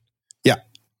one-handed. Yeah.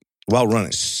 While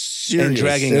running. And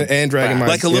dragging my,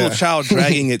 like a little child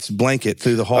dragging its blanket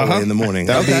through the hallway in the morning.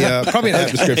 That would be probably an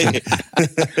apt description.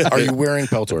 Are you wearing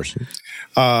Peltors?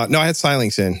 No, I had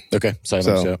silence in. Okay,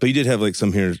 silence. But you did have like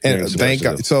some here. And thank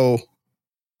God. So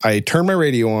I turned my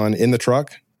radio on in the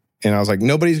truck, and I was like,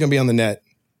 nobody's going to be on the net,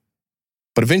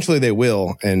 but eventually they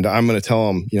will, and I'm going to tell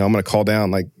them. I'm going to call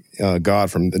down like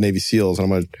God from the Navy SEALs, and I'm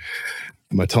going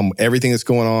to tell them everything that's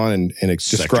going on and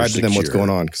describe to them what's going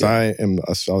on, because I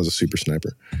was a super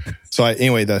sniper. So I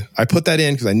put that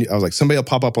in because I was like, somebody will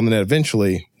pop up on the net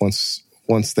eventually once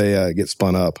they get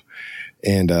spun up,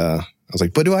 and I was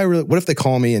like, but what if they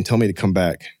call me and tell me to come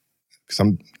back?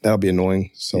 Because that'll be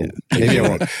annoying. So maybe I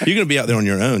won't. You're going to be out there on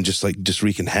your own, just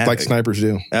wreaking havoc, like snipers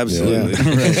do. Absolutely,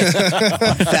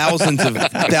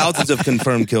 thousands of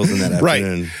confirmed kills in that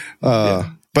afternoon. Right.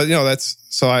 But that's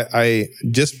so I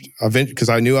just because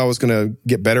I knew I was going to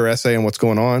get better essay on what's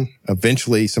going on.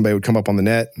 Eventually, somebody would come up on the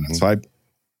net. Mm-hmm. So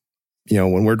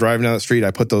when we're driving down the street,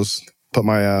 I put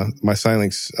my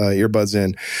Silence earbuds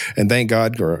in, and thank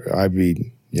God, or I'd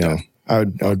be I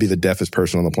would be the deafest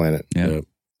person on the planet. Yeah.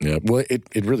 Yeah. Well,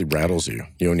 it really rattles you.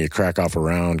 When you crack off a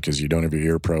round because you don't have your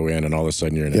ear pro in, and all of a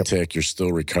sudden you're in a tick, you're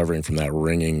still recovering from that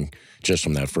ringing just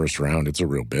from that first round. It's a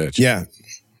real bitch. Yeah.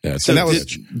 Yeah. So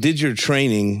did your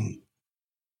training?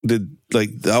 I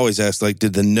always ask,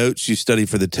 did the notes you studied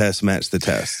for the test match the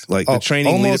test? The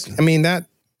training almost.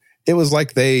 It was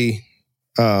like they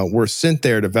were sent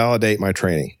there to validate my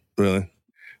training. Really.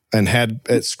 And had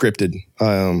it scripted.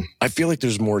 I feel like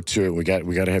there's more to it. We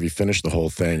got to have you finish the whole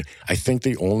thing. I think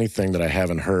the only thing that I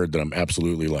haven't heard that I'm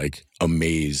absolutely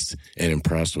amazed and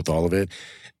impressed with all of it,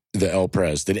 the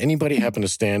LPRES. Did anybody happen to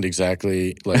stand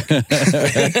exactly like?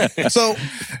 So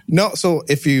no. So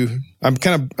I'm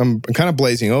kind of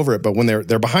blazing over it, but when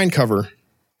they're behind cover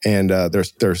and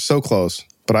they're so close,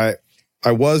 but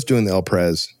I was doing the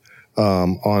LPRES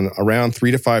on around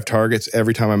 3 to 5 targets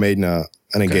every time I made an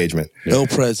engagement. Yeah.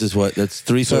 LPRES is what? That's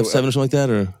 357 or something like that,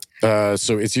 or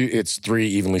so it's 3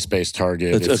 evenly spaced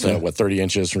targets. It's 30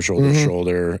 inches from shoulder to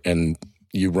shoulder, and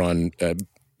you run.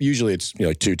 Usually it's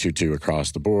 2-2-2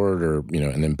 across the board, or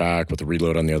and then back with a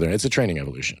reload on the other. It's a training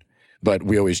evolution. But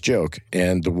we always joke,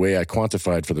 and the way I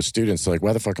quantified for the students, they're like,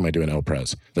 why the fuck am I doing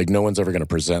LPRES? No one's ever going to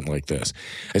present like this.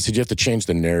 I said, you have to change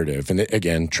the narrative. And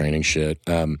again, training shit.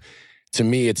 To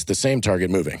me, it's the same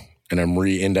target moving, and I'm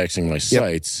re-indexing my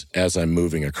sights as I'm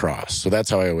moving across. So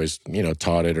that's how I always,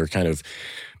 taught it, or kind of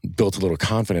built a little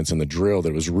confidence in the drill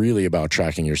that was really about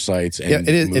tracking your sights and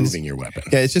moving your weapon.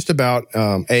 Yeah, it's just about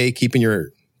keeping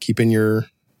your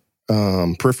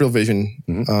peripheral vision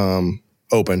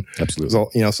open. Absolutely.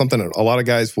 So, something a lot of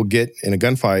guys will get in a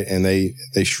gunfight, and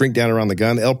they shrink down around the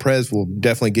gun. LPRES will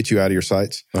definitely get you out of your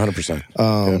sights.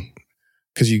 100%.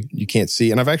 Because you can't see.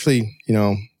 And I've actually,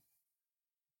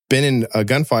 been in a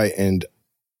gunfight, and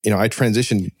I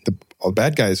transitioned. The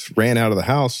bad guys ran out of the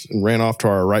house and ran off to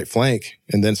our right flank,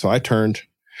 and then so I turned,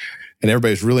 and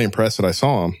everybody was really impressed that I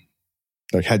saw them.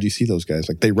 Like, how'd you see those guys?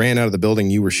 They ran out of the building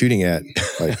you were shooting at.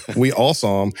 We all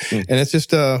saw them, and it's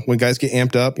just when guys get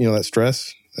amped up, that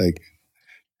stress.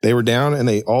 They were down,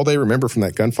 and all they remember from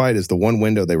that gunfight is the one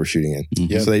window they were shooting in.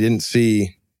 Yep. So they didn't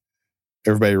see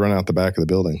everybody run out the back of the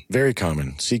building. Very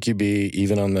common. CQB,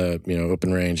 even on the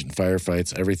open range and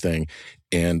firefights, everything.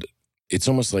 And it's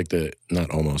almost like it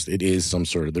is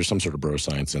there's some sort of bro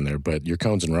science in there, but your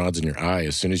cones and rods in your eye,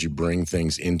 as soon as you bring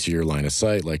things into your line of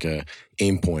sight, like a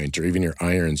aim point or even your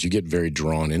irons, you get very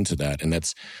drawn into that, and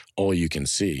that's all you can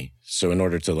see. So in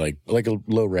order to like a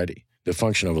low ready, the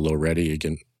function of a low ready,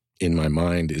 again, in my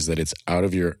mind, is that it's out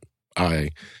of your eye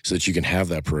so that you can have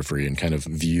that periphery and kind of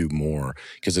view more,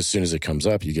 because as soon as it comes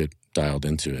up, you get dialed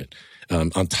into it,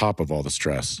 on top of all the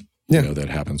stress that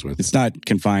happens with it's not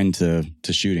confined to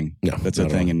shooting. No, that's a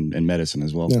thing in medicine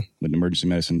as well. With emergency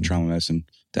medicine, trauma medicine,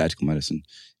 tactical medicine,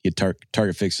 you get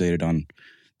target fixated on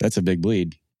that's a big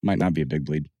bleed, might not be a big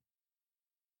bleed.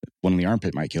 one in the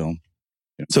armpit might kill him.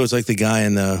 So it's like the guy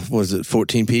in the, was it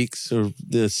 14 Peaks or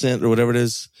the Ascent or whatever it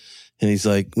is? And he's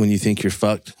like, when you think you're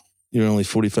fucked, you're only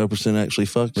 45% actually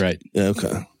fucked? Right. Yeah,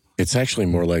 okay. It's actually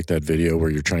more like that video where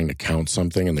you're trying to count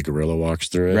something and the gorilla walks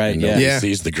through it. Right, And yeah. nobody Yeah.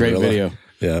 sees the Great gorilla. video.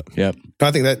 Yeah. Yep.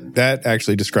 I think that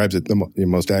actually describes it the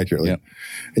most accurately. Yep.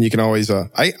 And you can always,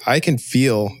 I can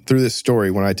feel through this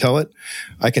story when I tell it,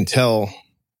 I can tell,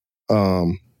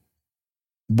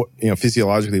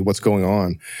 physiologically what's going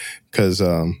on. Because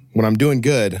when I'm doing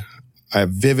good, I have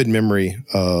vivid memory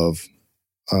of,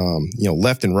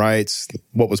 left and rights,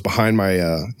 what was behind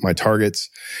my my targets,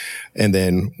 and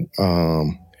then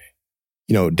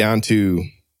down to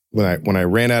when I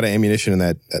ran out of ammunition and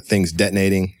that thing's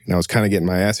detonating, and I was kind of getting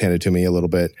my ass handed to me a little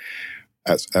bit.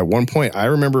 At one point, I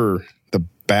remember the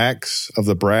backs of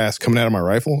the brass coming out of my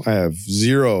rifle. I have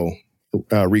zero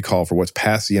recall for what's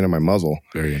past the end of my muzzle.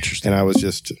 Very interesting. And I was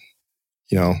just,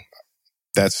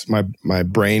 that's my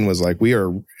brain was like, we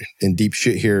are in deep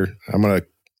shit here. I'm going to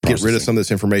get rid of some of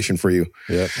this information for you.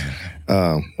 Yep.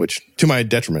 Which to my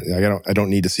detriment, I don't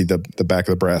need to see the back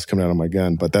of the brass coming out of my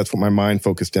gun, but that's what my mind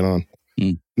focused in on.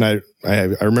 And I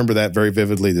remember that very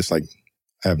vividly. This I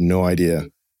have no idea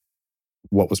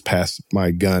what was past my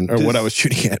gun or what I was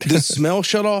shooting at. Does smell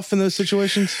shut off in those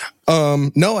situations?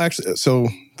 No, actually. So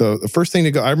the first thing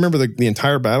to go, I remember the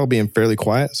entire battle being fairly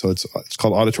quiet. So it's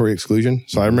called auditory exclusion.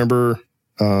 So I remember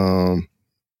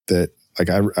that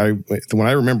when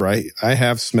I remember, I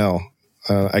have smell.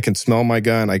 I can smell my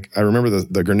gun. I remember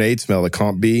the grenade smell, the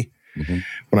Comp B. Mm-hmm.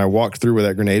 When I walked through where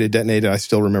that grenade had detonated, I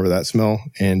still remember that smell.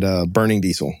 And burning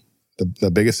diesel.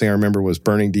 The biggest thing I remember was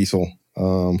burning diesel.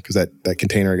 Because that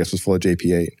container, I guess, was full of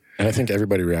JP8. And I think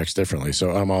everybody reacts differently.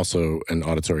 So I'm also an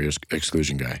auditory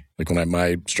exclusion guy. Like when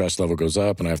my stress level goes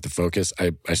up and I have to focus,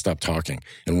 I stop talking.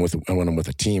 And when I'm with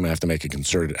a team, I have to make a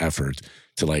concerted effort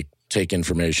to take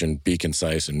information, be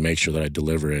concise, and make sure that I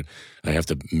deliver it. I have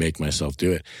to make myself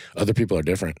do it. Other people are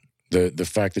different. The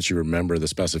fact that you remember the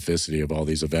specificity of all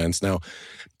these events. Now,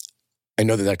 I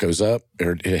know that goes up,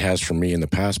 or it has for me in the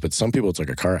past, but some people, it's like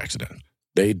a car accident.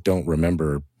 They don't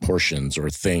remember portions or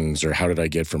things or how did I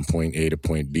get from point A to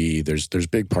point B. There's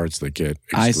big parts that get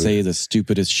excluded. I say the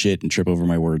stupidest shit and trip over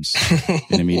my words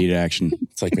in immediate action.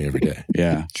 It's like me every day.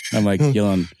 Yeah. I'm like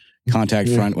yelling contact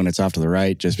front when it's off to the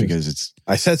right just because it's...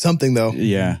 I said something though.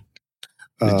 Yeah.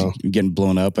 Getting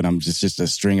blown up and I'm just a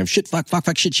string of shit, fuck,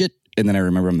 shit. And then I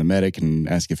remember I'm the medic and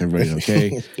ask if everybody's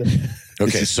okay.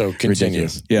 Okay, so continue.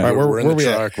 Ridiculous. Yeah, right, we're in the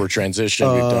truck. We're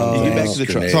transitioned. We've done get back to the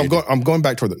truck. So I'm going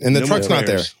back toward and the truck's not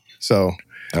there. So,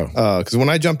 because when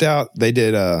I jumped out, they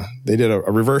did a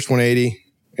reverse 180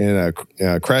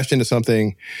 and crashed into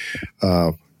something.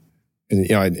 And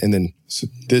then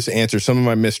this answers some of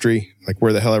my mystery, like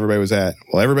where the hell everybody was at.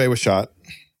 Well, everybody was shot.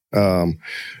 And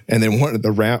then one of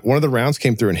the rounds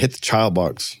came through and hit the child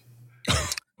box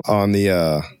on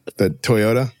the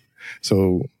Toyota.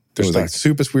 So it was like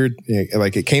super weird.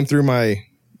 Like it came through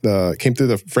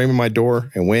the frame of my door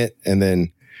and went, and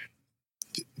then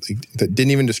that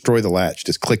didn't even destroy the latch,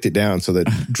 just clicked it down so that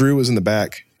Drew was in the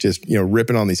back, just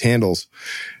ripping on these handles,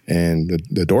 and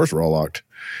the doors were all locked.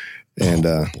 And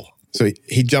so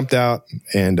he jumped out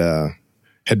and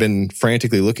had been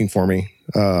frantically looking for me,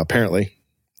 apparently.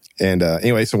 And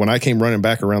anyway, so when I came running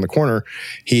back around the corner,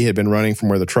 he had been running from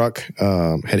where the truck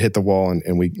had hit the wall,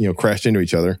 and we crashed into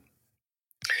each other.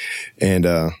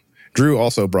 And Drew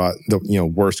also brought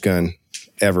the worst gun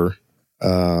ever.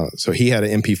 So he had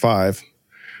an MP5.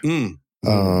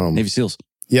 Navy SEALs.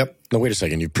 Yep. No, wait a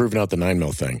second. You've proven out the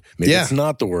 9mm thing. Maybe it's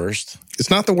not the worst. It's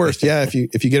not the worst. Yeah, if you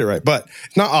get it right, but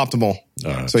it's not optimal.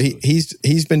 So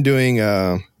he's been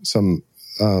doing some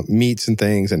meets and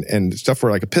things and stuff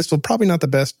where like a pistol probably not the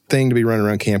best thing to be running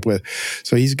around camp with.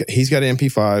 So he's got an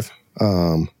MP5,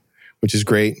 which is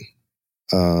great.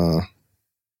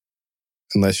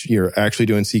 Unless you're actually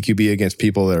doing CQB against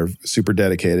people that are super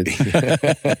dedicated.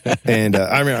 And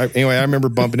I remember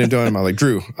bumping into him. I'm like,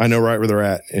 Drew, I know right where they're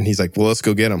at. And he's like, well, let's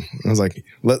go get them. I was like,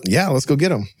 let's go get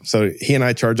them. So he and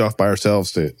I charge off by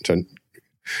ourselves to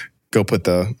go put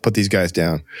these guys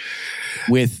down.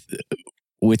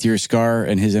 With your SCAR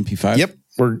and his MP5? Yep.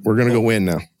 We're going to go win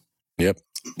now. Yep.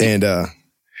 And I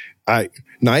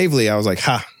was like,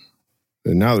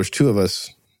 and now there's two of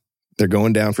us. They're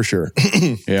going down for sure.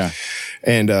 Yeah.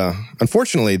 And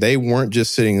unfortunately, they weren't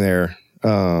just sitting there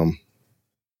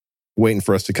waiting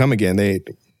for us to come again. They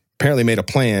apparently made a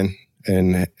plan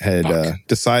and had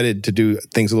decided to do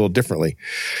things a little differently.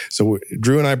 So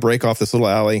Drew and I break off this little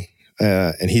alley,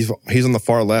 and he's on the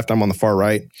far left, I'm on the far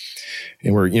right,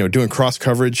 and we're doing cross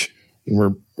coverage.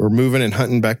 And we're moving and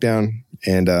hunting back down,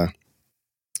 and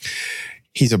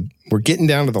we're getting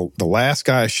down to the last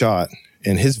guy I shot,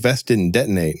 and his vest didn't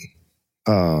detonate.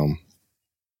 And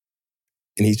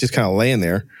he's just kind of laying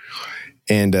there,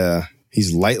 and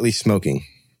he's lightly smoking.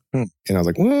 And I was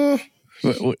like, well.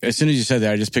 As soon as you said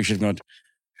that, I just pictured him going,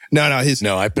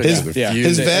 I put his vest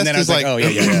is like, oh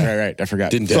yeah, right. I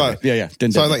forgot. Didn't detonate.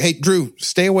 Didn't so I was like, hey, Drew,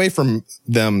 stay away from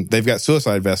them. They've got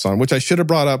suicide vests on, which I should have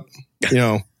brought up,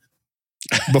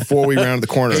 before we rounded the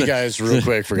corner. Hey guys, real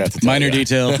quick, forgot to tell minor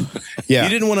detail. Yeah, you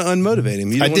didn't want to unmotivate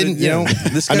him. I didn't.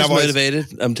 This guy's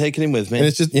motivated. I'm taking him with me. And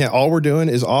it's just all we're doing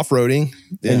is off-roading,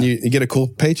 and you get a cool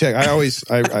paycheck. I always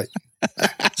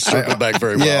circle back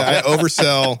very well. Yeah, I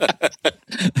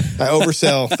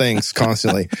oversell things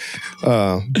constantly.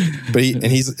 But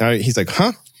he's like,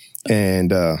 huh? And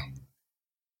the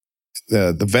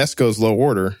vest goes low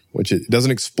order, which it doesn't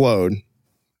explode.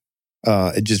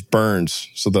 It just burns.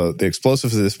 So the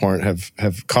explosives at this point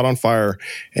have caught on fire,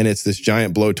 and it's this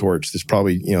giant blowtorch that's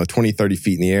probably 20, 30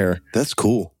 feet in the air. That's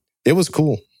cool. It was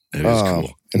cool. It is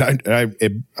cool. And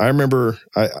I remember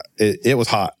it was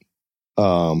hot.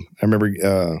 I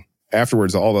remember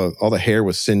afterwards all the hair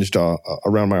was singed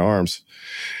around my arms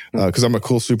because I'm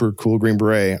a super cool Green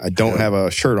Beret. I don't have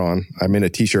a shirt on. I'm in a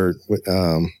t-shirt with.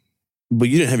 But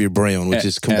you didn't have your beret on, which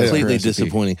is completely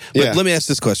disappointing. But let me ask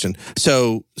this question.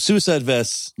 So suicide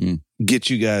vests get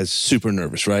you guys super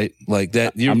nervous, right? Like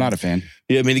that. I'm not a fan.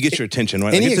 Yeah, I mean, it gets your attention,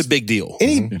 right? Like it's a big deal.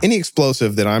 Any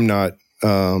explosive that I'm not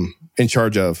in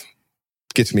charge of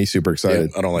gets me super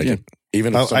excited. Yeah, I don't like it.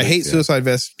 Even I hate suicide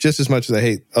vests just as much as I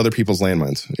hate other people's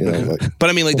landmines. But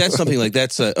I mean, like that's something like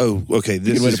that's okay.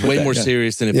 This is way more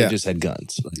serious than if they just had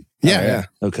guns. Like, yeah.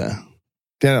 Okay.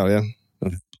 Yeah.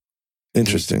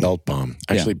 Interesting. Belt bomb.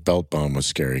 Actually, belt bomb was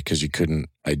scary because you couldn't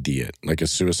ID it. Like a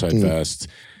suicide vest,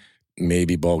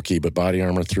 maybe bulky, but body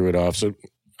armor threw it off. So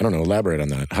I don't know. Elaborate on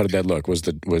that. How did that look?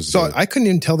 I couldn't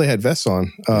even tell they had vests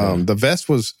on. The vest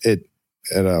was it.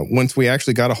 Once we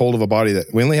actually got a hold of a body that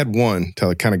we only had one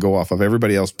to kind of go off of,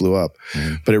 everybody else blew up.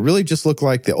 But it really just looked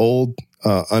like the old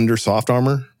under soft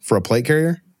armor for a plate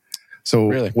carrier.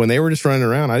 So when they were just running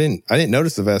around, I didn't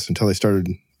notice the vest until they started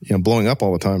blowing up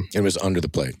all the time. It was under the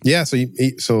plate. Yeah, so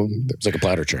it's like a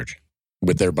bladder charge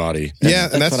with their body. Yeah,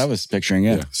 and that's what I was picturing.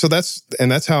 Yeah. So that's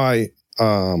how I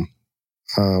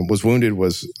was wounded.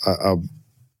 Was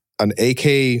an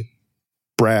AK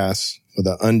brass with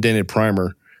an undented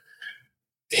primer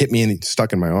hit me and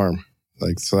stuck in my arm.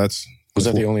 Was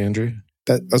that the only injury?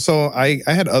 So I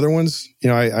had other ones.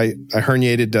 I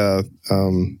herniated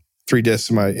 3 discs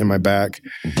in my back.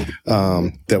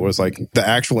 That was like the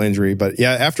actual injury. But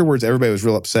yeah, afterwards everybody was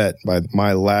real upset by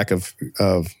my lack of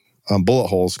bullet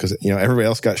holes because everybody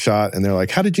else got shot and they're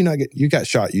like, "How did you not get? You got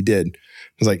shot? You did." I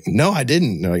was like, "No, I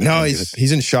didn't." And they're like, "No,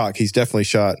 he's in shock. He's definitely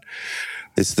shot."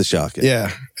 It's the shock.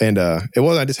 Yeah, and it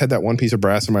was. I just had that one piece of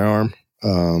brass in my arm.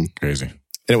 Crazy.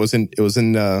 And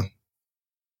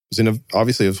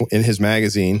obviously it was in his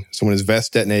magazine. So when his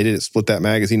vest detonated, it split that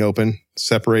magazine open,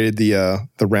 separated the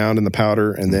round and the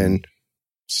powder, and then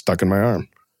stuck in my arm.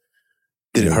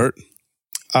 Did it hurt?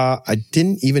 I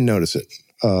didn't even notice it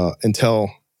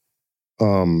until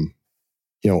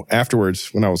afterwards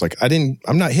when I was like, I'm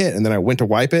not hit, and then I went to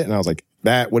wipe it, and I was like,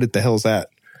 what the hell is that?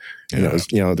 And it was,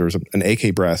 there was an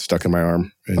AK brass stuck in my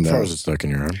arm. And, how far was it stuck in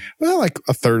your arm? Well, like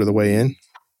a third of the way in.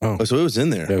 Oh, so it was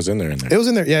in there. It was in there. It was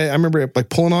in there. Yeah, I remember like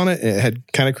pulling on it. And it had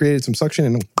kind of created some suction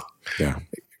and it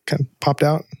kind of popped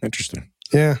out. Interesting.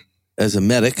 Yeah. As a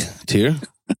medic, Tier,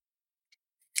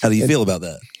 how do you feel about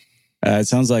that? It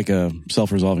sounds like a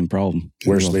self-resolving problem.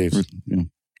 Wear sleeves.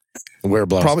 Wear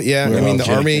blouse. Probably, yeah.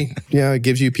 The Army,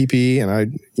 gives you PPE, and I,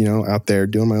 out there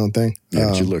doing my own thing. Yeah,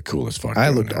 but you look cool as fuck. I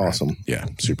looked awesome. Right? Yeah,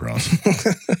 super awesome.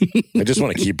 I just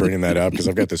want to keep bringing that up because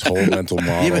I've got this whole mental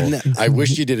model. I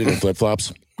wish you did it in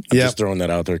flip-flops. I'm just throwing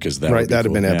that out there because that'd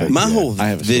have been epic. My whole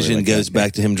vision goes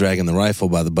back to him dragging the rifle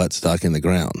by the buttstock in the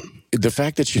ground. The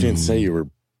fact that you didn't say you were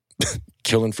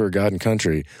killing for God and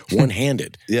country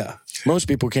one-handed. Yeah. Most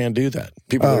people can't do that.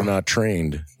 People that are not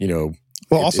trained,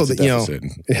 Well, also,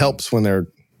 it helps when they're,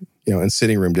 in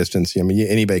sitting room distance. I mean,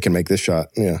 anybody can make this shot.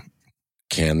 Yeah.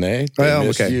 Can they? Well,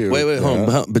 okay. Wait, hold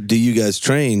on. But do you guys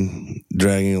train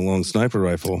dragging a long sniper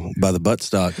rifle by the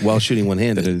buttstock while shooting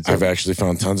one-handed? I've actually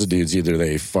found tons of dudes, either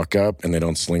they fuck up and they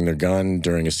don't sling their gun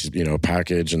during a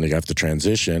package and they have to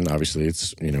transition. Obviously,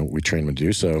 it's, we train them to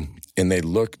do so. And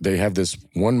they have this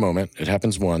one moment, it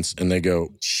happens once, and they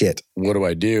go, shit, what do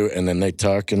I do? And then they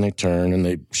tuck and they turn and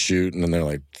they shoot, and then they're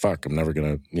like, fuck, I'm never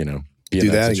going to, be in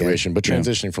that situation. But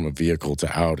transitioning from a vehicle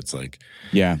to out, it's like,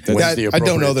 yeah. I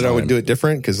don't know that I would do it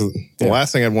different because the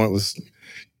last thing I'd want was,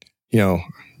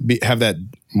 have that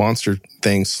monster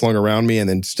thing slung around me and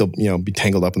then still, be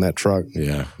tangled up in that truck.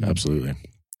 Yeah, absolutely.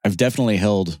 I've definitely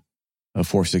held a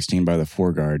 416 by the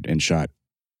foreguard and shot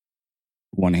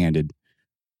one-handed,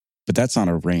 but that's on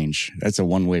a range. That's a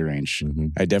one-way range. Mm-hmm.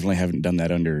 I definitely haven't done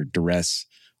that under duress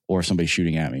or somebody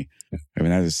shooting at me. I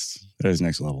mean, that is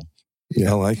next level.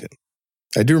 Yeah, I like it.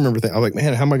 I do remember I was like,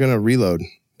 man, how am I going to reload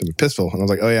the pistol? And I was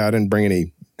like, oh yeah, I didn't bring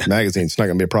any magazines. It's not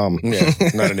going to be a problem. Yeah,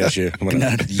 not an issue. I'm going to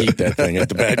yeet that thing at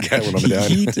the bad guy when I'm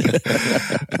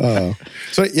done.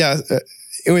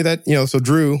 Anyway, that, so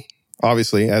Drew,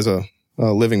 obviously, as a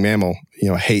living mammal,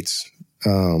 hates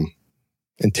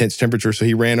intense temperature. So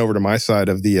he ran over to my side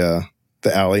of the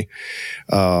alley.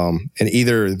 And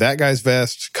either that guy's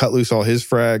vest cut loose all his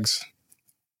frags,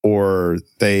 or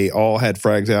they all had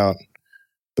frags out,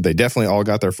 but they definitely all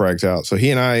got their frags out. So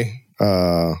he and I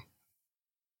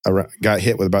got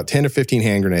hit with about 10 to 15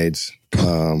 hand grenades.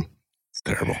 It's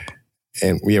terrible.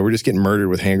 And we're just getting murdered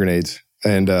with hand grenades.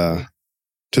 And to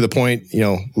the point,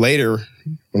 later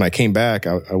when I came back,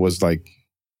 I was like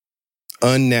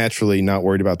unnaturally not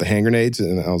worried about the hand grenades.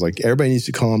 And I was like, everybody needs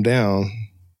to calm down.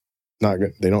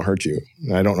 They don't hurt you.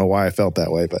 And I don't know why I felt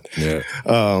that way, but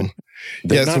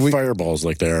they're not fireballs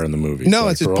like they are in the movie. No,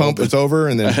 it's just pump. It's over,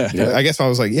 and then I guess I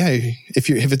was like, if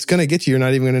it's gonna get you, you're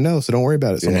not even gonna know, so don't worry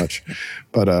about it so much.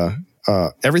 But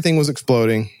everything was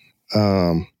exploding.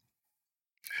 The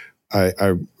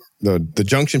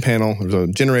junction panel, there was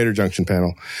a generator junction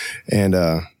panel, and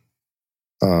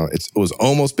it was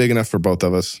almost big enough for both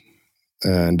of us.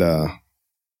 And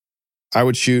I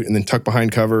would shoot and then tuck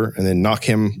behind cover and then knock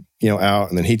him, out,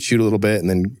 and then he'd shoot a little bit and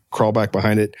then crawl back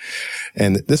behind it.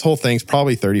 And this whole thing's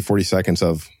probably 30, 40 seconds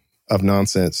of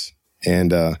nonsense.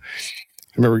 And I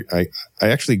remember I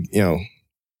actually,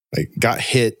 got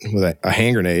hit with a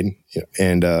hand grenade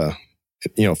and,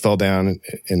 fell down.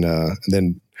 And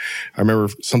then I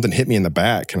remember something hit me in the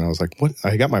back and I was like, what?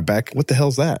 I got my back. What the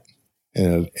hell's that?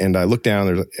 And I looked down,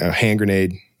 there's a hand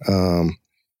grenade on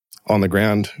the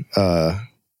ground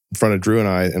in front of Drew and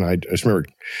I just remember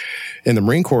in the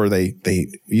Marine Corps, they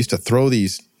used to throw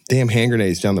these damn hand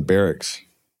grenades down the barracks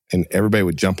and everybody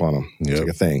would jump on them. It's like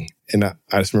a thing. And I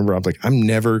just remember I was like, I'm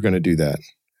never going to do that.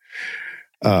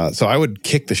 So I would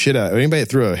kick the shit out. Anybody that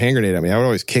threw a hand grenade at me, I would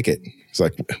always kick it. It's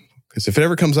like, because if it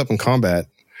ever comes up in combat,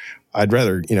 I'd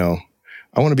rather,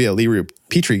 I want to be a Lee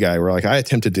Petrie guy where like I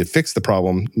attempted to fix the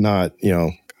problem, not,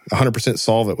 100%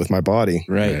 solve it with my body.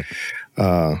 Right.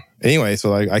 Anyway,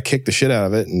 so I kicked the shit out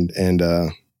of it and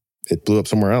it blew up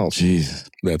somewhere else. Jesus.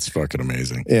 That's fucking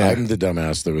amazing. Yeah. I'm the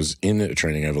dumbass that was in a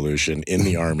training evolution in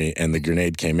the Army and the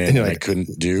grenade came in and I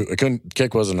couldn't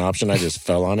kick wasn't an option. I just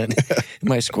fell on it.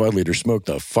 My squad leader smoked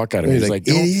the fuck out of me. He's like,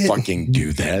 don't fucking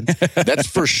do that. That's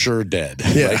for sure dead.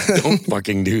 Yeah. Like, don't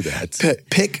fucking do that.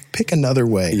 Pick another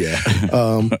way. Yeah.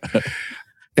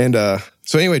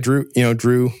 So anyway, Drew,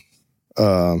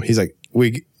 he's like,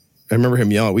 I remember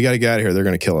him yelling, we got to get out of here. They're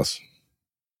going to kill us.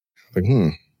 I was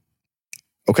like,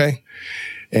 okay.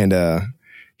 And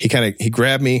he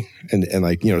grabbed me and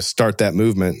like, start that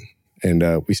movement. And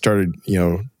we started,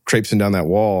 traipsing down that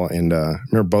wall. And I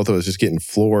remember both of us just getting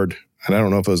floored. And I don't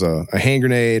know if it was a hand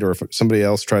grenade or if somebody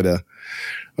else tried to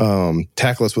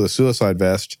tackle us with a suicide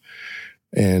vest.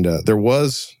 And there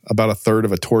was about a third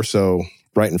of a torso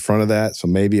right in front of that. So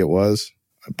maybe it was,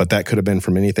 but that could have been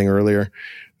from anything earlier.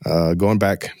 Going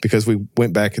back, because we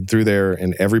went back through there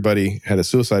and everybody had a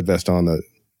suicide vest on, the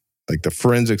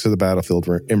forensics of the battlefield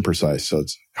were imprecise. So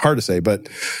it's hard to say, but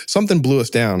something blew us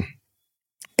down.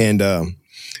 And I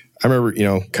remember,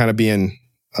 kind of being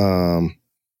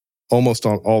almost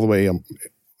all the way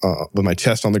with my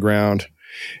chest on the ground.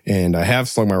 And I have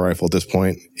slung my rifle at this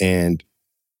point. And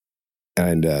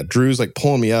Drew's like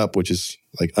pulling me up, which is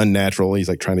like unnatural. He's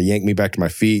like trying to yank me back to my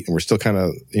feet, and we're still kind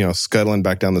of, scuttling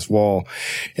back down this wall.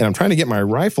 And I'm trying to get my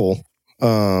rifle,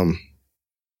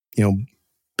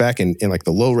 back in like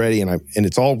the low ready, and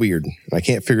it's all weird. And I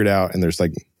can't figure it out. And there's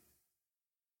like,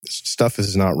 stuff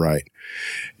is not right.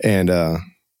 And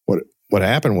what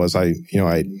happened was I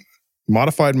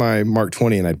modified my Mark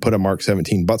 20 and I'd put a Mark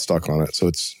 17 buttstock on it, so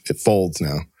it folds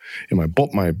now, and my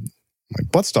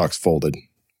buttstock's folded.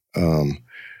 And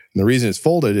the reason it's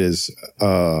folded is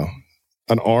a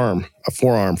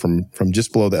forearm from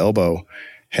just below the elbow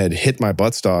had hit my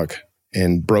buttstock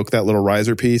and broke that little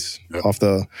riser piece off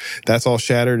that's all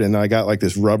shattered. And I got like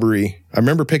this rubbery, I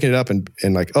remember picking it up and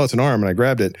like, oh, it's an arm. And I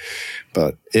grabbed it,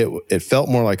 but it felt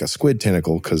more like a squid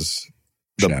tentacle because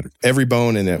every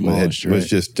bone in it was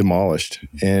just demolished.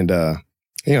 And, I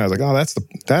was like, oh, that's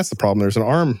the problem. There's an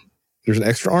arm there's an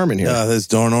extra arm in here. Those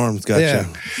darn arms, gotcha.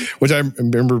 Yeah, which I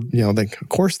remember, think, of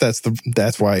course that's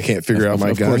why I can't figure out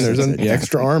my gun. There's an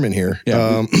extra arm in here.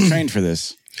 Yeah, trained for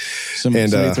this. Somebody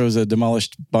throws a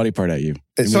demolished body part at you.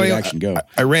 So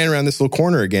I ran around this little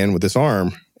corner again with this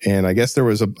arm, and I guess there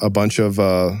was a bunch of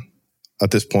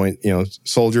at this point,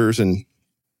 soldiers and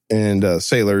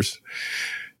sailors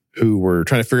who were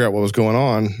trying to figure out what was going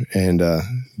on, and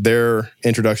their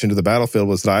introduction to the battlefield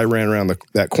was that I ran around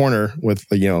that corner with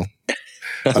an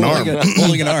arm,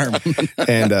 holding an arm,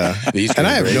 and I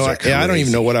have I don't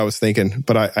even know what I was thinking,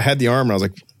 but I had the arm, and I was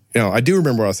like, I do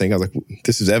remember what I was thinking. I was like,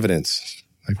 this is evidence.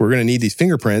 Like, we're going to need these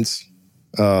fingerprints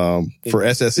for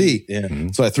SSE.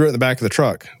 Yeah. So I threw it in the back of the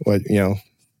truck.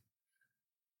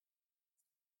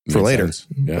 For later.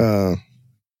 Yeah.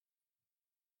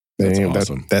 That's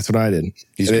awesome. That's what I did.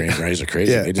 These guys are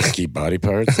crazy. Yeah. They just keep body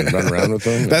parts and run around with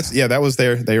them. That was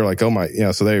there. They were like, oh my,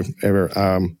 so they were,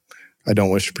 I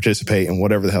don't wish to participate in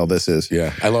whatever the hell this is.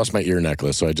 Yeah. I lost my ear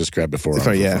necklace, so I just grabbed a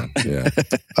forearm. Yeah. Yeah.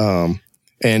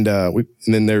 And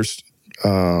then there's,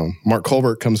 Mark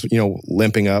Colbert comes,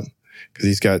 limping up because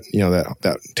he's got,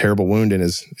 that terrible wound in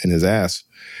his ass.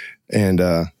 And,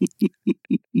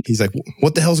 he's like,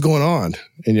 what the hell's going on?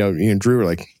 And, you and Drew are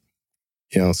like,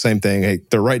 same thing. Hey,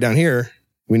 they're right down here.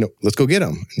 We know, let's go get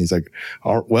them. And he's like,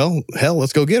 oh, well, hell,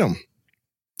 let's go get them.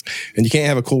 And you can't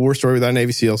have a Cold War story without a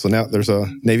Navy SEAL. So now there's a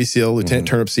Navy SEAL, Lieutenant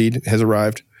Turnipseed has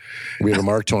arrived. We have a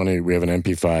Mark 20. We have an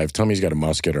MP5. Tell me he's got a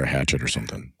musket or a hatchet or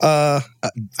something.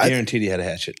 Guaranteed he had a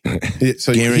hatchet.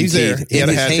 So he's there. He had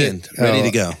a hatchet, hand, ready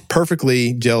to go.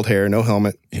 Perfectly gelled hair, no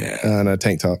helmet, and a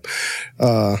tank top.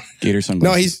 Gator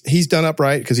sunglasses. No, he's done up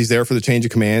right because he's there for the change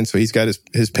of command. So he's got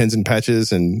his pins and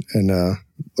patches and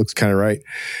looks kind of right.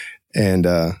 And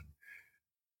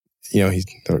he's.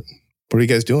 What are you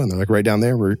guys doing? They're like, right down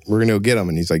there. We're gonna go get him.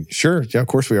 And he's like, sure, yeah, of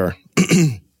course we are.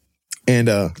 And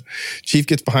Chief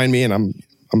gets behind me, and I'm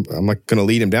like going to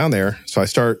lead him down there. So I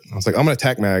was like, I'm going to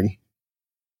tack mag,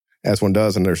 as one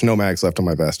does, and there's no mags left on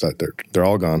my vest. They're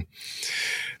all gone.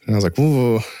 And I was like,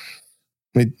 ooh,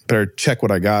 let me better check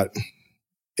what I got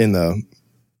in the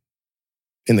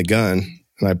gun.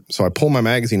 And so I pull my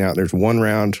magazine out. There's one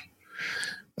round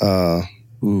on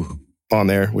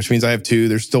there, which means I have two.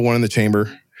 There's still one in the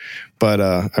chamber. But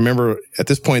I remember at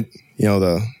this point,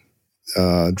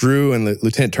 the Drew and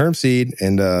Lieutenant Turnipseed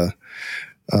and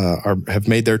have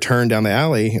made their turn down the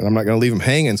alley, and I'm not going to leave them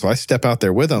hanging. So I step out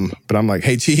there with them, but I'm like,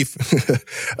 "Hey, Chief,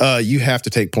 you have to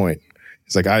take point."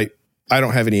 He's like, "I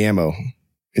don't have any ammo."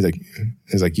 He's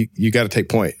like, "You got to take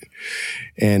point."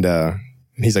 And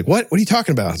he's like, "What? What are you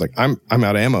talking about?" I was like, "I'm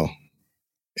out of ammo."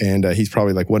 And he's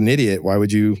probably like, "What an idiot! Why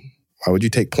would you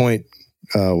take point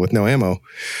with no ammo?"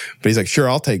 But he's like, "Sure,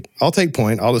 I'll take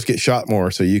point. I'll just get shot more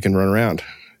so you can run around."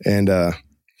 And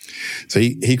so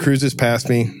he cruises past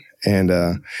me, and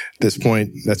at this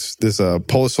point, that's this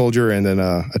Polish soldier and then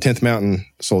a 10th Mountain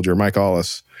soldier, Mike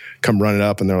Ollis, come running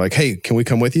up, and they're like, "Hey, can we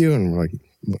come with you?" And we're like,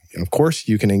 "Of course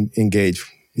you can engage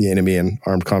the enemy in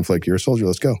armed conflict. You're a soldier.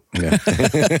 Let's go." Yeah,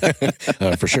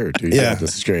 for sure, dude. Yeah,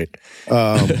 this is great.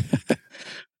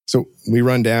 So we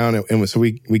run down, and so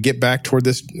we get back toward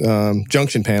this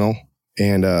junction panel,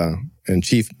 and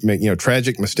Chief make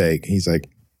tragic mistake. He's like,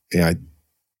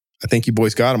 I think you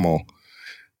boys got them all.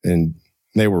 And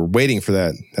they were waiting for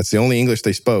that. That's the only English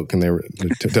they spoke. And they were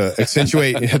to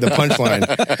accentuate the punchline.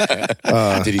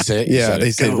 Did he say it? Yeah,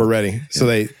 they said, "We're ready." Yeah. So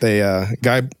they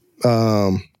guy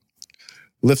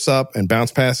lifts up and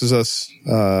bounce passes us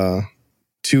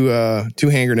two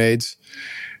hand grenades,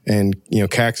 and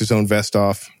cacks his own vest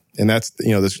off. And that's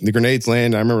the grenades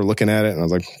land. I remember looking at it, and I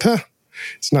was like, huh.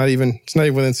 It's not even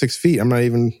within 6 feet. I'm not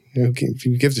even, who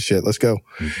gives a shit? Let's go.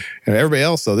 Mm-hmm. And everybody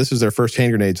else, though, this is their first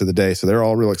hand grenades of the day. So they're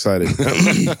all real excited.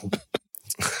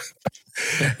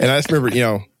 And I just remember,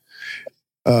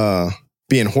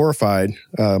 being horrified.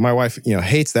 My wife,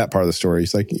 hates that part of the story.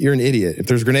 It's like, you're an idiot. If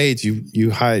there's grenades, you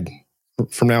hide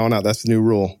from now on out. That's the new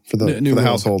rule for the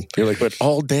household. You're like, but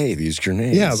all day, these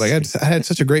grenades. Yeah, I was like, I had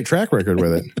such a great track record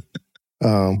with it.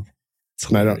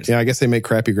 And I guess they make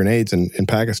crappy grenades in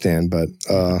Pakistan, but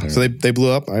so they blew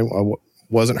up. I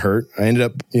wasn't hurt. I ended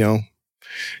up,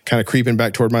 kind of creeping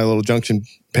back toward my little junction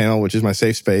panel, which is my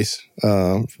safe space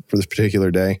for this particular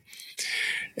day.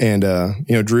 And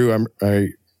Drew, I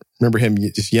remember him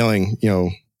just yelling,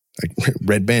 like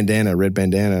red bandana,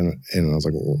 and I was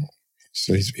like, oh.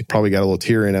 So he's probably got a little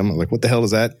tear in him. I'm like, what the hell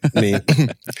does that mean?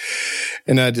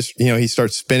 And I just, he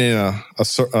starts spinning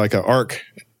like an arc.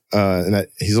 And that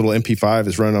his little MP5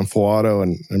 is running on full auto.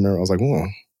 And I remember I was like, whoa.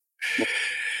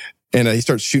 And he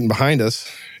starts shooting behind us.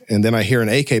 And then I hear an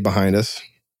AK behind us.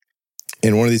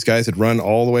 And one of these guys had run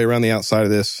all the way around the outside of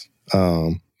this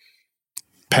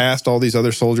past all these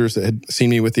other soldiers that had seen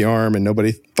me with the arm, and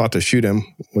nobody thought to shoot him,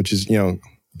 which is,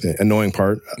 the annoying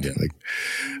part.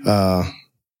 Yeah.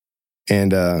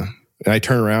 And I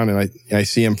turn around and I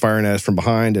see him firing at us from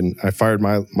behind, and I fired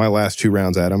my last 2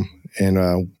 rounds at him.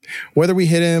 And whether we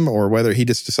hit him or whether he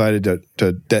just decided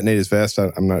to detonate his vest,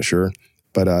 I'm not sure.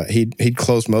 But he'd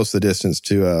closed most of the distance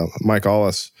to Mike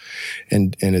Ollis,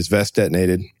 and his vest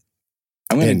detonated.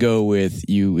 I'm going to go with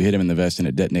you hit him in the vest and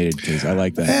it detonated, because I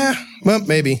like that. Well,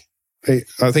 maybe.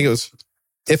 I think it was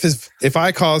if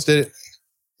I caused it,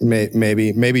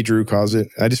 maybe Drew caused it.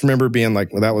 I just remember being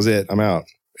like, well, that was it. I'm out.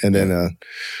 And then,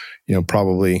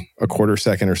 probably a quarter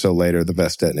second or so later, the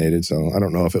vest detonated. So I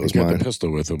don't know if it was mine. The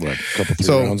pistol with a couple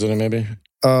 3 rounds in it, maybe.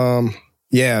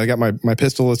 Yeah, I got my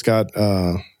pistol. It's got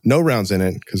no rounds in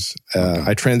it because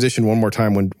I transitioned one more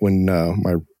time when I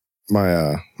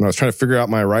was trying to figure out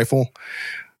my rifle.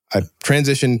 I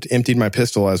transitioned, emptied my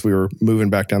pistol as we were moving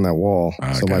back down that wall.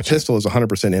 So my pistol is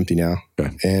 100% empty now.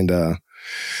 Okay. And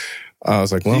I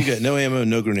was like, well, you got no ammo,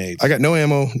 no grenades. I got no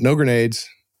ammo, no grenades.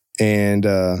 And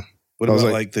what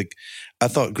about I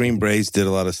thought Green Berets did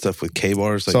a lot of stuff with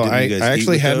K-bars. So I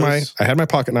actually had my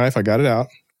pocket knife. I got it out.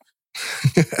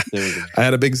 There we go. I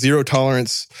had a big zero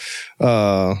tolerance.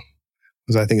 I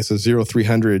think it's a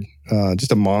 0300,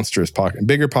 just a monstrous pocket,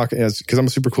 bigger pocket, because I'm a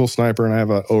super cool sniper and I have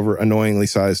a over annoyingly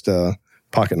sized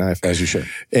pocket knife. As you should.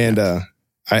 And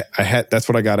that's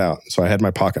what I got out. So I had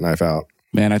my pocket knife out.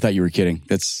 Man, I thought you were kidding.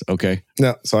 That's okay.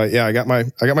 No, so I got my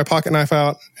pocket knife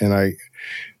out, and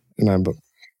I'm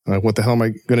like, what the hell am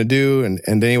I going to do? And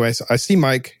anyway, so I see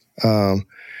Mike.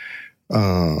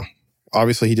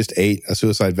 Obviously, he just ate a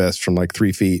suicide vest from like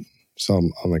 3 feet. So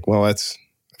I'm like, well, if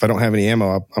I don't have any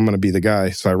ammo, I'm going to be the guy.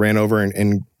 So I ran over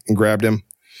and grabbed him,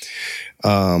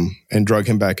 and drug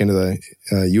him back into the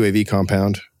UAV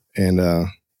compound and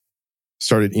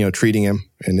started, treating him.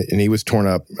 And he was torn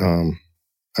up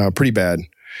pretty bad.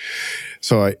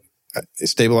 So I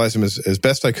stabilized him as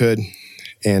best I could.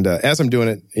 And as I'm doing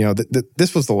it,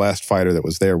 this was the last fighter that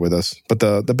was there with us. But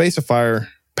the base of fire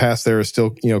past there is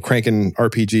still, cranking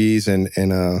RPGs and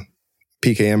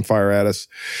PKM fire at us.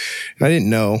 And I didn't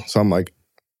know. So I'm like,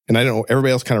 and I didn't know,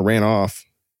 everybody else kind of ran off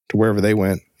to wherever they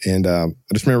went. And I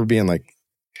just remember being like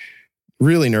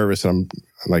really nervous. And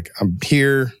I'm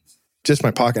here, just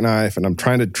my pocket knife, and I'm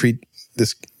trying to treat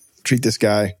this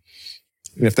guy.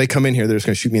 And if they come in here, they're just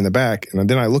going to shoot me in the back. And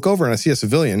then I look over and I see a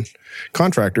civilian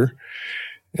contractor.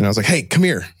 And I was like, hey, come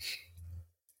here.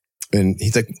 And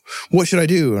he's like, what should I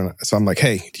do? And so I'm like,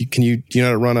 hey, do you know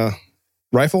how to run a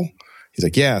rifle? He's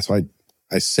like, yeah. So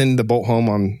I send the bolt home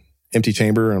on empty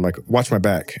chamber, and I'm like, watch my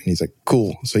back. And he's like,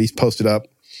 cool. So he's posted up.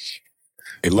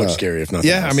 It looks scary if nothing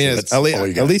else. I mean,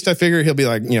 at least I figure he'll be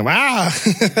like,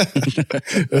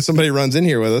 if somebody runs in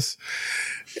here with us.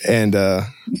 And at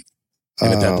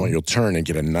that point, you'll turn and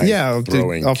get a knife. Yeah,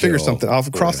 I'll figure something. I'll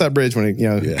cross that bridge when it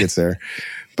gets there.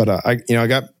 But I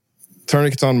got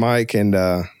tourniquets on Mike, and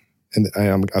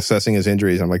I'm assessing his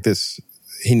injuries. I'm like,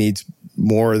 he needs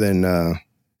more than an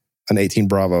 18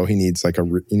 Bravo. He needs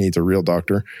a real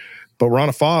doctor. But we're on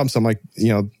a fob, so I'm like,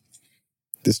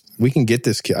 we can get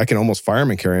this kid. I can almost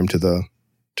fireman carry him to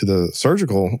the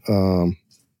surgical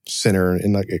center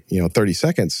in 30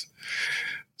 seconds.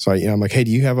 So I'm like, hey,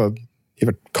 do you have a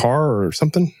car or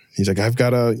something? He's like, I've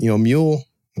got a mule.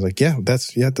 I was like, yeah,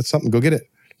 that's something. Go get it.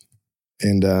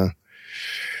 And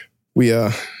we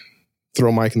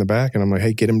throw Mike in the back, and I'm like,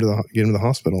 hey, get him to the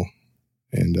hospital.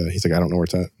 And he's like, I don't know where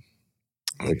it's at.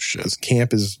 I'm like, shit. This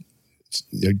camp is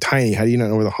tiny. How do you not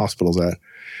know where the hospital's at?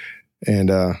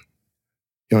 And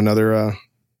another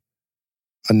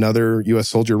U.S.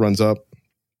 soldier runs up,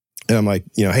 and I'm like,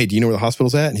 hey, do you know where the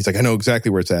hospital's at? And he's like, I know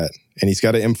exactly where it's at. And he's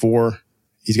got an M4.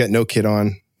 He's got no kit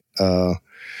on.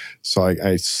 So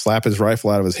I slap his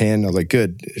rifle out of his hand. I was like,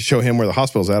 good, show him where the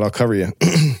hospital's at. I'll cover you.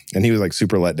 And he was like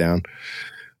super let down.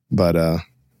 But,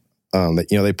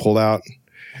 they pulled out,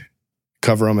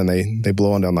 cover him, and they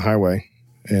blow on down the highway,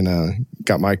 and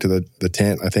got Mike to the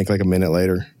tent, I think like a minute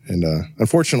later. And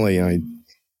unfortunately,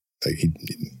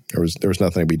 there was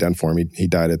nothing to be done for him. He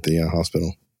died at the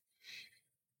hospital.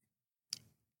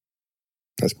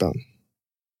 That's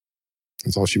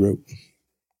all she wrote.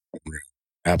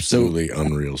 Absolutely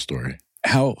unreal story.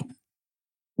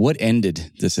 What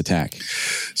ended this attack?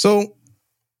 So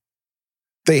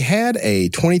they had a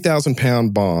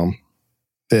 20,000-pound bomb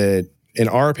that, in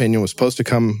our opinion, was supposed to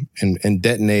come and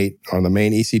detonate on the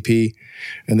main ECP.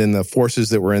 And then the forces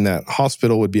that were in that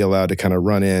hospital would be allowed to kind of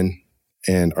run in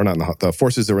the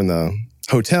forces that were in the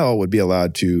hotel would be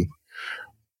allowed to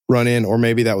run in, or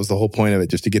maybe that was the whole point of it,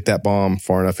 just to get that bomb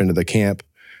far enough into the camp.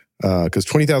 Because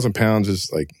 20,000 pounds is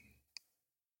like,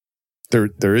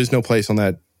 there is no place on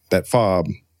that fob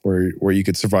where you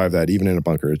could survive that, even in a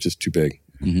bunker. It's just too big.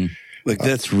 Mm-hmm. Like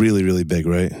that's really, really big,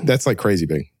 right? That's like crazy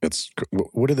big.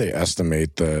 What do they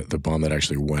estimate the bomb that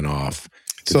actually went off?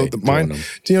 So mine,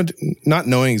 not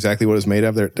knowing exactly what it's made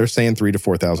of, they're saying 3,000 to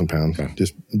 4,000 pounds,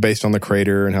 just based on the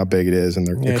crater and how big it is, and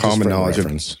the common knowledge of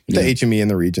the HME in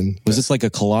the region. Was this like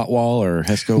a Kalat wall or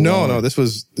HESCO? No. This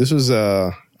was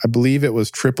I believe it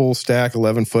was triple stack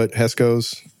 11-foot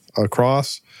HESCOs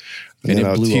across, and then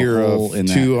a tier of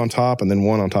 2 on top, and then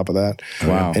 1 on top of that.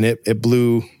 Wow! And it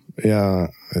blew. Yeah,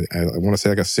 I want to say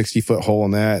like a 60-foot hole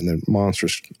in that, and then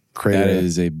monstrous crater. That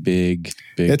is a big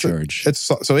charge.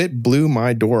 So it blew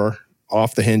my door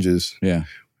off the hinges. Yeah.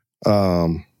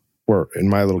 Were in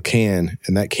my little can,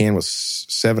 and that can was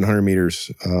 700 meters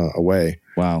away.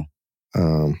 Wow.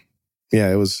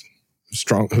 Yeah, it was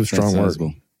strong. It was strong work.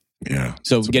 Yeah.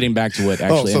 So getting back to what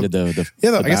actually ended the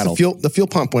I guess the fuel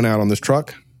pump went out on this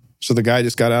truck, so the guy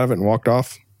just got out of it and walked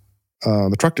off.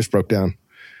 The truck just broke down.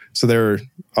 So they're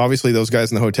obviously those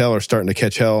guys in the hotel are starting to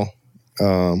catch hell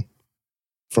from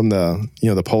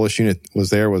the Polish unit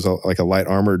was like a light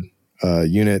armored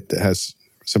unit that has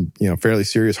some fairly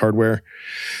serious hardware.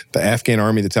 The Afghan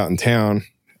army that's out in town,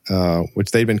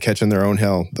 which they've been catching their own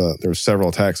hell. There were several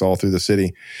attacks all through the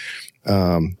city.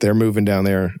 They're moving down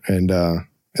there, and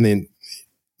then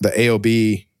the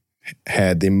AOB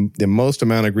had the most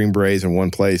amount of Green Berets in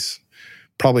one place,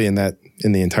 probably in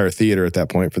the entire theater at that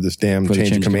point for this damn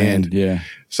change of command. Yeah.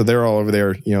 So they're all over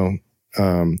there,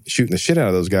 shooting the shit out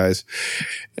of those guys.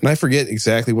 And I forget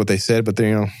exactly what they said, but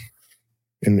they, and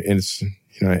it's,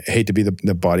 I hate to be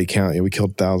the body count. We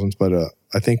killed thousands, but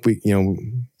I think the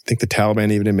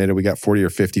Taliban even admitted we got 40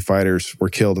 or 50 fighters were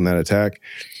killed in that attack.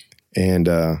 And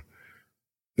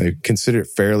they considered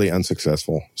it fairly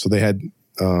unsuccessful. So they had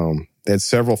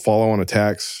several follow-on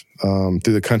attacks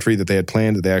through the country that they had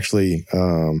planned that they actually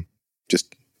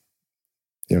just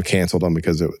canceled them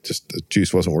because the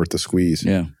juice wasn't worth the squeeze.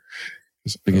 Yeah,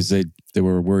 because they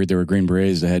were worried there were Green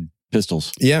Berets that had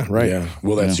pistols. Yeah, right. Yeah.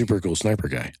 Well, that super cool sniper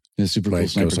guy. The super cool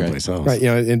sniper guy. Else. Right.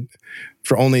 And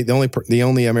for the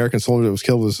only American soldier that was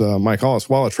killed was Mike Hollis.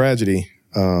 While a tragedy,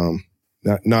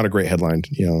 not a great headline.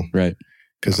 Right.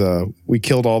 Because we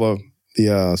killed all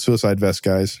the suicide vest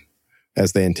guys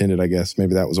as they intended, I guess.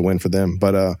 Maybe that was a win for them.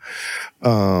 But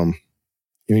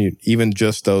even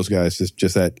just those guys,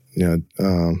 just that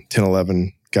 10,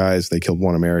 11 guys, they killed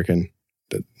one American.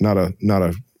 Not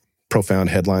a profound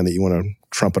headline that you want to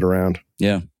trumpet around.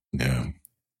 Yeah. Yeah.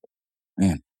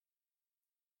 Man.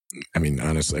 I mean,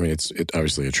 honestly, it's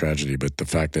obviously a tragedy, but the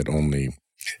fact that only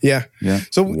yeah.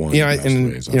 So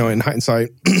in hindsight,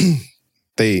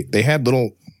 they had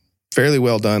little, fairly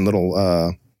well done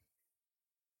little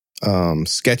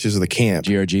sketches of the camp.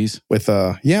 GRGs? With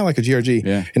like a GRG.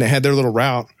 Yeah. And it had their little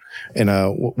route. And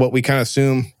what we kind of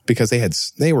assume, because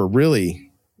they were really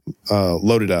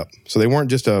loaded up. So they weren't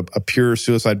just a pure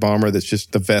suicide bomber that's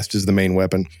just the vest is the main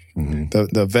weapon. Mm-hmm.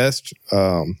 The vest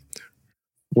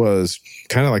was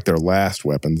kind of like their last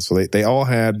weapon. So they all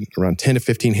had around 10 to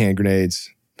 15 hand grenades.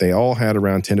 They all had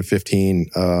around 10 to 15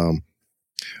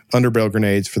 underbarrel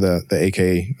grenades for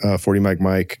the AK 40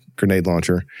 Mike grenade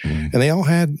launcher. Mm-hmm. And they all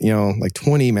had, like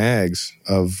 20 mags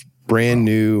of brand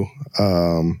new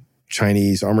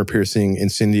Chinese armor-piercing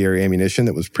incendiary ammunition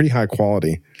that was pretty high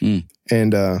quality. Mm.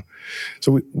 And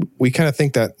so we kind of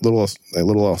think that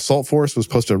little assault force was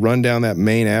supposed to run down that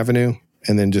main avenue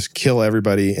and then just kill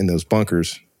everybody in those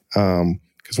bunkers.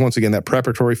 Because once again, that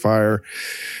preparatory fire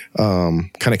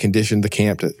kind of conditioned the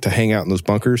camp to hang out in those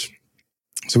bunkers.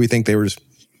 So we think they were just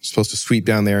supposed to sweep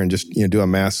down there and just do a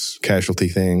mass casualty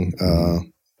thing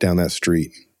down that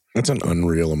street. That's an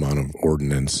unreal amount of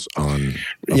ordnance on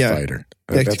a fighter.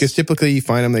 Yeah, because typically you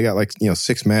find them, they got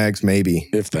 6 mags maybe.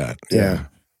 If that. Yeah.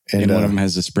 And one of them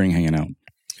has the spring hanging out.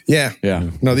 Yeah. Yeah.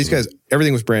 No, these guys,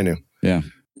 everything was brand new. Yeah.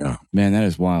 Yeah. Man, that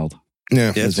is wild.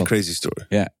 Yeah. Yeah, it's a crazy story.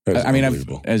 Yeah. I mean,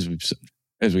 as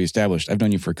we established, I've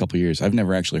known you for a couple of years. I've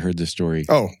never actually heard this story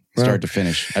start to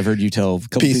finish. I've heard you tell a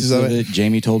couple pieces of it.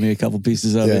 Jamie told me a couple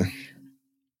pieces of it.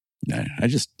 No, I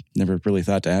just never really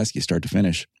thought to ask you start to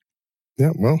finish.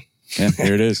 Yeah, well. Yeah,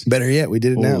 here it is. Better yet, we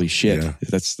did it now. Holy shit. Yeah.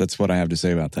 That's what I have to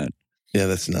say about that. Yeah,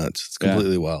 that's nuts. It's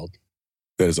completely wild.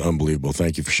 That is unbelievable.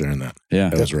 Thank you for sharing that. Yeah.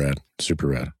 That was rad. Super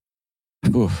rad.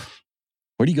 Oof.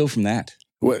 Where do you go from that?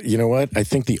 Well, you know what? I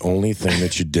think the only thing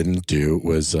that you didn't do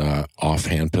was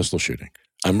offhand pistol shooting.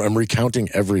 I'm recounting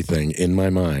everything in my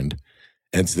mind,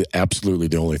 and it's absolutely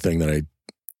the only thing that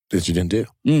you didn't do.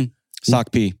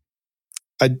 Sock P.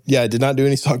 I did not do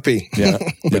any sock P. Yeah,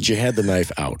 but you had the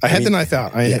knife out. I had the knife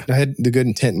out. I had the good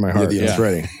intent in my heart. I was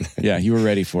ready. Yeah, you were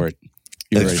ready for it.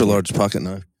 Extra large pocket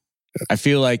knife. I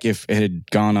feel like if it had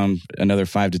gone on another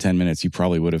 5 to 10 minutes, you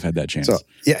probably would have had that chance. So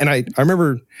yeah, and I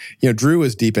remember, Drew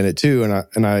was deep in it too,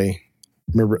 and I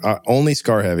remember only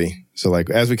Scar Heavy. So like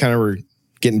as we kind of were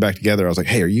getting back together, I was like,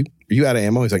 "Hey, are you out of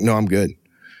ammo?" He's like, "No, I'm good."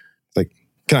 Like,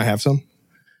 "Can I have some?"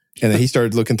 And then he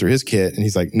started looking through his kit, and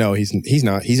he's like, "No, he's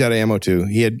not. He's out of ammo too.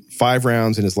 He had 5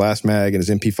 rounds in his last mag and his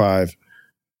MP5."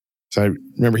 So I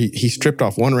remember he stripped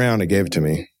off 1 round and gave it to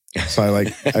me. So I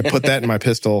put that in my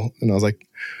pistol, and I was like,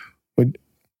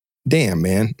 "Damn,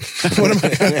 man, what am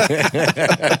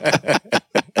I?"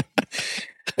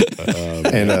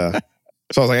 And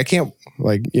so I was like, I can't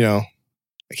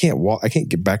walk. I can't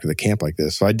get back to the camp like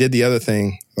this. So I did the other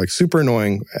thing, like super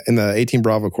annoying. In the 18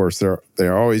 Bravo course,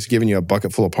 they're always giving you a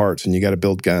bucket full of parts, and you got to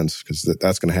build guns because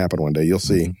that's going to happen one day. You'll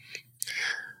see.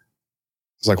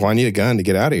 It's like, well, I need a gun to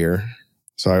get out of here.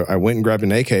 So I went and grabbed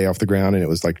an AK off the ground, and it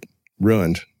was like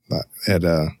ruined. I had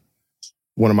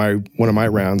one of my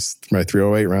rounds, my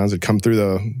 .308 rounds, had come through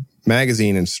the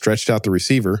magazine and stretched out the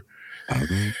receiver.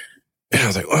 And I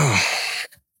was like, oh,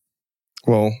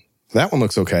 well, that one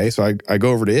looks okay. So I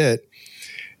go over to it,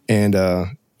 and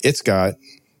it's got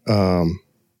one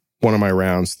of my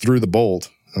rounds through the bolt.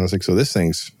 And I was like, so this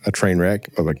thing's a train wreck.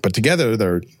 I was like, but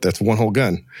together, that's one whole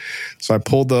gun. So I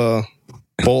pulled the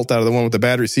bolt out of the one with the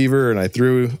bad receiver, and I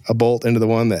threw a bolt into the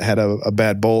one that had a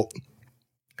bad bolt.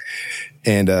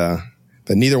 And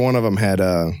but neither one of them had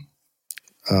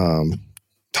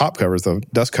top covers, the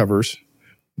dust covers.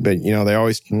 But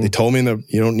they told me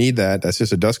you don't need that. That's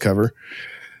just a dust cover.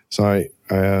 So I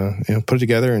put it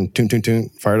together and tune,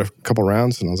 fired a couple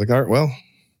rounds, and I was like, all right, well,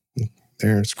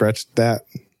 there, scratched that.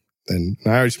 And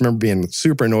I just remember being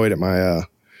super annoyed at my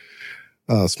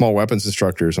small weapons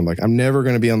instructors. I'm like, I'm never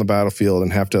going to be on the battlefield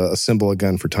and have to assemble a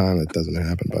gun for time. That doesn't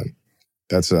happen, but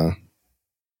that's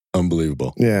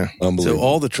unbelievable. Yeah, unbelievable. So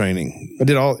all the training, I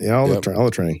did all the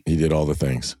training. He did all the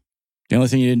things. The only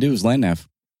thing you didn't do was land nav.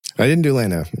 I didn't do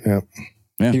land nav. Yeah.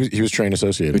 Yeah. He was train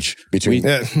associated, which between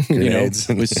grenades.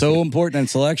 Was so important in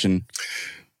selection.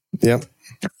 Yep.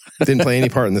 Didn't play any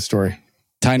part in this story.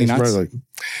 Tiny knots?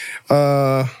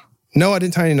 No, I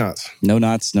didn't tiny knots. No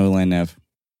knots, no land nav.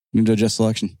 You need to adjust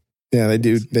selection. Yeah, they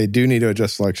do. They do need to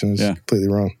adjust selection. It's completely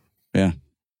wrong. Yeah.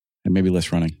 And maybe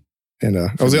less running. And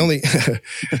I was the only,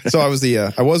 so I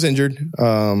was injured.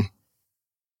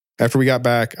 After we got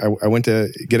back, I went to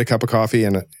get a cup of coffee,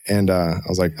 and I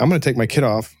was like, I'm going to take my kit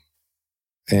off,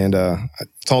 and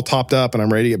it's all topped up, and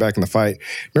I'm ready to get back in the fight.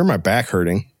 Remember my back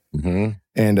hurting, and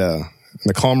the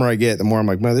calmer I get, the more I'm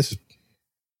like, man, this is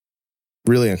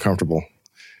really uncomfortable,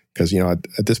 because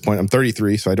at this point I'm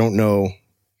 33, so I don't know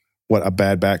what a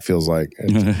bad back feels like.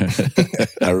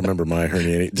 I remember my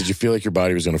herniating. Did you feel like your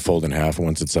body was going to fold in half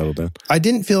once it settled in? I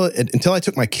didn't feel it until I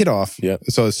took my kit off. Yep.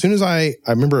 So as soon as I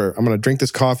remember, I'm going to drink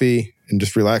this coffee and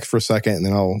just relax for a second, and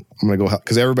then I'm going to go help,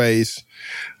 because everybody's,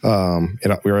 we're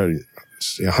at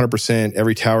 100%.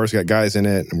 Every tower's got guys in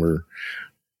it, and we're,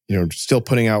 still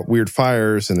putting out weird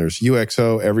fires, and there's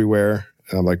UXO everywhere.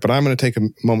 And I'm like, but I'm going to take a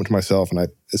moment to myself. And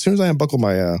as soon as I unbuckled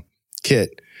my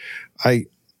kit,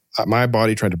 my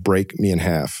body tried to break me in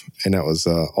half, and that was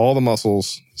all the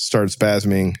muscles started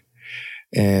spasming,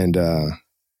 and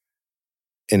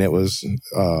it was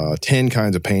 10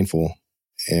 kinds of painful,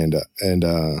 and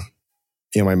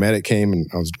my medic came, and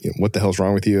I was, what the hell's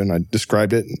wrong with you? And I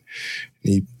described it, and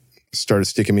he started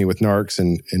sticking me with Narcs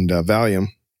and Valium,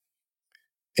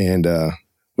 and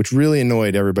which really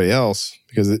annoyed everybody else,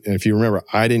 because if you remember,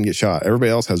 I didn't get shot.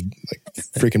 Everybody else has like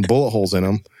freaking bullet holes in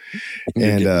them.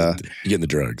 And you're getting the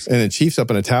drugs. And the chief's up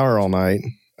in a tower all night,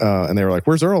 and they were like,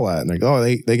 "Where's Earl at?" And they're like, "Oh,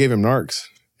 they gave him Narcs,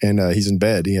 and he's in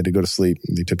bed. He had to go to sleep.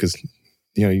 And they took his,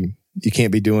 you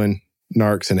can't be doing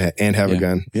Narcs and have a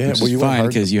gun." Yeah, well, you fine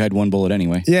because you had one bullet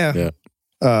anyway. Yeah.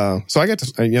 So I got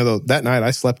to, that night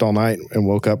I slept all night and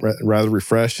woke up rather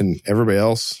refreshed, and everybody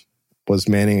else was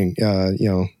manning,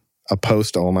 a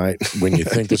post all night. When you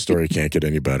think the story can't get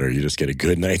any better, you just get a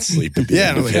good night's sleep at the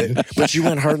end of it. But you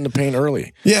went hard in the paint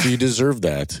early. Yeah. So you deserve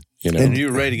that. And you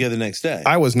were ready to go the next day.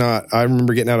 I was not. I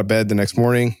remember getting out of bed the next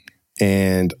morning,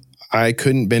 and I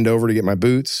couldn't bend over to get my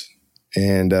boots.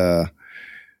 And I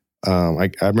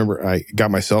remember I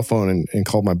got my cell phone and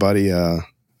called my buddy Ben.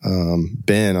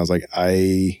 I was like,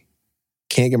 I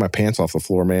can't get my pants off the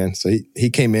floor, man. So he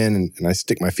came in, and I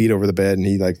stick my feet over the bed, and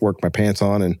he worked my pants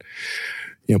on and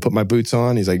put my boots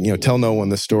on. He's like, tell no one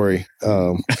this story.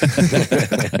 Only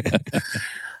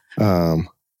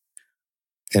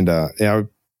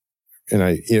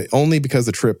because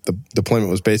the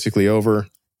deployment was basically over,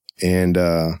 and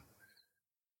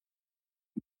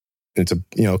it's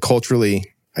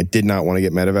culturally, I did not want to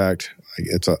get medevaced.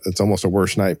 it's almost a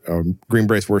worst night. Green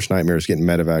Beret's worst nightmare is getting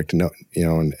medevac to know, you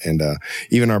know, and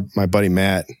even my buddy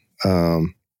Matt,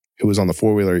 who was on the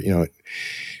 4-wheeler, you know,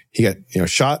 he got, you know,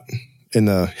 shot in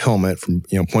the helmet from,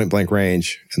 you know, point blank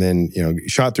range, and then, you know,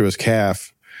 shot through his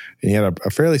calf, and he had a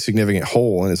fairly significant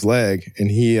hole in his leg, and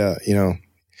he, you know,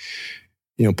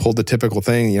 pulled the typical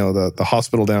thing, you know, the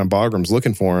hospital down in Bagram's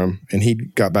looking for him, and he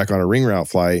got back on a ring route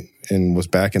flight and was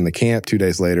back in the camp 2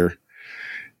 days later.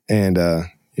 And,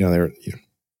 you know,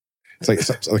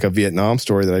 it's like a Vietnam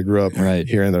story that I grew up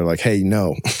hearing. They're like, hey,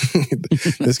 no,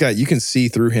 this guy, you can see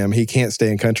through him. He can't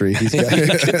stay in country. He's got you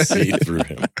can see through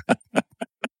him.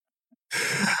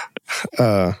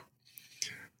 I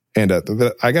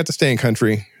got to stay in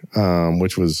country,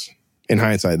 which was, in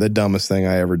hindsight, the dumbest thing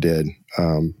I ever did.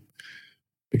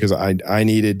 Because I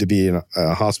needed to be in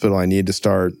a hospital. I needed to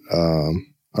start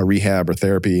a rehab or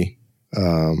therapy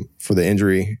for the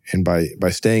injury. And by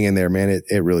staying in there, man,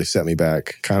 it really set me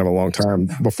back kind of a long time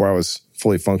before I was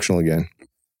fully functional again.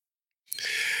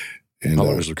 And, how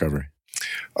long was recovery?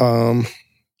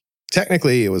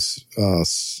 Technically, it was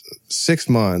 6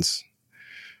 months,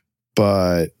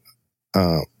 but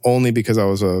only because I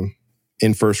was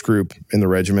in first group in the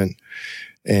regiment,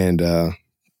 and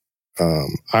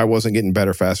I wasn't getting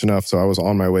better fast enough, so I was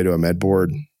on my way to a med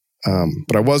board.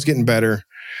 But I was getting better.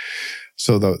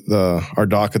 So our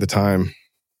doc at the time,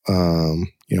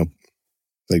 you know,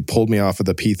 they pulled me off of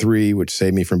the P3, which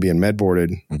saved me from being med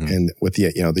boarded, and with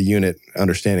the, you know, the unit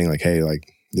understanding like, hey,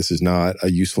 like this is not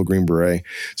a useful Green Beret.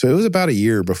 So it was about a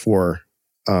year before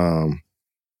I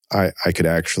could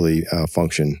actually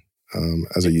function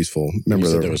as a useful member.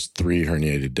 You said there was 3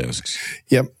 herniated discs.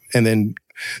 Yep, and then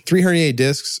 3 herniated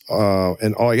discs,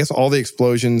 and I guess all the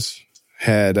explosions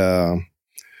had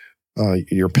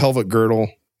your pelvic girdle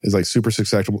is like super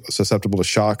susceptible to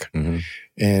shock,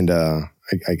 and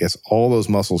I guess all those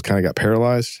muscles kind of got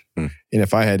paralyzed. And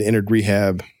if I had entered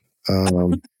rehab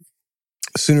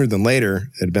sooner than later,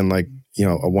 it had been like, you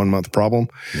know, a 1-month problem.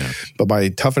 Yeah. But by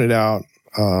toughing it out,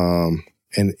 and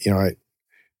you know,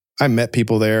 I met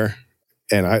people there,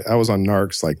 and I was on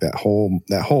narcs like that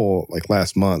whole like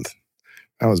last month.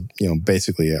 I was, you know,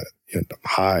 basically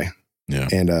high. Yeah.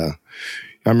 And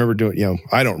I remember doing, you know,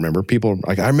 I don't remember. People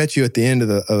like, I met you at the end of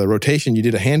the rotation. You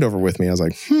did a handover with me. I was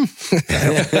like,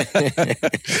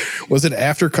 Was it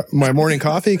after my morning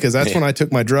coffee? Because that's when I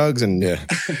took my drugs, and I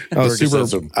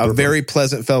was a very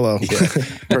pleasant fellow.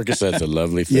 Percocet's a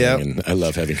lovely thing, and I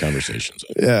love having conversations.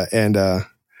 Yeah, and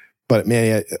but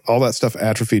man, all that stuff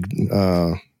atrophied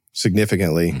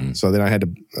significantly. So then I had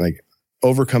to like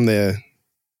overcome the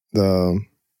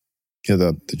you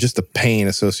know, just the pain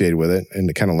associated with it, and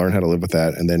to kind of learn how to live with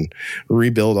that, and then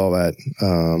rebuild all that,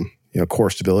 you know, core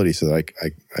stability so that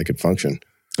I could function.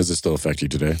 Does it still affect you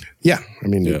today? Yeah. I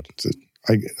mean,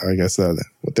 I guess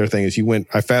what their thing is,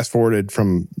 I fast forwarded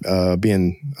from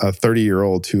being a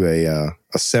 30-year-old to a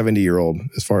 70-year-old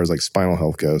as far as like spinal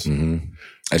health goes.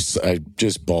 I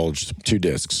just bulged 2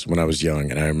 discs when I was young,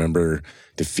 and I remember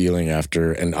the feeling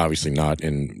after, and obviously not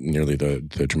in nearly the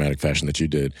dramatic fashion that you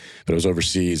did, but it was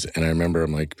overseas, and I remember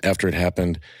I'm like, after it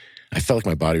happened, I felt like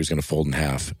my body was going to fold in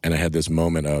half, and I had this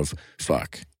moment of,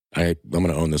 fuck, I'm going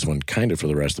to own this one kind of for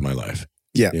the rest of my life.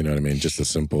 Yeah. You know what I mean? Just a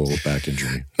simple back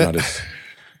injury. Not as...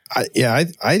 I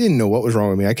didn't know what was wrong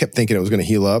with me. I kept thinking it was going to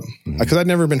heal up, because I'd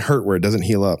never been hurt where it doesn't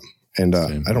heal up. And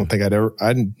I don't think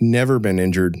I'd never been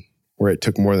injured where it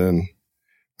took more than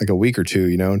like a week or two,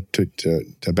 you know,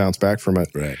 to bounce back from it.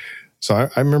 Right. So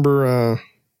I remember,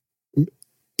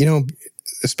 you know,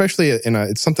 especially, and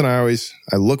it's something I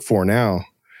look for now,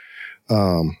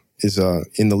 is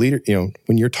in the leader, you know,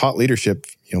 when you're taught leadership,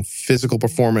 you know, physical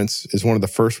performance is one of the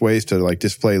first ways to like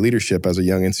display leadership as a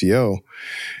young NCO.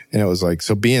 And it was like,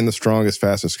 so being the strongest,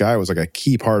 fastest guy was like a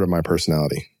key part of my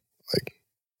personality. Like,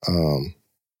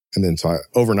 and then so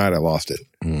overnight I lost it,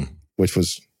 which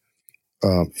was,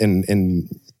 in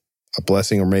a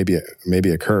blessing or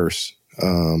maybe a curse,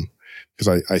 because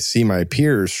I see my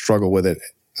peers struggle with it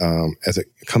as it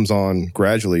comes on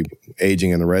gradually,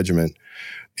 aging in the regiment,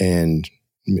 and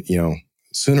you know,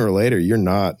 sooner or later you're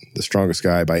not the strongest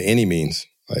guy by any means,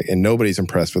 like, and nobody's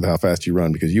impressed with how fast you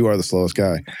run because you are the slowest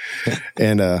guy,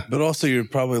 and but also you're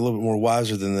probably a little bit more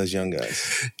wiser than those young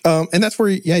guys, and that's where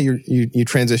you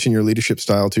transition your leadership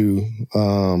style to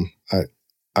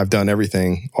I've done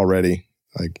everything already.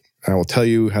 Like, I will tell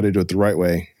you how to do it the right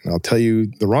way, and I'll tell you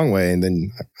the wrong way, and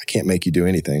then I can't make you do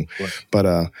anything. Right.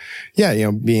 But yeah, you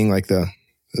know, being like the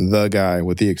guy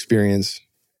with the experience,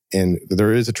 and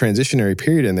there is a transitionary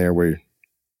period in there where,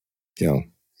 you know,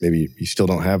 maybe you still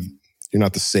don't have, you're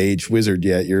not the sage wizard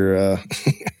yet. You're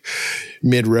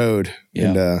mid road,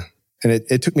 and and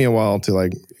it took me a while to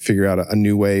like figure out a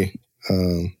new way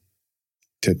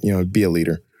to be a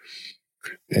leader.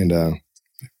 And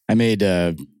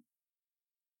I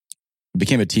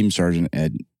became a team sergeant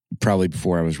probably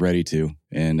before I was ready to,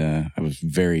 and I was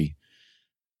very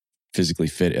physically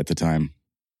fit at the time,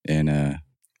 and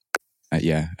I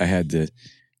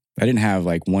didn't have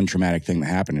like one traumatic thing that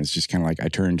happened. It's just kind of like I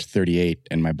turned 38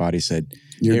 and my body said,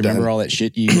 "Hey, remember all that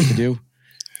shit you used to do?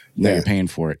 Now you're paying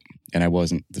for it." And I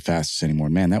wasn't the fastest anymore.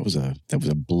 Man, that was a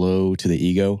blow to the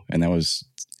ego, and you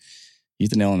hit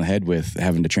the nail on the head with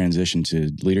having to transition to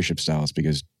leadership styles,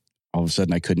 because all of a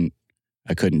sudden I couldn't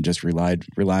just rely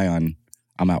on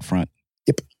I'm out front.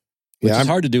 Yep. Which is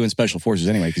hard to do in special forces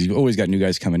anyway, because you've always got new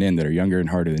guys coming in that are younger and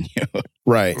harder than you.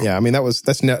 Right. Yeah. I mean,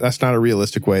 that's not a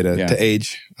realistic way to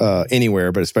age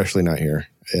anywhere, but especially not here.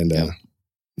 And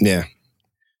yeah.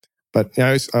 But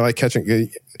I like catching.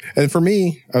 And for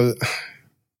me, I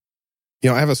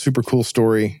have a super cool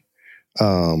story,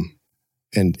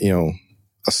 and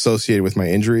associated with my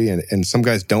injury, and some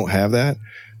guys don't have that.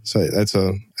 So that's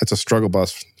a struggle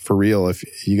bus for real. If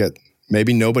you got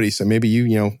maybe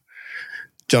you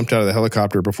jumped out of the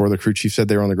helicopter before the crew chief said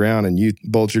they were on the ground, and you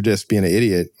bulged your disc being an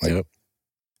idiot. Like,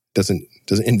 doesn't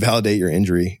invalidate your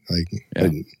injury. Like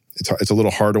it's a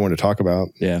little harder one to talk about.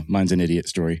 Yeah, mine's an idiot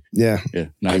story. Yeah,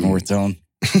 not even worth telling.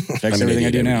 Affects everything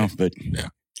I do now, but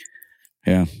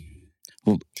yeah.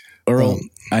 Well, Earl,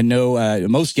 I know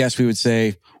most guests we would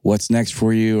say, "What's next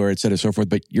for you?" or et cetera, so forth.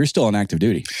 But you're still on active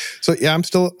duty. So yeah, I'm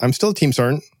still a team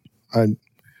sergeant. I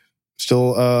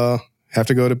still have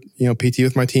to go to PT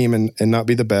with my team and not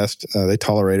be the best. They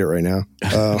tolerate it right now.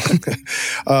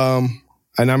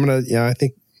 And I'm gonna I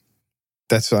think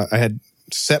that's I had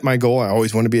set my goal. I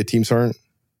always want to be a team sergeant,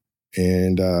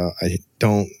 and I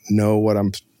don't know what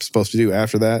I'm supposed to do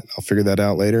after that. I'll figure that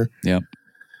out later. Yep.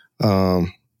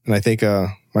 And I think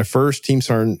my first team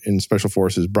sergeant in Special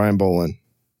Forces, Brian Bolin,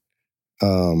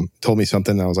 told me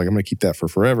something. And I was like, I'm going to keep that for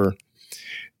forever.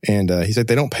 And he said,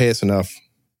 they don't pay us enough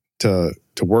to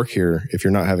work here if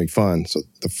you're not having fun. So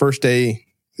the first day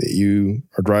that you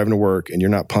are driving to work and you're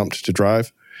not pumped to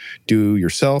drive, do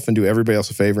yourself and do everybody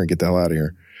else a favor and get the hell out of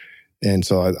here. And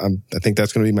so I think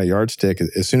that's going to be my yardstick.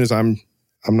 As soon as I'm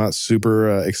not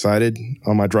super excited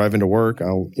on my drive into work,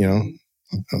 I'll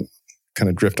kind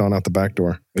of drift on out the back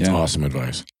door. It's awesome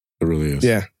advice. It really is.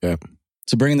 Yeah.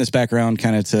 So bringing this back around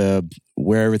kind of to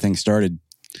where everything started,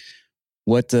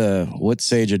 what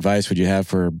sage advice would you have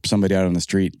for somebody out on the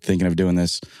street thinking of doing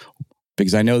this?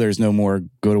 Because I know there's no more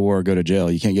go to war, go to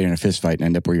jail. You can't get in a fist fight and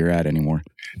end up where you're at anymore.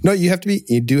 No, you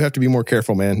do have to be more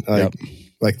careful, man.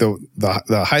 Like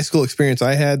the high school experience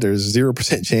I had, there's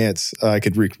 0% chance I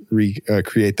could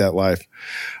recreate that life.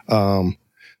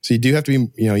 So you do have to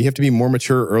be, you have to be more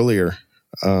mature earlier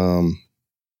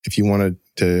if you wanted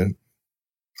to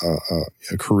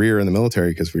a career in the military,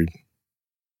 because we're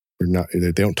not,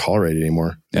 they don't tolerate it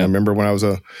anymore. Yeah. I remember when I was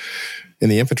in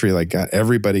the infantry, like we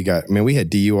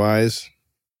had DUIs,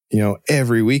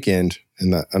 every weekend,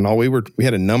 and all we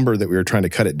had a number that we were trying to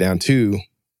cut it down to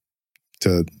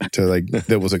like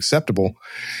that was acceptable.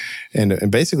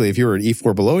 And basically if you were at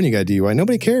E4 below and you got a DUI,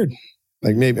 nobody cared.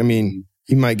 Like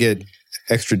you might get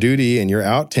extra duty and you're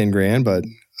out 10 grand, but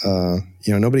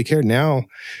nobody cared. Now,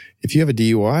 if you have a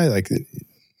DUI, like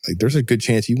there's a good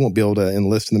chance you won't be able to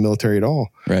enlist in the military at all.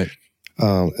 Right.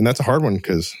 And that's a hard one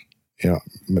because,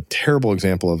 I'm a terrible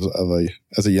example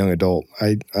as a young adult.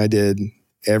 I did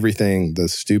everything the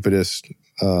stupidest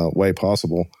way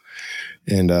possible.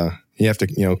 And you have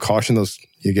to, caution those.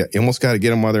 You almost got to get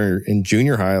them while they're in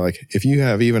junior high. Like if you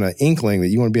have even an inkling that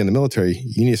you want to be in the military,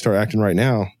 you need to start acting right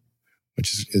now,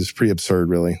 which is pretty absurd,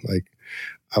 really. Like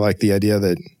I like the idea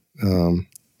that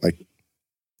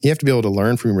you have to be able to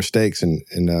learn from your mistakes, and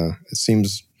it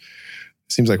seems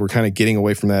like we're kind of getting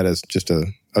away from that as just a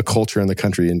culture in the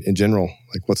country in general.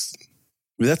 Like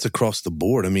that's across the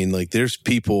board. I mean, like there's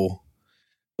people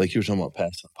like you were talking about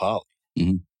passing poly.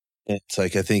 Mm-hmm. It's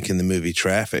like I think in the movie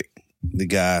Traffic, the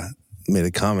guy made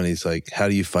a comment. He's like, "How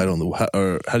do you fight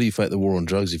the war on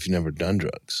drugs if you've never done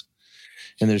drugs?"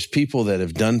 And there's people that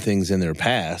have done things in their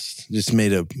past, just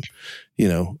made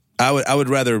I would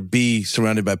rather be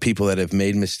surrounded by people that have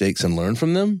made mistakes and learn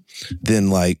from them than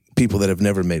like people that have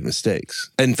never made mistakes.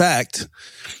 In fact,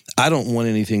 I don't want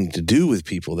anything to do with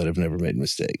people that have never made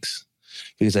mistakes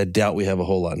because I doubt we have a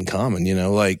whole lot in common.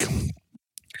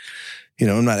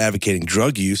 I'm not advocating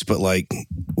drug use, but like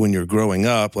when you're growing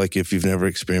up, like if you've never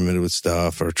experimented with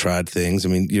stuff or tried things, I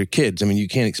mean, you're kids. I mean, you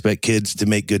can't expect kids to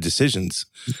make good decisions.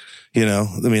 I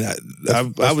mean, I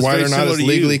was why very they're not as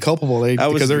legally culpable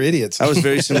because they're idiots. I was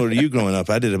very similar to you growing up.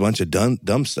 I did a bunch of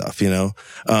dumb stuff,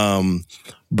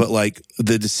 but like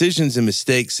the decisions and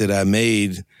mistakes that I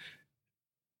made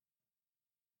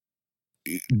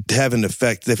have an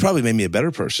effect. They probably made me a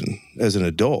better person as an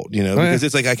adult, because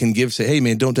it's like I can say, hey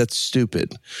man, that's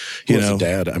stupid. As a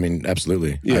dad, I mean,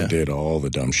 absolutely. Yeah. I did all the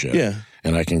dumb shit. Yeah.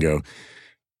 And I can go,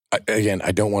 again,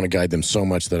 I don't want to guide them so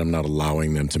much that I'm not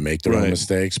allowing them to make their own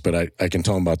mistakes, but I can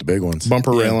tell them about the big ones.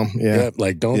 Bumper rail them. Yeah.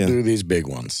 Like, don't do these big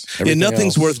ones.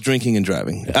 Nothing's worth drinking and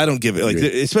driving. I don't give it.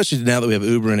 Especially now that we have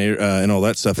Uber and all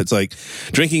that stuff. It's like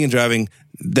drinking and driving,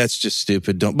 that's just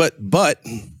stupid. But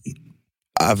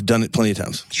I've done it plenty of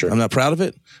times. Sure. I'm not proud of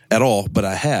it at all, but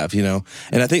I have, And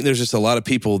I think there's just a lot of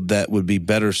people that would be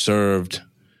better served.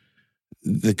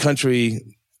 The country,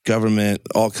 government,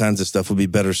 all kinds of stuff would be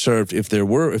better served if there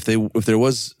were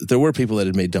people that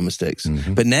had made dumb mistakes.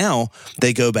 Mm-hmm. But now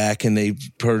they go back and they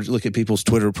look at people's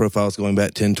Twitter profiles going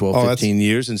back 10, 12, 15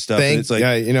 years and stuff. And it's like,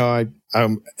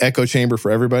 I'm echo chamber for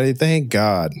everybody. Thank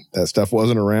God that stuff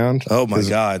wasn't around. Oh my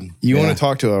God. You want to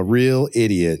talk to a real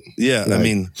idiot. Yeah. Like, I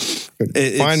mean,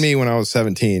 find me when I was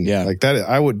 17. Yeah. Like that.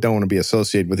 I don't want to be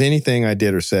associated with anything I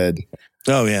did or said.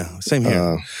 Oh yeah. Same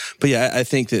here. But yeah, I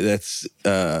think that's,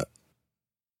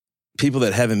 people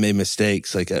that haven't made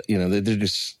mistakes, like, they're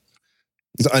just...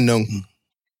 It's unknown.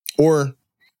 Or,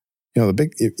 the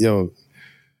big,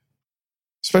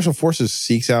 Special Forces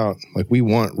seeks out, like, we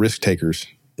want risk takers.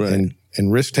 Right.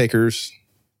 And risk takers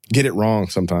get it wrong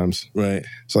sometimes. Right.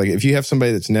 So, like, if you have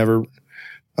somebody that's never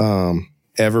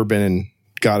ever been and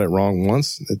got it wrong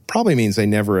once, it probably means they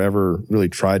never, ever really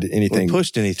tried anything. Or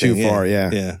pushed anything. Too far,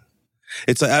 yeah. Yeah.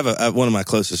 It's like, I have one of my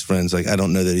closest friends, like, I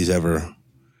don't know that he's ever...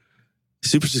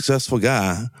 super successful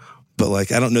guy, but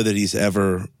like I don't know that he's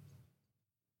ever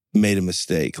made a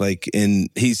mistake. Like, and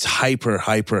he's hyper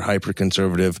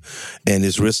conservative, and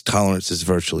his risk tolerance is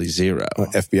virtually zero.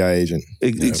 FBI agent,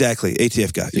 exactly.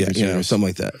 ATF guy, something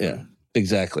like that. Yeah,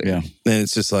 exactly. Yeah, and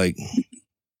it's just like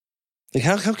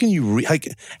how can you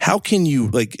how can you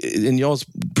like in y'all's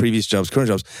previous jobs, current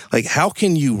jobs, like how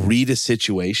can you read a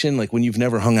situation like when you've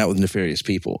never hung out with nefarious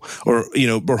people or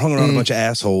or hung around a bunch of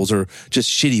assholes or just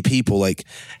shitty people? Like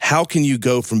how can you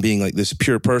go from being like this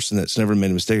pure person that's never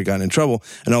made a mistake or gotten in trouble,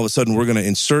 and all of a sudden we're going to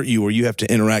insert you or you have to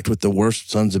interact with the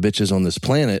worst sons of bitches on this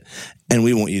planet, and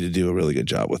we want you to do a really good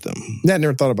job with them? Yeah, I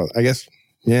never thought about it. I guess,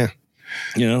 yeah.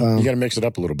 You got to mix it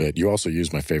up a little bit. You also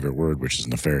use my favorite word, which is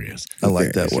nefarious. I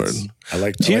like that word.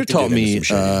 Tier taught me.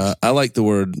 I like the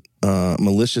word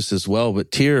malicious as well.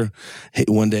 But Tier,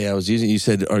 one day I was using. You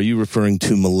said, "Are you referring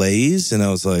to malaise?" And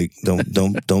I was like,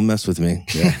 "Don't mess with me.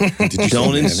 Yeah.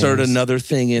 Don't insert another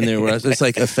thing in there. Where it's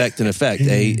like effect and effect,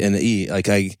 A and E.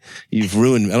 Like you've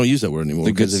ruined. I don't use that word anymore.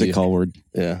 It's a good sick call word.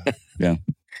 Yeah, yeah.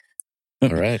 All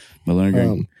right. Well, I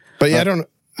agree. But yeah, I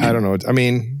don't know. I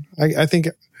mean, I think.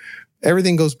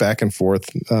 Everything goes back and forth,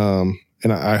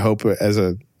 and I hope as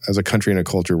a country and a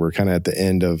culture, we're kind of at the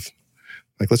end of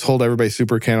like let's hold everybody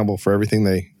super accountable for everything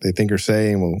they think or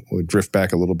say, and we'll drift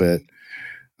back a little bit,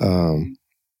 and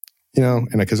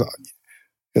because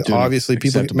obviously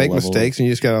people make mistakes, and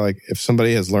you just gotta like if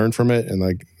somebody has learned from it and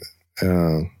like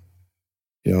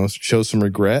shows some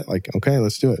regret, like okay,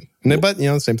 let's do it. And then, but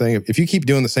the same thing. If you keep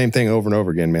doing the same thing over and over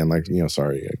again, man, like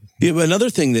sorry. Yeah, but another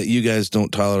thing that you guys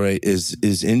don't tolerate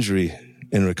is injury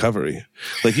and recovery.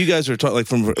 Like you guys are taught, like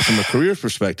from a career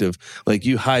perspective, like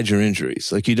you hide your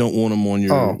injuries, like you don't want them on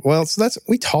your. Oh well, so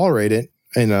we tolerate it,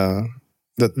 and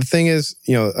the thing is,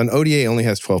 an ODA only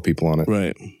has 12 people on it,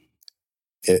 right?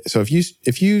 So if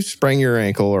you sprain your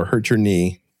ankle or hurt your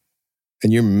knee,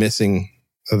 and you're missing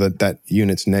that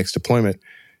unit's next deployment,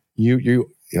 you're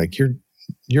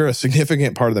a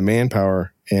significant part of the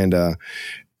manpower, and I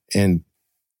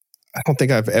don't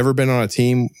think I've ever been on a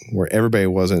team where everybody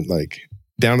wasn't like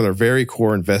down to their very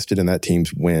core invested in that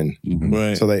team's win. Mm-hmm.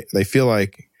 Right. So they feel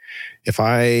like if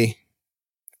I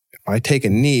take a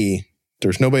knee,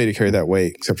 there's nobody to carry that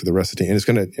weight except for the rest of the team, and it's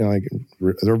going to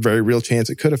there's a very real chance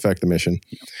it could affect the mission.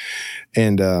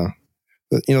 And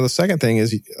the second thing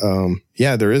is,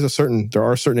 there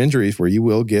are certain injuries where you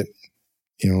will get,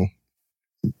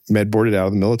 med boarded out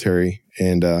of the military,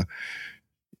 and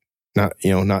not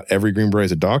every Green Beret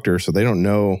is a doctor, so they don't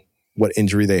know what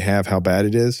injury they have, how bad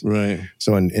it is. Right.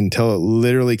 So until it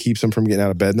literally keeps them from getting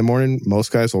out of bed in the morning,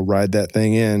 most guys will ride that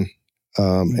thing in,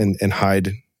 and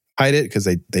hide hide it because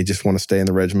they just want to stay in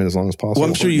the regimen as long as possible. Well,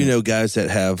 I'm sure you know guys that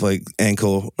have like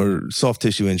ankle or soft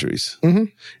tissue injuries. Mm-hmm.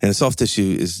 And soft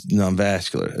tissue is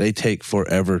non-vascular. They take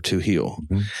forever to heal.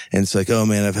 Mm-hmm. And it's like, oh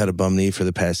man, I've had a bum knee for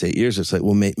the past 8 years. It's like,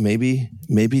 well, maybe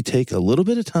take a little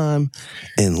bit of time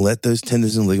and let those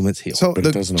tendons and ligaments heal. So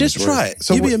just try it.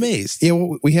 So you'll be amazed. Yeah,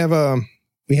 well, we have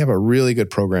a really good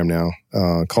program now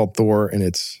called Thor, and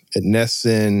it nests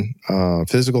in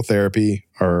physical therapy,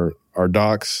 our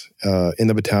docs in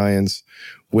the battalions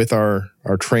with our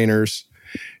trainers,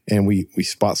 and we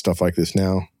spot stuff like this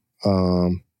now.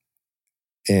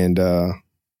 And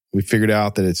we figured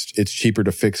out that it's cheaper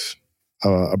to fix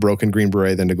a broken Green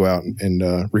Beret than to go out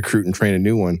and recruit and train a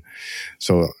new one.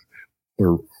 So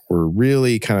we're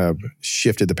really kind of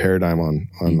shifted the paradigm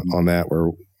on that.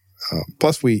 Where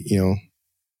plus we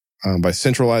by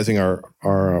centralizing our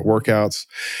workouts,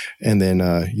 and then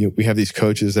we have these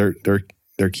coaches.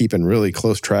 They're keeping really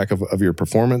close track of your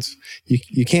performance.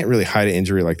 You can't really hide an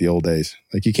injury like the old days.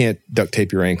 Like you can't duct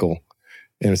tape your ankle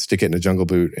and stick it in a jungle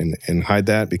boot and hide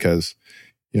that, because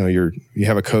you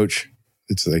have a coach.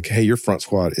 It's like, hey, your front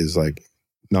squat is like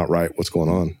not right. What's going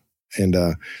on? And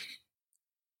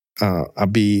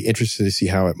I'd be interested to see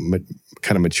how it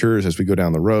kind of matures as we go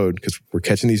down the road, because we're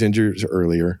catching these injuries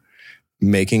earlier,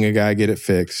 making a guy get it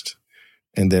fixed,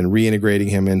 and then reintegrating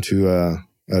him into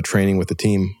training with the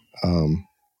team.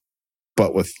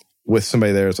 But with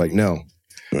somebody there, it's like, no,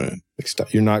 right.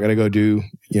 You're not going to go do,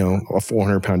 a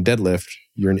 400-pound deadlift.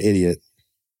 You're an idiot.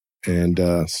 And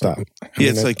stop.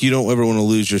 Yeah, it's like you don't ever want to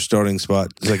lose your starting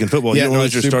spot. It's like in football, you don't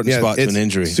lose your starting spot to an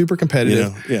injury. Super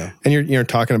competitive. Yeah. And you're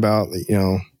talking about,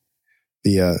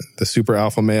 the super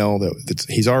alpha male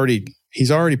he's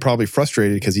already probably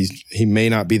frustrated because he may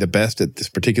not be the best at this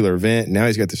particular event. Now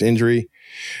he's got this injury,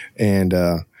 and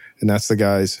that's the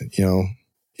guy's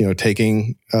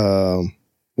taking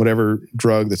whatever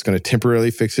drug that's going to temporarily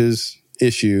fix his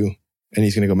issue, and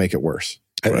he's going to go make it worse.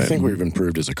 I think we've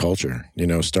improved as a culture.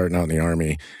 Starting out in the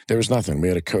Army, there was nothing. We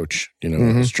had a coach,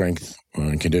 a strength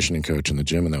and conditioning coach in the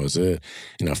gym, and that was it.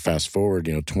 Fast forward,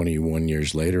 21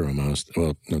 years later almost,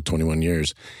 21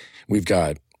 years, we've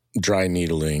got dry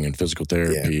needling and physical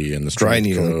therapy and the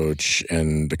strength coach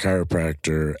and the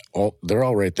chiropractor. They're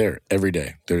all right there every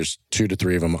day. There's 2 to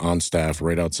 3 of them on staff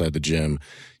right outside the gym.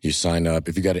 You sign up.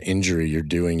 If you got an injury, you're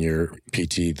doing your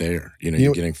PT there.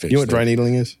 You're getting fixed. You know what dry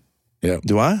needling is? Yeah.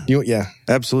 Do I? Yeah.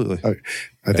 Absolutely.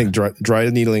 I think dry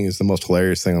needling is the most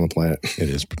hilarious thing on the planet. It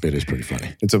is pretty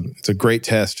funny. It's a great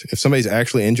test. If somebody's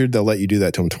actually injured, they'll let you do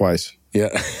that to them twice. Yeah.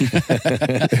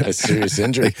 A serious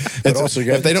injury. But also,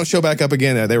 if they don't show back up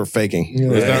again, they were faking.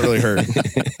 It's not really hurt.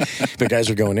 The guys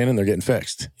are going in and they're getting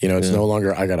fixed. It's no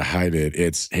longer, I got to hide it.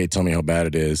 It's, hey, tell me how bad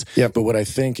it is. Yep. But what I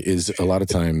think is a lot of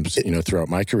times, throughout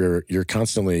my career, you're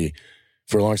constantly,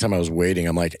 for a long time I was waiting.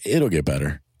 I'm like, it'll get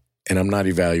better. And I'm not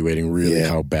evaluating really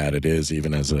how bad it is,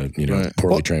 even as a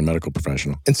poorly trained medical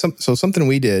professional. And so something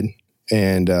we did,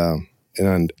 and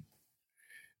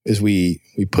is we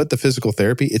put the physical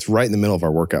therapy. It's right in the middle of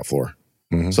our workout floor.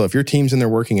 Mm-hmm. So if your team's in there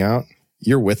working out,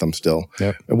 you're with them still,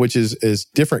 which is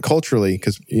different culturally,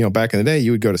 because back in the day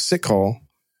you would go to sick call,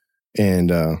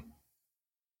 and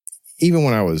even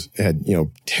when I had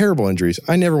terrible injuries,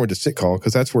 I never went to sick call,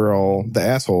 because that's where all the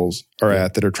assholes are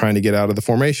at that are trying to get out of the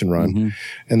formation run,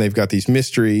 and they've got these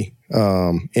mystery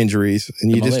injuries,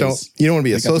 and you don't want to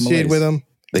be associated with them.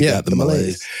 They got the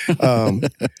malaise. And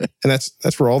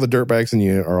that's where all the dirtbags in the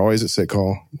unit are always at sick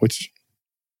call. Which,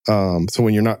 so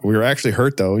when we're actually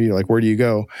hurt though, you're like, where do you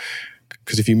go?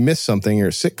 Because if you miss something, you're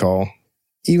a sick call.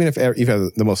 Even if you've had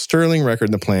the most sterling record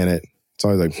in the planet, it's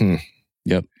always like,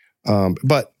 Yep.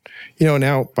 But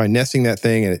now by nesting that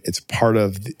thing, and it is a part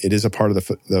of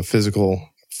the physical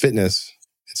fitness.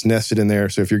 It's nested in there.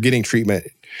 So if you're getting treatment,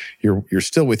 you're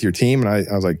still with your team. And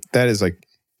I was like, that is like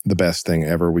the best thing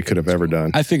ever we could have ever done.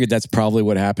 I figured that's probably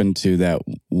what happened to that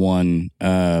one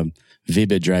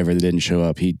VBID driver that didn't show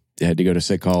up. He had to go to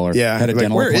sick call, or had a dental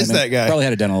appointment. Where is that guy? Probably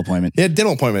had a dental appointment. He had a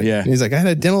dental appointment. Yeah. And he's like, I had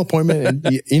a dental appointment. And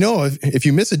if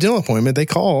you miss a dental appointment, they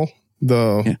call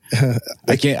I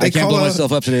can't blow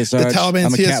myself up today, Sarge. The Taliban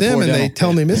CSM, and they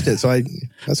tell me missed it. So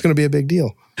that's going to be a big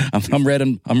deal. I'm red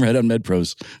on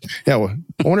MedPros. Yeah. Well,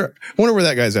 I wonder where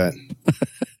that guy's at.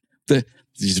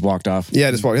 He just walked off. Yeah,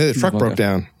 just walked. The truck broke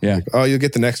down. Yeah. Like, oh, you'll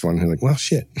get the next one. He's like, well,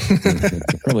 shit.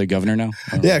 Probably governor now.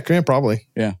 Yeah, probably.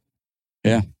 Yeah.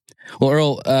 Well,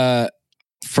 Earl,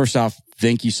 first off,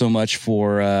 thank you so much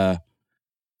for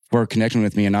connecting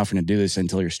with me and offering to do this and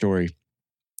tell your story.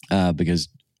 Because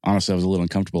honestly, I was a little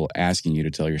uncomfortable asking you to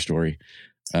tell your story.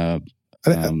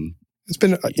 It's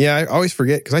been, I always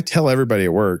forget, because I tell everybody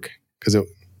at work, because it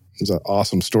was an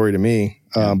awesome story to me.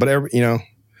 But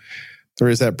there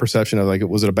is that perception of like,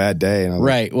 was it a bad day? And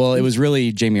right. Well, it was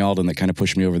really Jamie Alden that kind of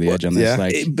pushed me over the edge on this. Yeah.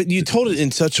 Like, But you told it in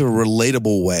such a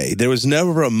relatable way. There was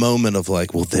never a moment of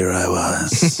like, well, there I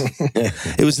was.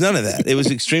 It was none of that. It was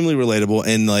extremely relatable.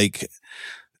 And like,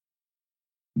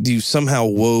 you somehow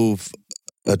wove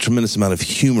a tremendous amount of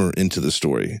humor into the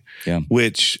story. Yeah.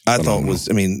 Which I thought was,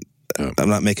 I mean, I'm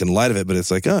not making light of it, but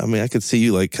it's like, I mean, I could see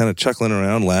you like kind of chuckling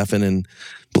around, laughing and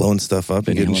blowing stuff up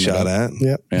and getting shot at.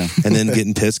 Yeah. And then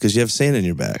getting pissed because you have sand in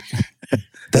your back.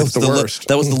 That was the worst.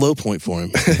 That was the low point for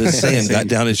him. The sand got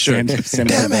down his shirt.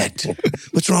 Damn it.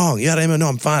 What's wrong? You got ammo? No,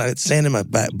 I'm fine. I got sand in my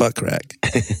butt crack.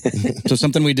 So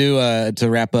something we do to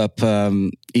wrap up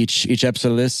each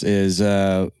episode of this is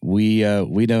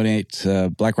we donate,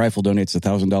 Black Rifle donates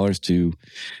 $1,000 to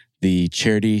the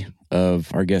charity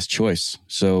of our guest choice.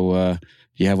 So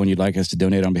you have one you'd like us to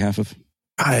donate on behalf of?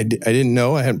 I didn't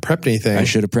know. I hadn't prepped anything. I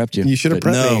should have prepped you. You should have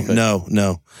prepped me.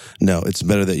 No. It's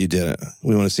better that you did it.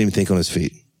 We want to see him think on his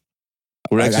feet.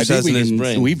 We're exercising his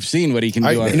brain. We've seen what he can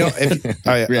do.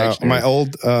 My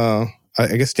old, I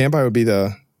guess standby would be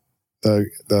the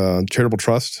charitable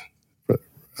trust.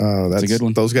 That's a good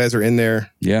one. Those guys are in there,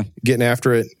 getting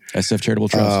after it. SF Charitable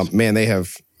Trust. Man, they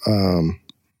have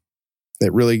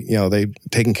that really, they've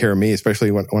taken care of me,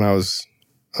 especially when I was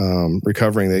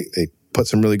recovering. They put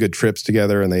some really good trips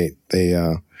together, and they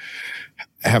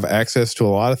have access to a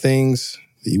lot of things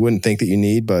that you wouldn't think that you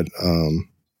need, but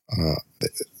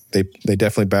they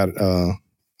definitely bat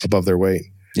above their weight.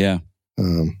 Yeah.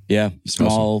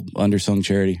 Small, undersung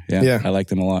charity. Yeah. I like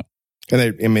them a lot.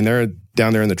 And they're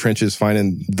down there in the trenches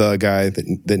finding the guy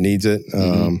that needs it.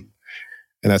 And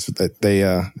that's what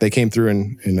they came through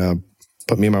and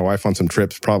put me and my wife on some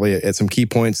trips, probably at some key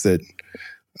points that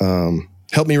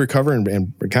helped me recover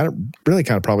and kind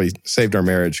of probably saved our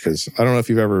marriage. Because I don't know if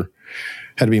you've ever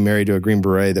had to be married to a Green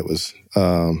Beret that was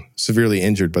severely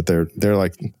injured, but they're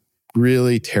like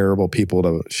really terrible people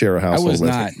to share a household with.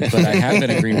 I was not, but I have been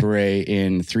a Green Beret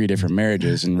in 3 different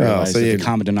marriages and realized that the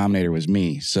common denominator was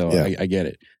me. So I get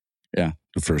it. Yeah.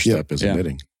 The first step is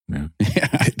admitting. Yeah.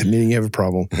 Admitting you have a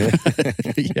problem.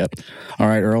 Yep. All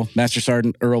right, Earl. Master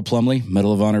Sergeant Earl Plumley,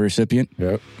 Medal of Honor recipient.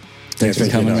 Yep. Thanks for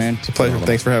coming, man. It's a pleasure.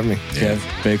 Thanks for having me.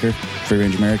 Kev Baker, Free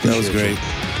Range America. That was great.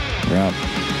 We're out.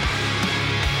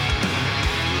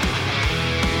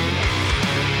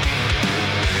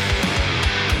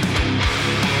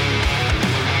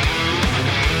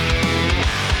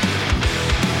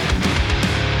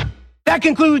 That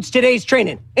concludes today's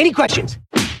training. Any questions?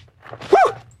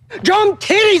 Woo! Drum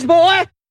titties, boy!